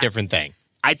 Is that a different thing?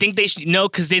 I think they should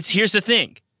because here's the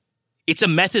thing, it's a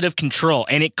method of control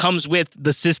and it comes with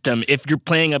the system. If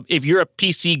you're a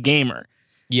PC gamer,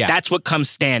 that's what comes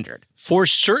standard for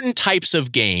certain types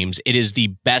of games. It is the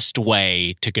best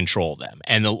way to control them,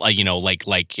 and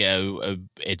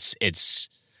it's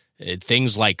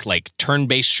things like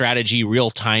turn-based strategy,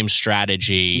 real-time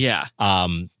strategy. Yeah.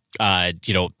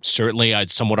 Certainly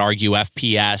some would argue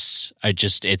FPS.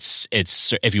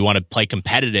 It's if you want to play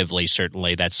competitively,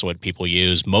 certainly that's what people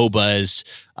use. MOBAs.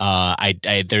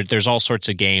 There's all sorts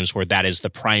of games where that is the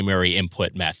primary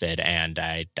input method, and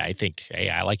I think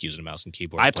I like using a mouse and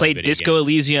keyboard. I played Disco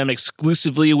Elysium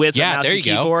exclusively with a mouse and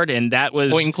keyboard, and that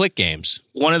was point and click games.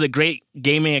 One of the great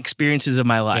gaming experiences of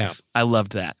my life. Yeah. I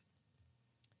loved that.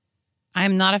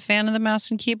 I'm not a fan of the mouse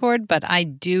and keyboard, but I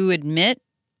do admit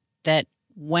that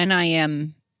when I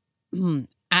am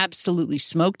absolutely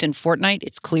smoked in Fortnite,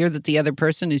 it's clear that the other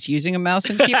person is using a mouse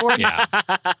and keyboard. Yeah.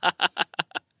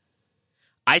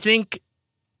 I think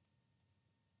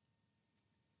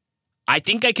I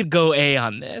could go A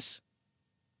on this.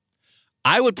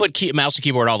 I would put mouse and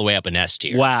keyboard all the way up in S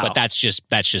tier. Wow. But that's just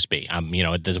B.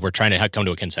 We're trying to come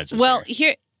to a consensus. Well,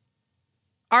 here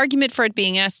argument for it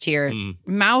being S tier.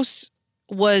 Mouse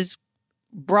was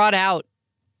brought out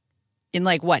in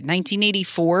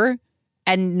 1984,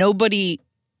 and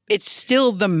it's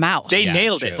still the mouse. They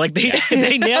nailed it.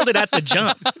 They nailed it at the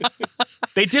jump.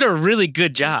 They did a really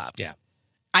good job. Yeah.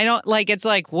 I don't it's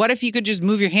what if you could just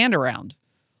move your hand around?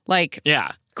 Great.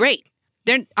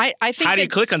 I think how do you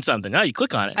click on something? Oh, you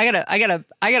click on it. I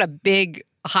got a big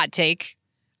hot take.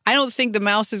 I don't think the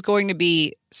mouse is going to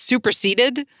be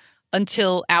superseded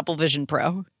until Apple Vision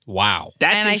Pro. Wow.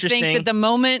 That's interesting. I think that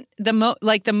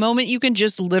the moment you can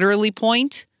just literally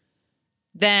point,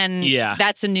 then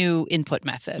that's a new input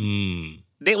method.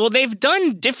 They've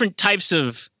done different types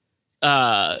of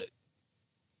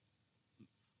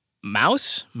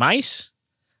mice.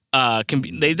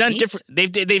 They've done different.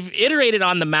 They've iterated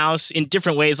on the mouse in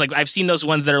different ways. Like I've seen those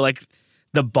ones that are like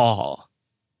the ball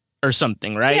or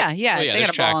something, right? Yeah. They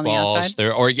got a ball on the outside.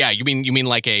 You mean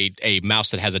like a mouse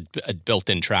that has a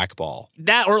built-in trackball.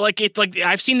 That or it's like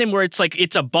I've seen them where it's like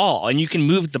it's a ball and you can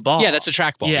move the ball. Yeah, that's a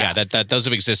trackball. Yeah, that those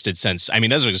have existed since.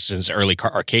 Those have existed since early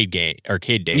arcade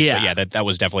days. Yeah. But that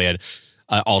was definitely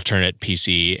alternate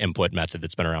PC input method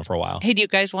that's been around for a while. Hey, do you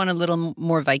guys want a little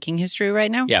more Viking history right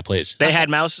now? Yeah, please. They had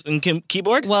mouse and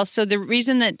keyboard? Well, so the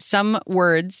reason that some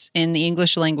words in the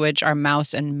English language are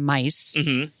mouse and mice,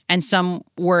 and some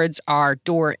words are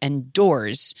door and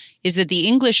doors, is that the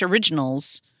English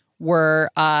originals were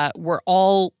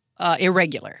all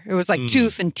irregular. It was like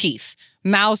tooth and teeth,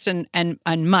 mouse and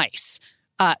mice,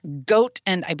 goat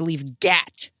and I believe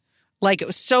gat. Like, it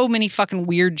was so many fucking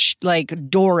weird, like,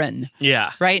 Doran.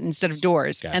 Yeah. Right? Instead of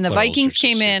doors. And the Vikings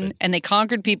came in and they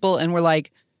conquered people and were like,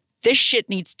 this shit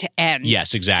needs to end.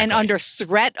 Yes, exactly. And under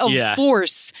threat of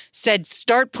force said,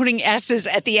 start putting S's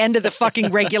at the end of the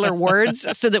fucking regular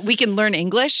words so that we can learn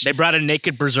English. They brought a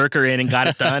naked berserker in and got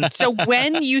it done. So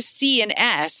when you see an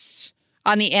S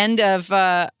on the end of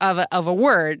a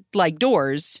word, like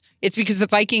doors, it's because the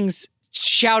Vikings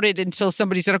shouted until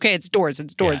somebody said, okay, it's doors,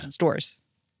 it's doors, it's doors.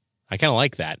 I kind of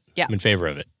like that. Yeah. I'm in favor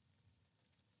of it.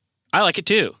 I like it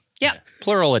too. Yeah.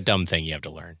 Plural, a dumb thing you have to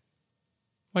learn.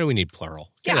 Why do we need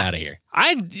plural? Get out of here.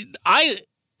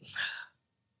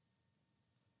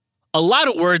 A lot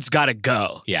of words got to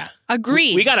go. Yeah.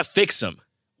 Agreed. We got to fix them.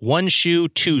 One shoe,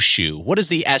 two shoe. What does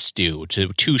the S do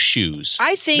to two shoes?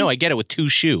 I think. No, I get it with two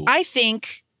shoe. I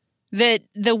think that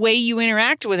the way you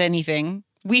interact with anything,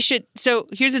 we should. So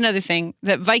here's another thing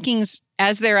that Vikings,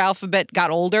 as their alphabet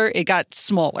got older, it got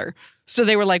smaller. So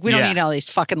they were like, we don't need all these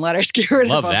fucking letters. Get rid of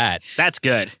them. Love that. That's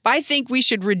good. I think we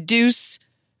should reduce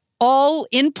all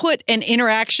input and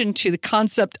interaction to the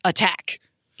concept attack.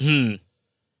 Well,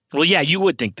 yeah, you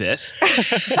would think this.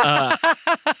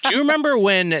 Do you remember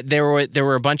when there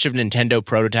were a bunch of Nintendo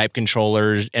prototype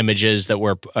controllers images that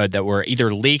were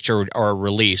either leaked or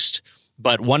released?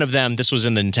 But one of them, this was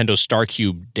in the Nintendo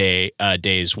StarCube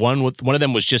days. One of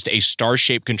them was just a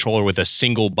star-shaped controller with a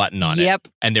single button on it. Yep.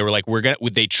 And they were like,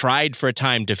 they tried for a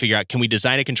time to figure out, can we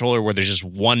design a controller where there's just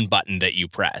one button that you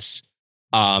press?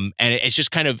 And it's just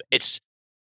kind of it's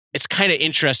kind of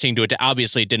interesting to it.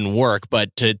 Obviously, it didn't work,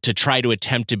 but to try to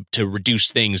attempt to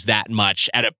reduce things that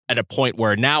much at a point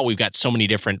where now we've got so many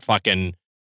different fucking,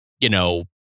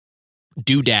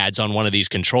 doodads on one of these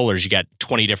controllers. You got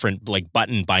 20 different like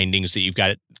button bindings that you've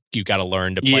got to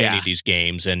learn to play any of these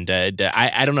games. And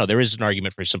I don't know. There is an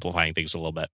argument for simplifying things a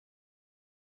little bit.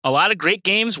 A lot of great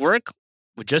games work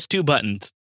with just two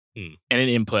buttons and an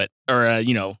input or a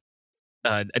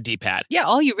D-pad. Yeah,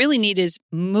 all you really need is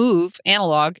move,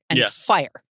 analog, and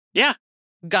fire. Yeah.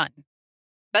 Gun.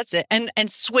 That's it. And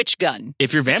switch gun.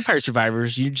 If you're Vampire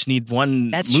Survivors, you just need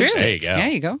one. That's true. There you go. There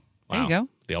you go. There Wow. you go.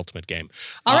 The ultimate game.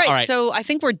 All right, so I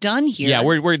think we're done here. Yeah,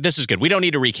 we're this is good. We don't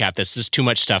need to recap this. This is too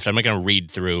much stuff. I'm not going to read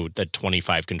through the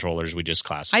 25 controllers we just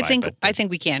classified. I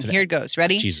think we can. Here it goes.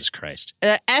 Ready? Jesus Christ. Do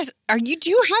you have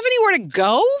anywhere to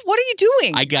go? What are you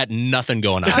doing? I got nothing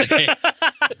going on today.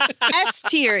 S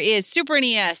tier is Super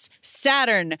NES,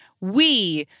 Saturn,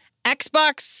 Wii,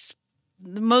 Xbox,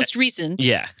 the most recent.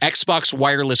 Yeah. Xbox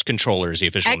wireless controller is the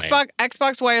official name.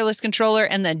 Xbox wireless controller,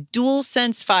 and then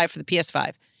DualSense 5 for the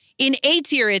PS5. In A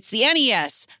tier, it's the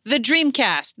NES, the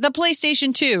Dreamcast, the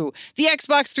PlayStation 2, the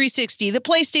Xbox 360, the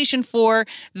PlayStation 4,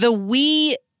 the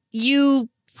Wii U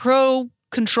Pro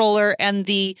controller, and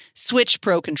the Switch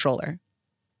Pro controller.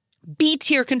 B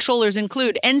tier controllers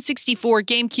include N64,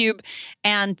 GameCube,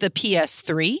 and the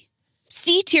PS3.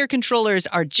 C tier controllers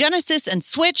are Genesis and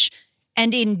Switch.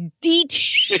 And in D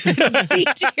tier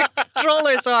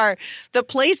controllers are the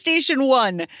PlayStation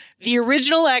 1, the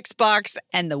original Xbox,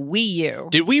 and the Wii U.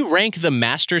 Did we rank the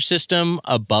Master System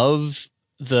above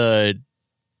the...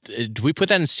 Did we put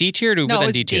that in C tier or did we put that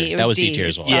in D tier? That was D tier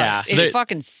as well. Yeah. So it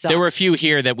fucking sucks. There were a few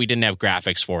here that we didn't have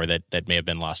graphics for that may have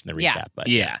been lost in the recap. But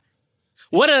yeah.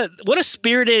 What a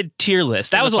spirited tier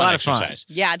list. That was a lot of fun.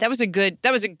 Yeah, that was a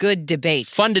good debate.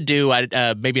 Fun to do,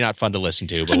 maybe not fun to listen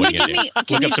to, but what are you going to do?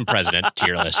 Look up some president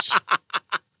tier lists.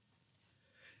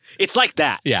 It's like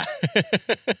that. Yeah.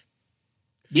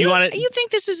 You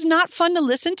think this is not fun to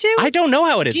listen to? I don't know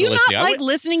how it is to listen to. Do you not like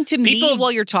listening to me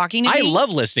while you're talking to me? I love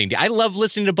listening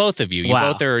to both of you. You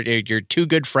both you're two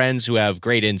good friends who have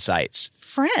great insights.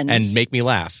 Friends. And make me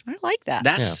laugh. I like that.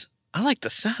 I like the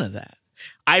sound of that.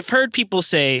 I've heard people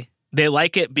say they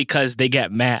like it because they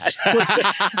get mad.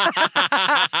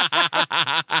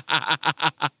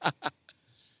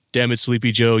 Damn it,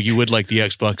 Sleepy Joe, you would like the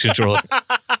Xbox controller.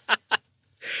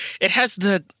 It has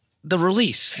the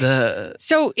release.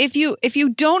 So if you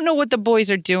don't know what the boys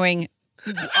are doing,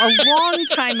 a long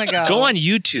time ago, go on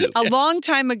YouTube. A long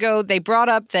time ago, they brought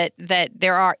up that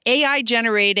there are AI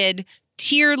generated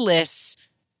tier lists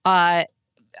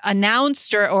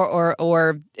announced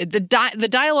or the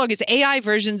dialogue is AI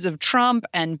versions of Trump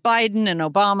and Biden and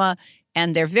Obama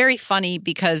and they're very funny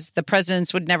because the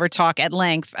presidents would never talk at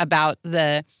length about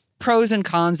the pros and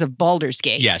cons of Baldur's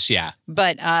Gate. Yes, yeah.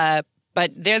 But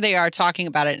there they are talking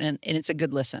about it, and it's a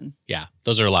good listen. Yeah,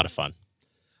 those are a lot of fun.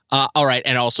 All right,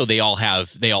 and also they all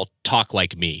talk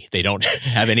like me. They don't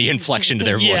have any inflection to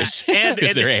their voice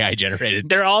because they're AI generated.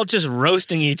 They're all just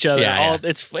roasting each other. Yeah.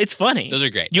 It's funny. Those are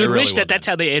great. You really wish that's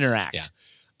how they interact.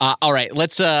 Yeah. All right,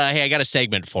 let's. Hey, I got a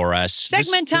segment for us.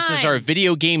 Segment time. This is our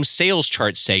video game sales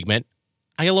chart segment.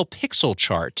 I got a little pixel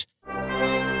chart.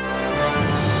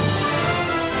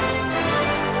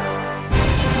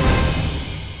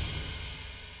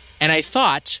 And I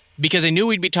thought, because I knew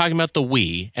we'd be talking about the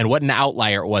Wii and what an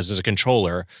outlier it was as a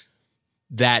controller,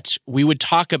 that we would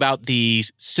talk about the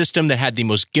system that had the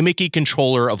most gimmicky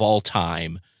controller of all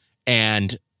time.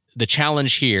 And the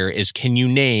challenge here is, can you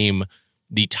name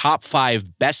the top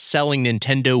 5 best-selling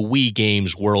Nintendo Wii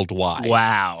games worldwide?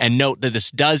 Wow. And note that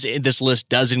this list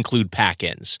does include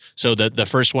pack-ins. So the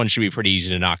first one should be pretty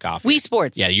easy to knock off. Wii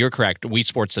Sports. Yeah, you're correct. Wii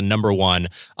Sports, the number one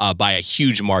by a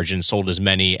huge margin, sold as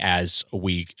many as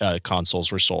Wii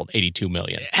consoles were sold, 82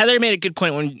 million. Heather made a good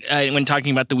point when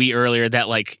talking about the Wii earlier that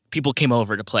like people came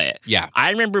over to play it. Yeah. I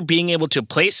remember being able to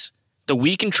place the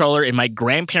Wii controller in my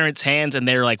grandparents' hands, and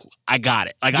they're like, I got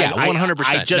it. Like, yeah, 100%.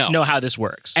 I just know how this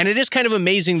works. And it is kind of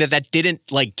amazing that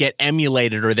didn't like get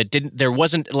emulated, or there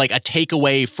wasn't like a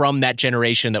takeaway from that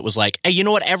generation that was like, hey, you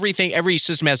know what? Every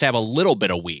system has to have a little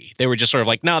bit of Wii. They were just sort of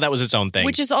like, no, that was its own thing.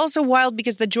 Which is also wild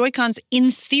because the Joy-Cons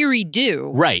in theory do.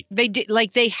 Right. They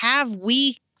have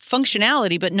Wii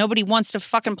functionality, but nobody wants to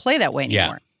fucking play that way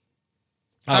anymore.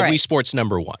 Yeah. All right. Wii Sports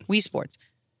number 1. Wii Sports.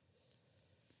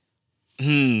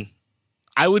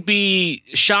 I would be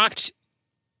shocked.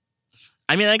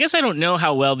 I mean, I guess I don't know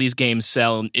how well these games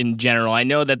sell in general. I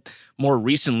know that more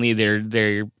recently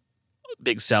they're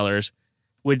big sellers.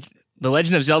 Would The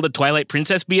Legend of Zelda Twilight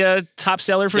Princess be a top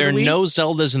seller for the Wii? There are no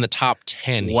Zeldas in the top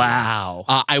 10 here. Wow.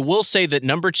 I will say that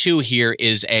number 2 here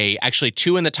is actually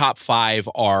 2 in the top 5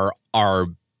 are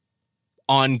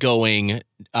ongoing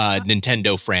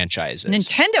Nintendo franchises.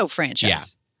 Nintendo franchise? Yeah.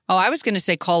 Oh, I was going to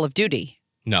say Call of Duty.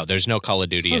 No, there's no Call of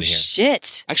Duty in here.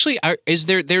 Shit. Actually,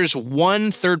 there's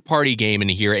one third-party game in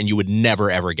here, and you would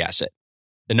never, ever guess it.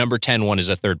 The number 10 one is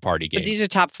a third-party game. But these are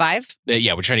top 5?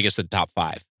 Yeah, we're trying to guess the top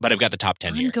 5. But I've got the top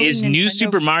 10 here. Is New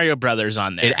Super Mario Brothers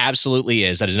on there? It absolutely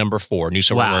is. That is number 4, New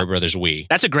Super Mario Brothers Wii.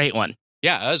 That's a great one.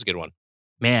 Yeah, that was a good one.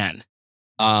 Man.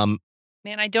 Man,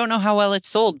 I don't know how well it's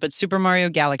sold, but Super Mario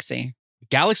Galaxy.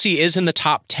 Galaxy is in the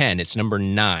top 10. It's number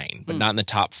 9, but not in the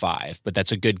top 5. But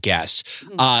that's a good guess.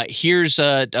 Here's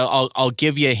I'll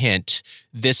give you a hint.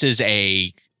 This is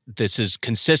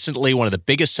consistently one of the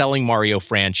biggest selling Mario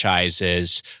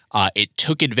franchises. It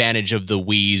took advantage of the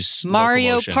Wii's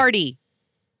Mario locomotion. Party.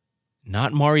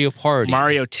 Not Mario Party.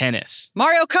 Mario Tennis.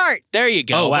 Mario Kart. There you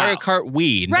go. Oh, wow. Mario Kart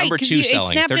Wii, right, number 2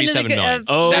 selling, 37 million.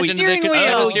 The steering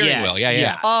wheel. Steering wheel.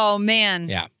 Yeah. Oh, man.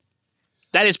 Yeah.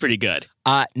 That is pretty good.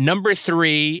 Number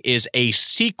 3 is a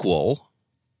sequel,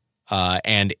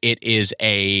 and it is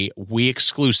a Wii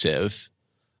exclusive,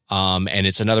 and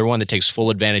it's another one that takes full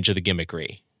advantage of the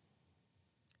gimmickry.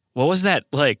 What was that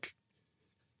like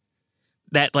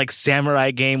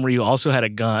samurai game where you also had a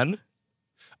gun?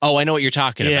 Oh, I know what you're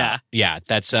talking about. Yeah,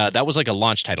 that's that was like a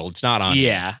launch title. It's not on.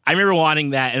 Yeah, I remember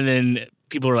wanting that, and then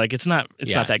people were like, "It's not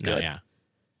that good." No,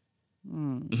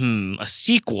 yeah. A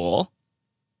sequel.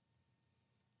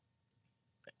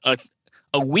 A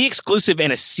Wii exclusive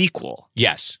and a sequel.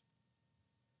 Yes.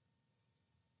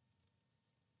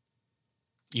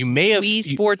 You may have Wii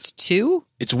Sports 2?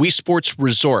 It's Wii Sports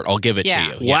Resort. I'll give it to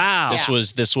you. Yeah. Wow.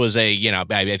 This was a,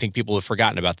 I think people have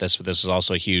forgotten about this, but this is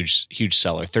also a huge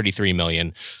seller. 33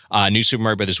 million. New Super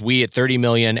Mario Brothers Wii at 30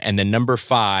 million, and then number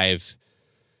 5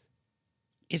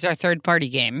 is our third-party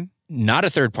game. Not a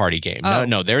third-party game. Oh.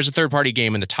 No, there's a third-party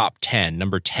game in the top 10,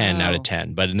 number 10 out of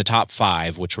 10. But in the top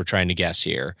 5, which we're trying to guess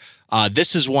here,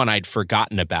 this is one I'd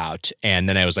forgotten about. And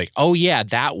then I was like, oh, yeah,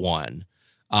 that one.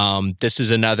 This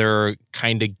is another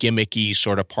kind of gimmicky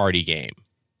sort of party game.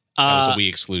 That was a Wii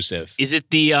exclusive. Is it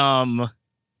the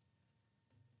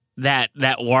that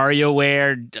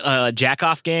WarioWare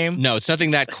jack-off game? No, it's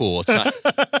nothing that cool. It's not...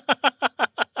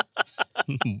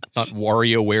 Not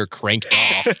WarioWare cranked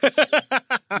off.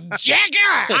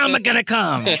 Jagger! I'm gonna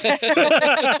come.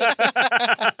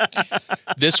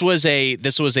 This was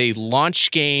a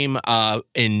launch game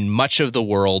in much of the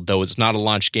world, though it's not a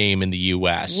launch game in the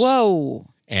U.S. Whoa!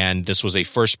 And this was a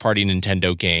first-party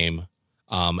Nintendo game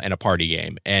and a party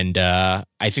game. And I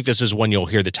think this is one you'll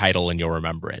hear the title and you'll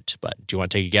remember it. But do you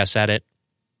want to take a guess at it?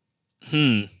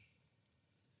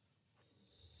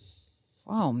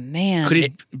 Oh man! Could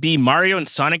it be Mario and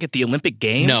Sonic at the Olympic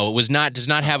Games? No, it was not. Does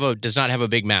not have a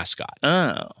big mascot.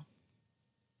 Oh,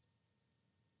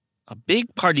 a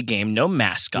big party game, no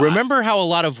mascot. Remember how a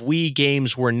lot of Wii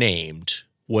games were named?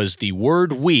 Was the word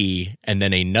Wii and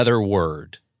then another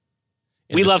word?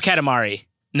 We Love Katamari.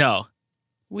 No,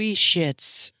 Wii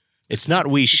shits. It's not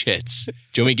Wii shits. Do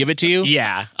you want me to give it to you?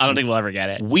 Yeah, I don't think we'll ever get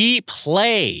it. We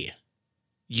Play.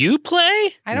 You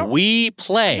play? We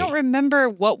Play. I don't remember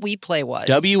what We Play was.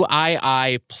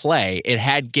 WII Play. It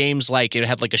had games like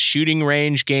a shooting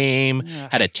range game,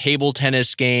 had a table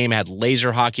tennis game, had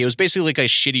laser hockey. It was basically like a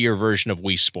shittier version of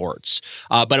Wii Sports.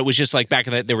 But it was just like back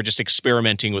in the, they were just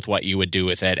experimenting with what you would do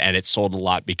with it, and it sold a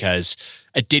lot because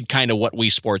it did kind of what Wii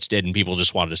Sports did, and people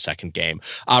just wanted a second game.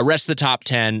 Rest of the top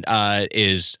 10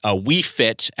 is Wii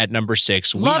Fit at number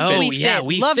 6. Loved Wii Fit. Yeah,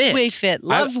 Loved Wii Fit.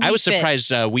 Loved Wii Fit. I was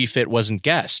surprised Wii Fit wasn't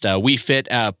guessed. Wii Fit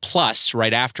Plus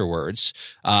right afterwards.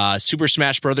 Super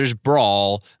Smash Brothers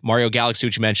Brawl, Mario Galaxy,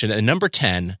 which you mentioned. And number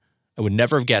 10, I would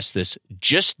never have guessed this,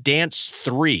 Just Dance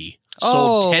 3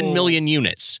 sold 10 million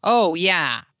units. Oh,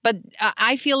 yeah. But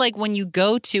I feel like when you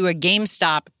go to a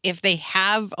GameStop, if they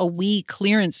have a Wii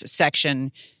clearance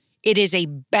section, it is a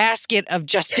basket of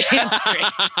Just Dance 3.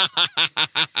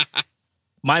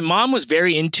 My mom was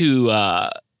very into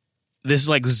this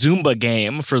like Zumba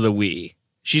game for the Wii.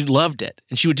 She loved it,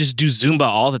 and she would just do Zumba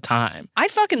all the time. I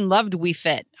fucking loved Wii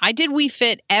Fit. I did Wii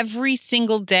Fit every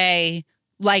single day.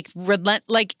 Like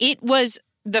it was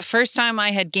the first time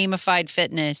I had gamified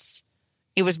fitness.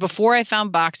 It was before I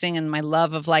found boxing and my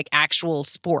love of like actual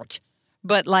sport.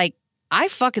 But like, I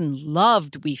fucking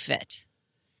loved Wii Fit.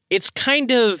 It's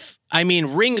kind of, I mean,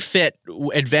 Ring Fit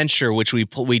Adventure, which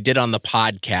we did on the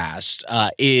podcast,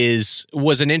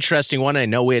 was an interesting one. I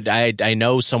know I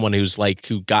know someone who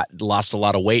lost a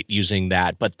lot of weight using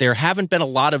that, but there haven't been a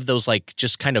lot of those like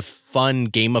just kind of fun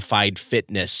gamified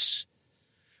fitness.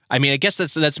 I mean, I guess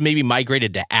that's maybe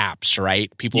migrated to apps, right?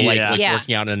 People like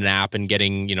working out in an app and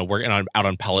getting, working out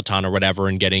on Peloton or whatever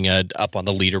and getting up on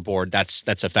the leaderboard.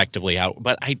 That's effectively how.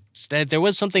 But there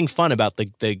was something fun about the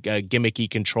gimmicky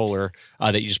controller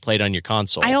that you just played on your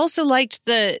console. I also liked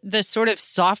the sort of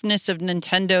softness of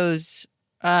Nintendo's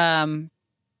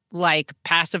like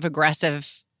passive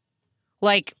aggressive.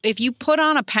 Like if you put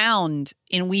on a pound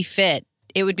in Wii Fit,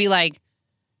 it would be like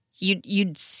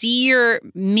you'd see your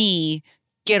me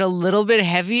get a little bit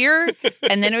heavier,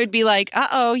 and then it would be like,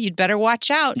 uh-oh, you'd better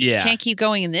watch out. Yeah. You can't keep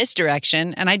going in this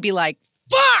direction. And I'd be like,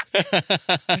 fuck!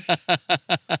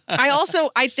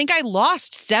 I think I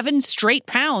lost 7 straight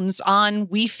pounds on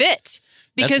Wii Fit.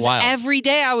 Because every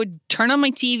day I would turn on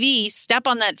my TV, step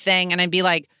on that thing, and I'd be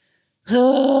like,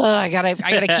 I gotta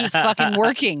keep fucking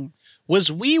working. Was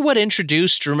Wii what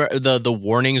introduced the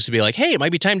warnings to be like, hey, it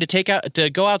might be time to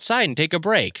go outside and take a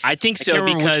break? I think so, I can't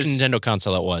remember because which Nintendo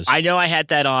console that was. I know I had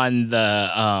that on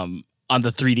the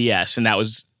 3DS, and that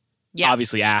was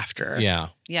obviously after.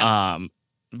 Yeah.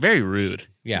 Very rude.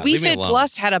 Yeah. Wii Fit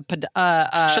Plus had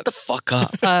shut the fuck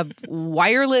up. A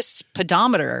wireless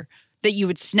pedometer that you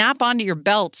would snap onto your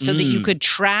belt so that you could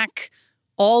track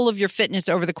all of your fitness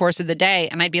over the course of the day.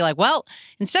 And I'd be like, well,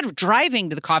 instead of driving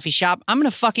to the coffee shop, I'm going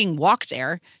to fucking walk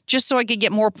there just so I could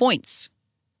get more points.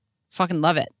 Fucking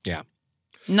love it. Yeah.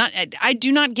 I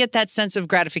do not get that sense of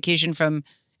gratification from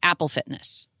Apple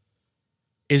Fitness.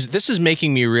 This is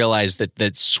making me realize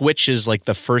that Switch is like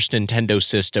the first Nintendo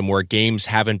system where games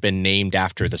haven't been named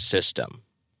after the system.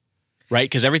 Right?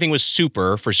 Because everything was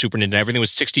Super for Super Nintendo. Everything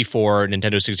was 64,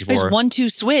 Nintendo 64. There's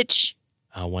 1-2 Switch.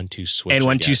 1-2 Switch. And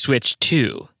 1-2 Switch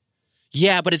 2.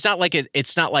 Yeah, but it's not like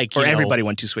for everybody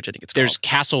 1-2 Switch, I think it's called. There's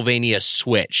Castlevania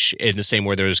Switch in the same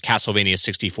way there's Castlevania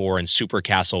 64 and Super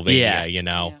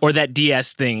Castlevania, Or that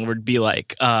DS thing would be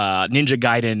like Ninja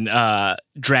Gaiden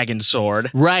Dragon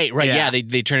Sword. Right. Yeah,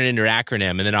 they turn it into an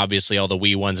acronym, and then obviously all the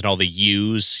Wii ones and all the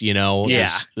U's, Yeah.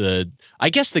 I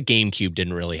guess the GameCube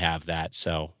didn't really have that,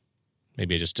 so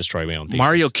maybe I just destroyed my own thesis.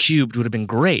 Mario Cubed would have been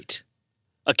great.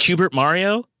 A Cubert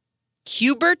Mario?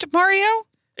 Cubert Mario?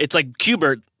 It's like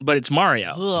Cubert, but it's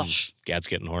Mario. Gad's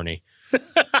getting horny.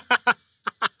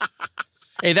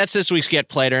 Hey, that's this week's Get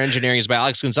Played. Our engineering is by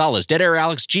Alex Gonzalez, Dead Air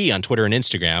Alex G on Twitter and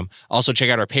Instagram. Also,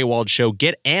 check out our paywalled show,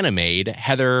 Get Animated.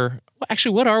 Heather,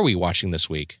 actually, what are we watching this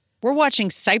week? We're watching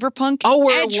Cyberpunk. Oh,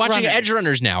 we're watching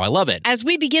Edgerunners now. I love it. As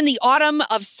we begin the autumn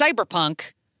of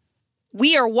Cyberpunk,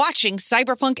 we are watching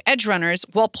Cyberpunk Edgerunners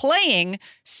while playing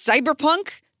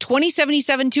Cyberpunk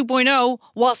 2077 2.0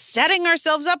 while setting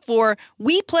ourselves up for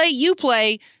We Play, You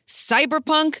Play,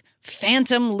 Cyberpunk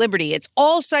Phantom Liberty. It's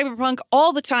all Cyberpunk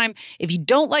all the time. If you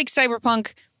don't like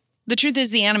Cyberpunk, The truth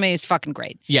is the anime is fucking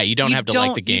great. Yeah, you don't have to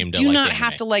like the game to like the anime. You do not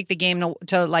have to like the game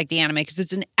to like the anime because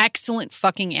it's an excellent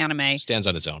fucking anime. Stands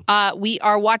on its own. We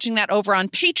are watching that over on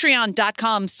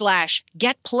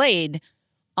patreon.com/getplayed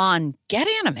on Get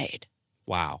Animated.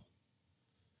 Wow.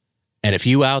 And if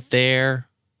you out there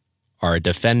are a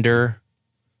defender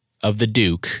of the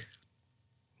Duke,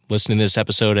 listening to this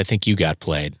episode, I think you got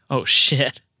played. Oh,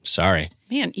 shit. Sorry.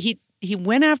 Man, he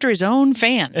went after his own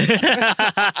fan.